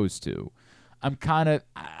of opposed to. I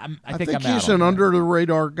think he's an under the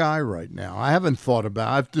radar guy right now. I haven't thought about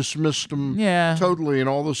it. I've dismissed him totally, and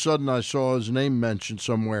all of a sudden I saw his name mentioned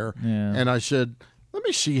somewhere, and I said, let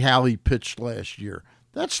me see how he pitched last year.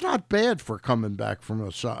 That's not bad for coming back from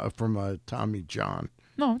a Tommy John.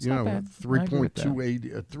 No, it's not bad.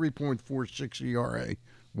 3.28, 3.46 ERA,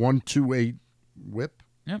 1.28 WHIP.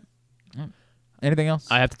 Yep. Anything else?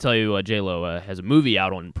 I have to tell you, J-Lo has a movie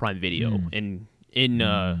out on Prime Video,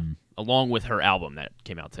 along with her album that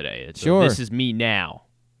came out today. It's This Is Me Now.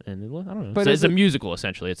 And I don't know. But it's a musical,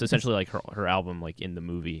 essentially. It's essentially like her album, like in the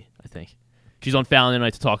movie, I think. She's on Fallon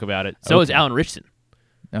tonight to talk about it. So is Alan Richardson.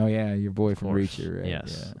 Oh, yeah, your boy from Reacher, right?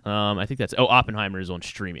 Yes. Yeah. I think that's... Oppenheimer is on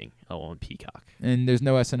streaming. On Peacock. And there's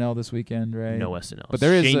no SNL this weekend, right? No SNL. But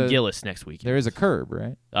there is Shane Gillis next weekend. There is a Curb,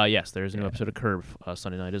 right? Yes, there is a new episode of Curb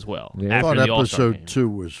Sunday night as well. Yeah. I thought episode 2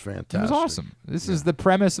 was fantastic. It was awesome. This is the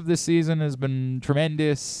premise of this season has been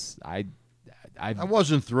tremendous. I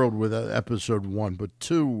wasn't thrilled with episode 1, but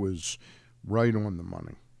 2 was right on the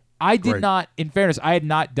money. I did not, in fairness, I had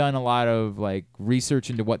not done a lot of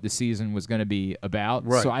research into what the season was going to be about.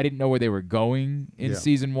 Right. So I didn't know where they were going in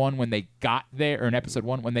season 1 when they got there, or in episode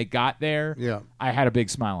 1 when they got there. Yeah. I had a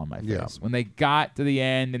big smile on my face. Yeah. When they got to the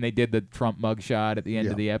end and they did the Trump mugshot at the end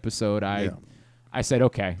of the episode, I said,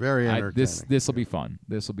 okay, very entertaining. This will be fun.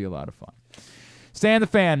 This will be a lot of fun. Stan the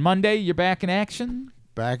Fan, Monday, you're back in action.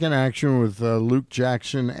 Back in action with Luke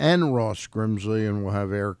Jackson and Ross Grimsley, and we'll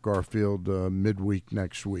have Eric Garfield midweek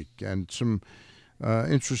next week. And some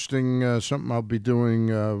interesting something I'll be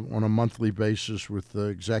doing on a monthly basis with the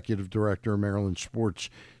Executive Director of Maryland Sports,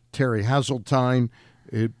 Terry Hazeltine.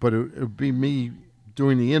 But it would be me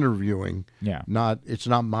doing the interviewing. Yeah. It's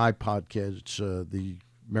not my podcast. It's the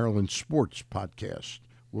Maryland Sports podcast.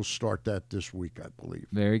 We'll start that this week, I believe.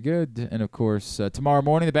 Very good. And, of course, tomorrow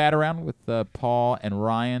morning, the Bat Around with Paul and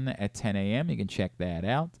Ryan at 10 a.m. You can check that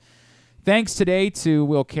out. Thanks today to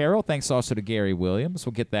Will Carroll. Thanks also to Gary Williams.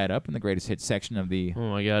 We'll get that up in the greatest hits section of the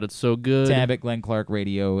Oh, my God, it's so good. tab at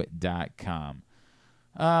GlennClarkRadio.com.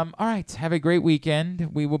 All right. Have a great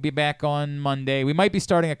weekend. We will be back on Monday. We might be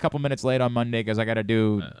starting a couple minutes late on Monday because I got to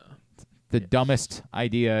do the dumbest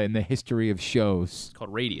idea in the history of shows. It's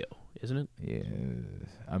called radio, isn't it? Yeah.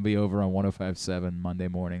 I'll be over on 105.7 Monday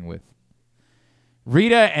morning with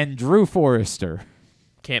Rita and Drew Forrester.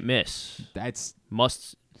 Can't miss. That's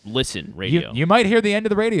must listen radio. You might hear the end of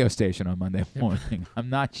the radio station on Monday morning. I'm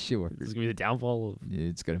not sure. This is gonna be the downfall of.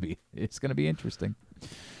 It's gonna be interesting.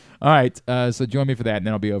 All right, so join me for that, and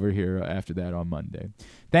then I'll be over here after that on Monday.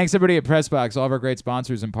 Thanks, everybody at PressBox, all of our great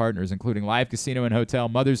sponsors and partners, including Live Casino and Hotel,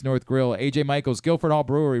 Mother's North Grill, A.J. Michaels, Guilford Hall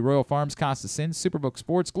Brewery, Royal Farms, Costa Sin, Superbook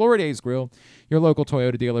Sports, Glory Days Grill, your local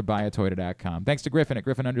Toyota dealer, buyatoyota.com. Thanks to Griffin at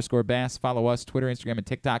Griffin_Bass. Follow us, Twitter, Instagram, and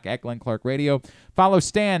TikTok at Glenn Clark Radio. Follow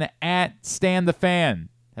Stan at Stan the Fan.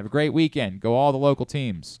 Have a great weekend. Go all the local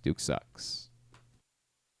teams. Duke sucks.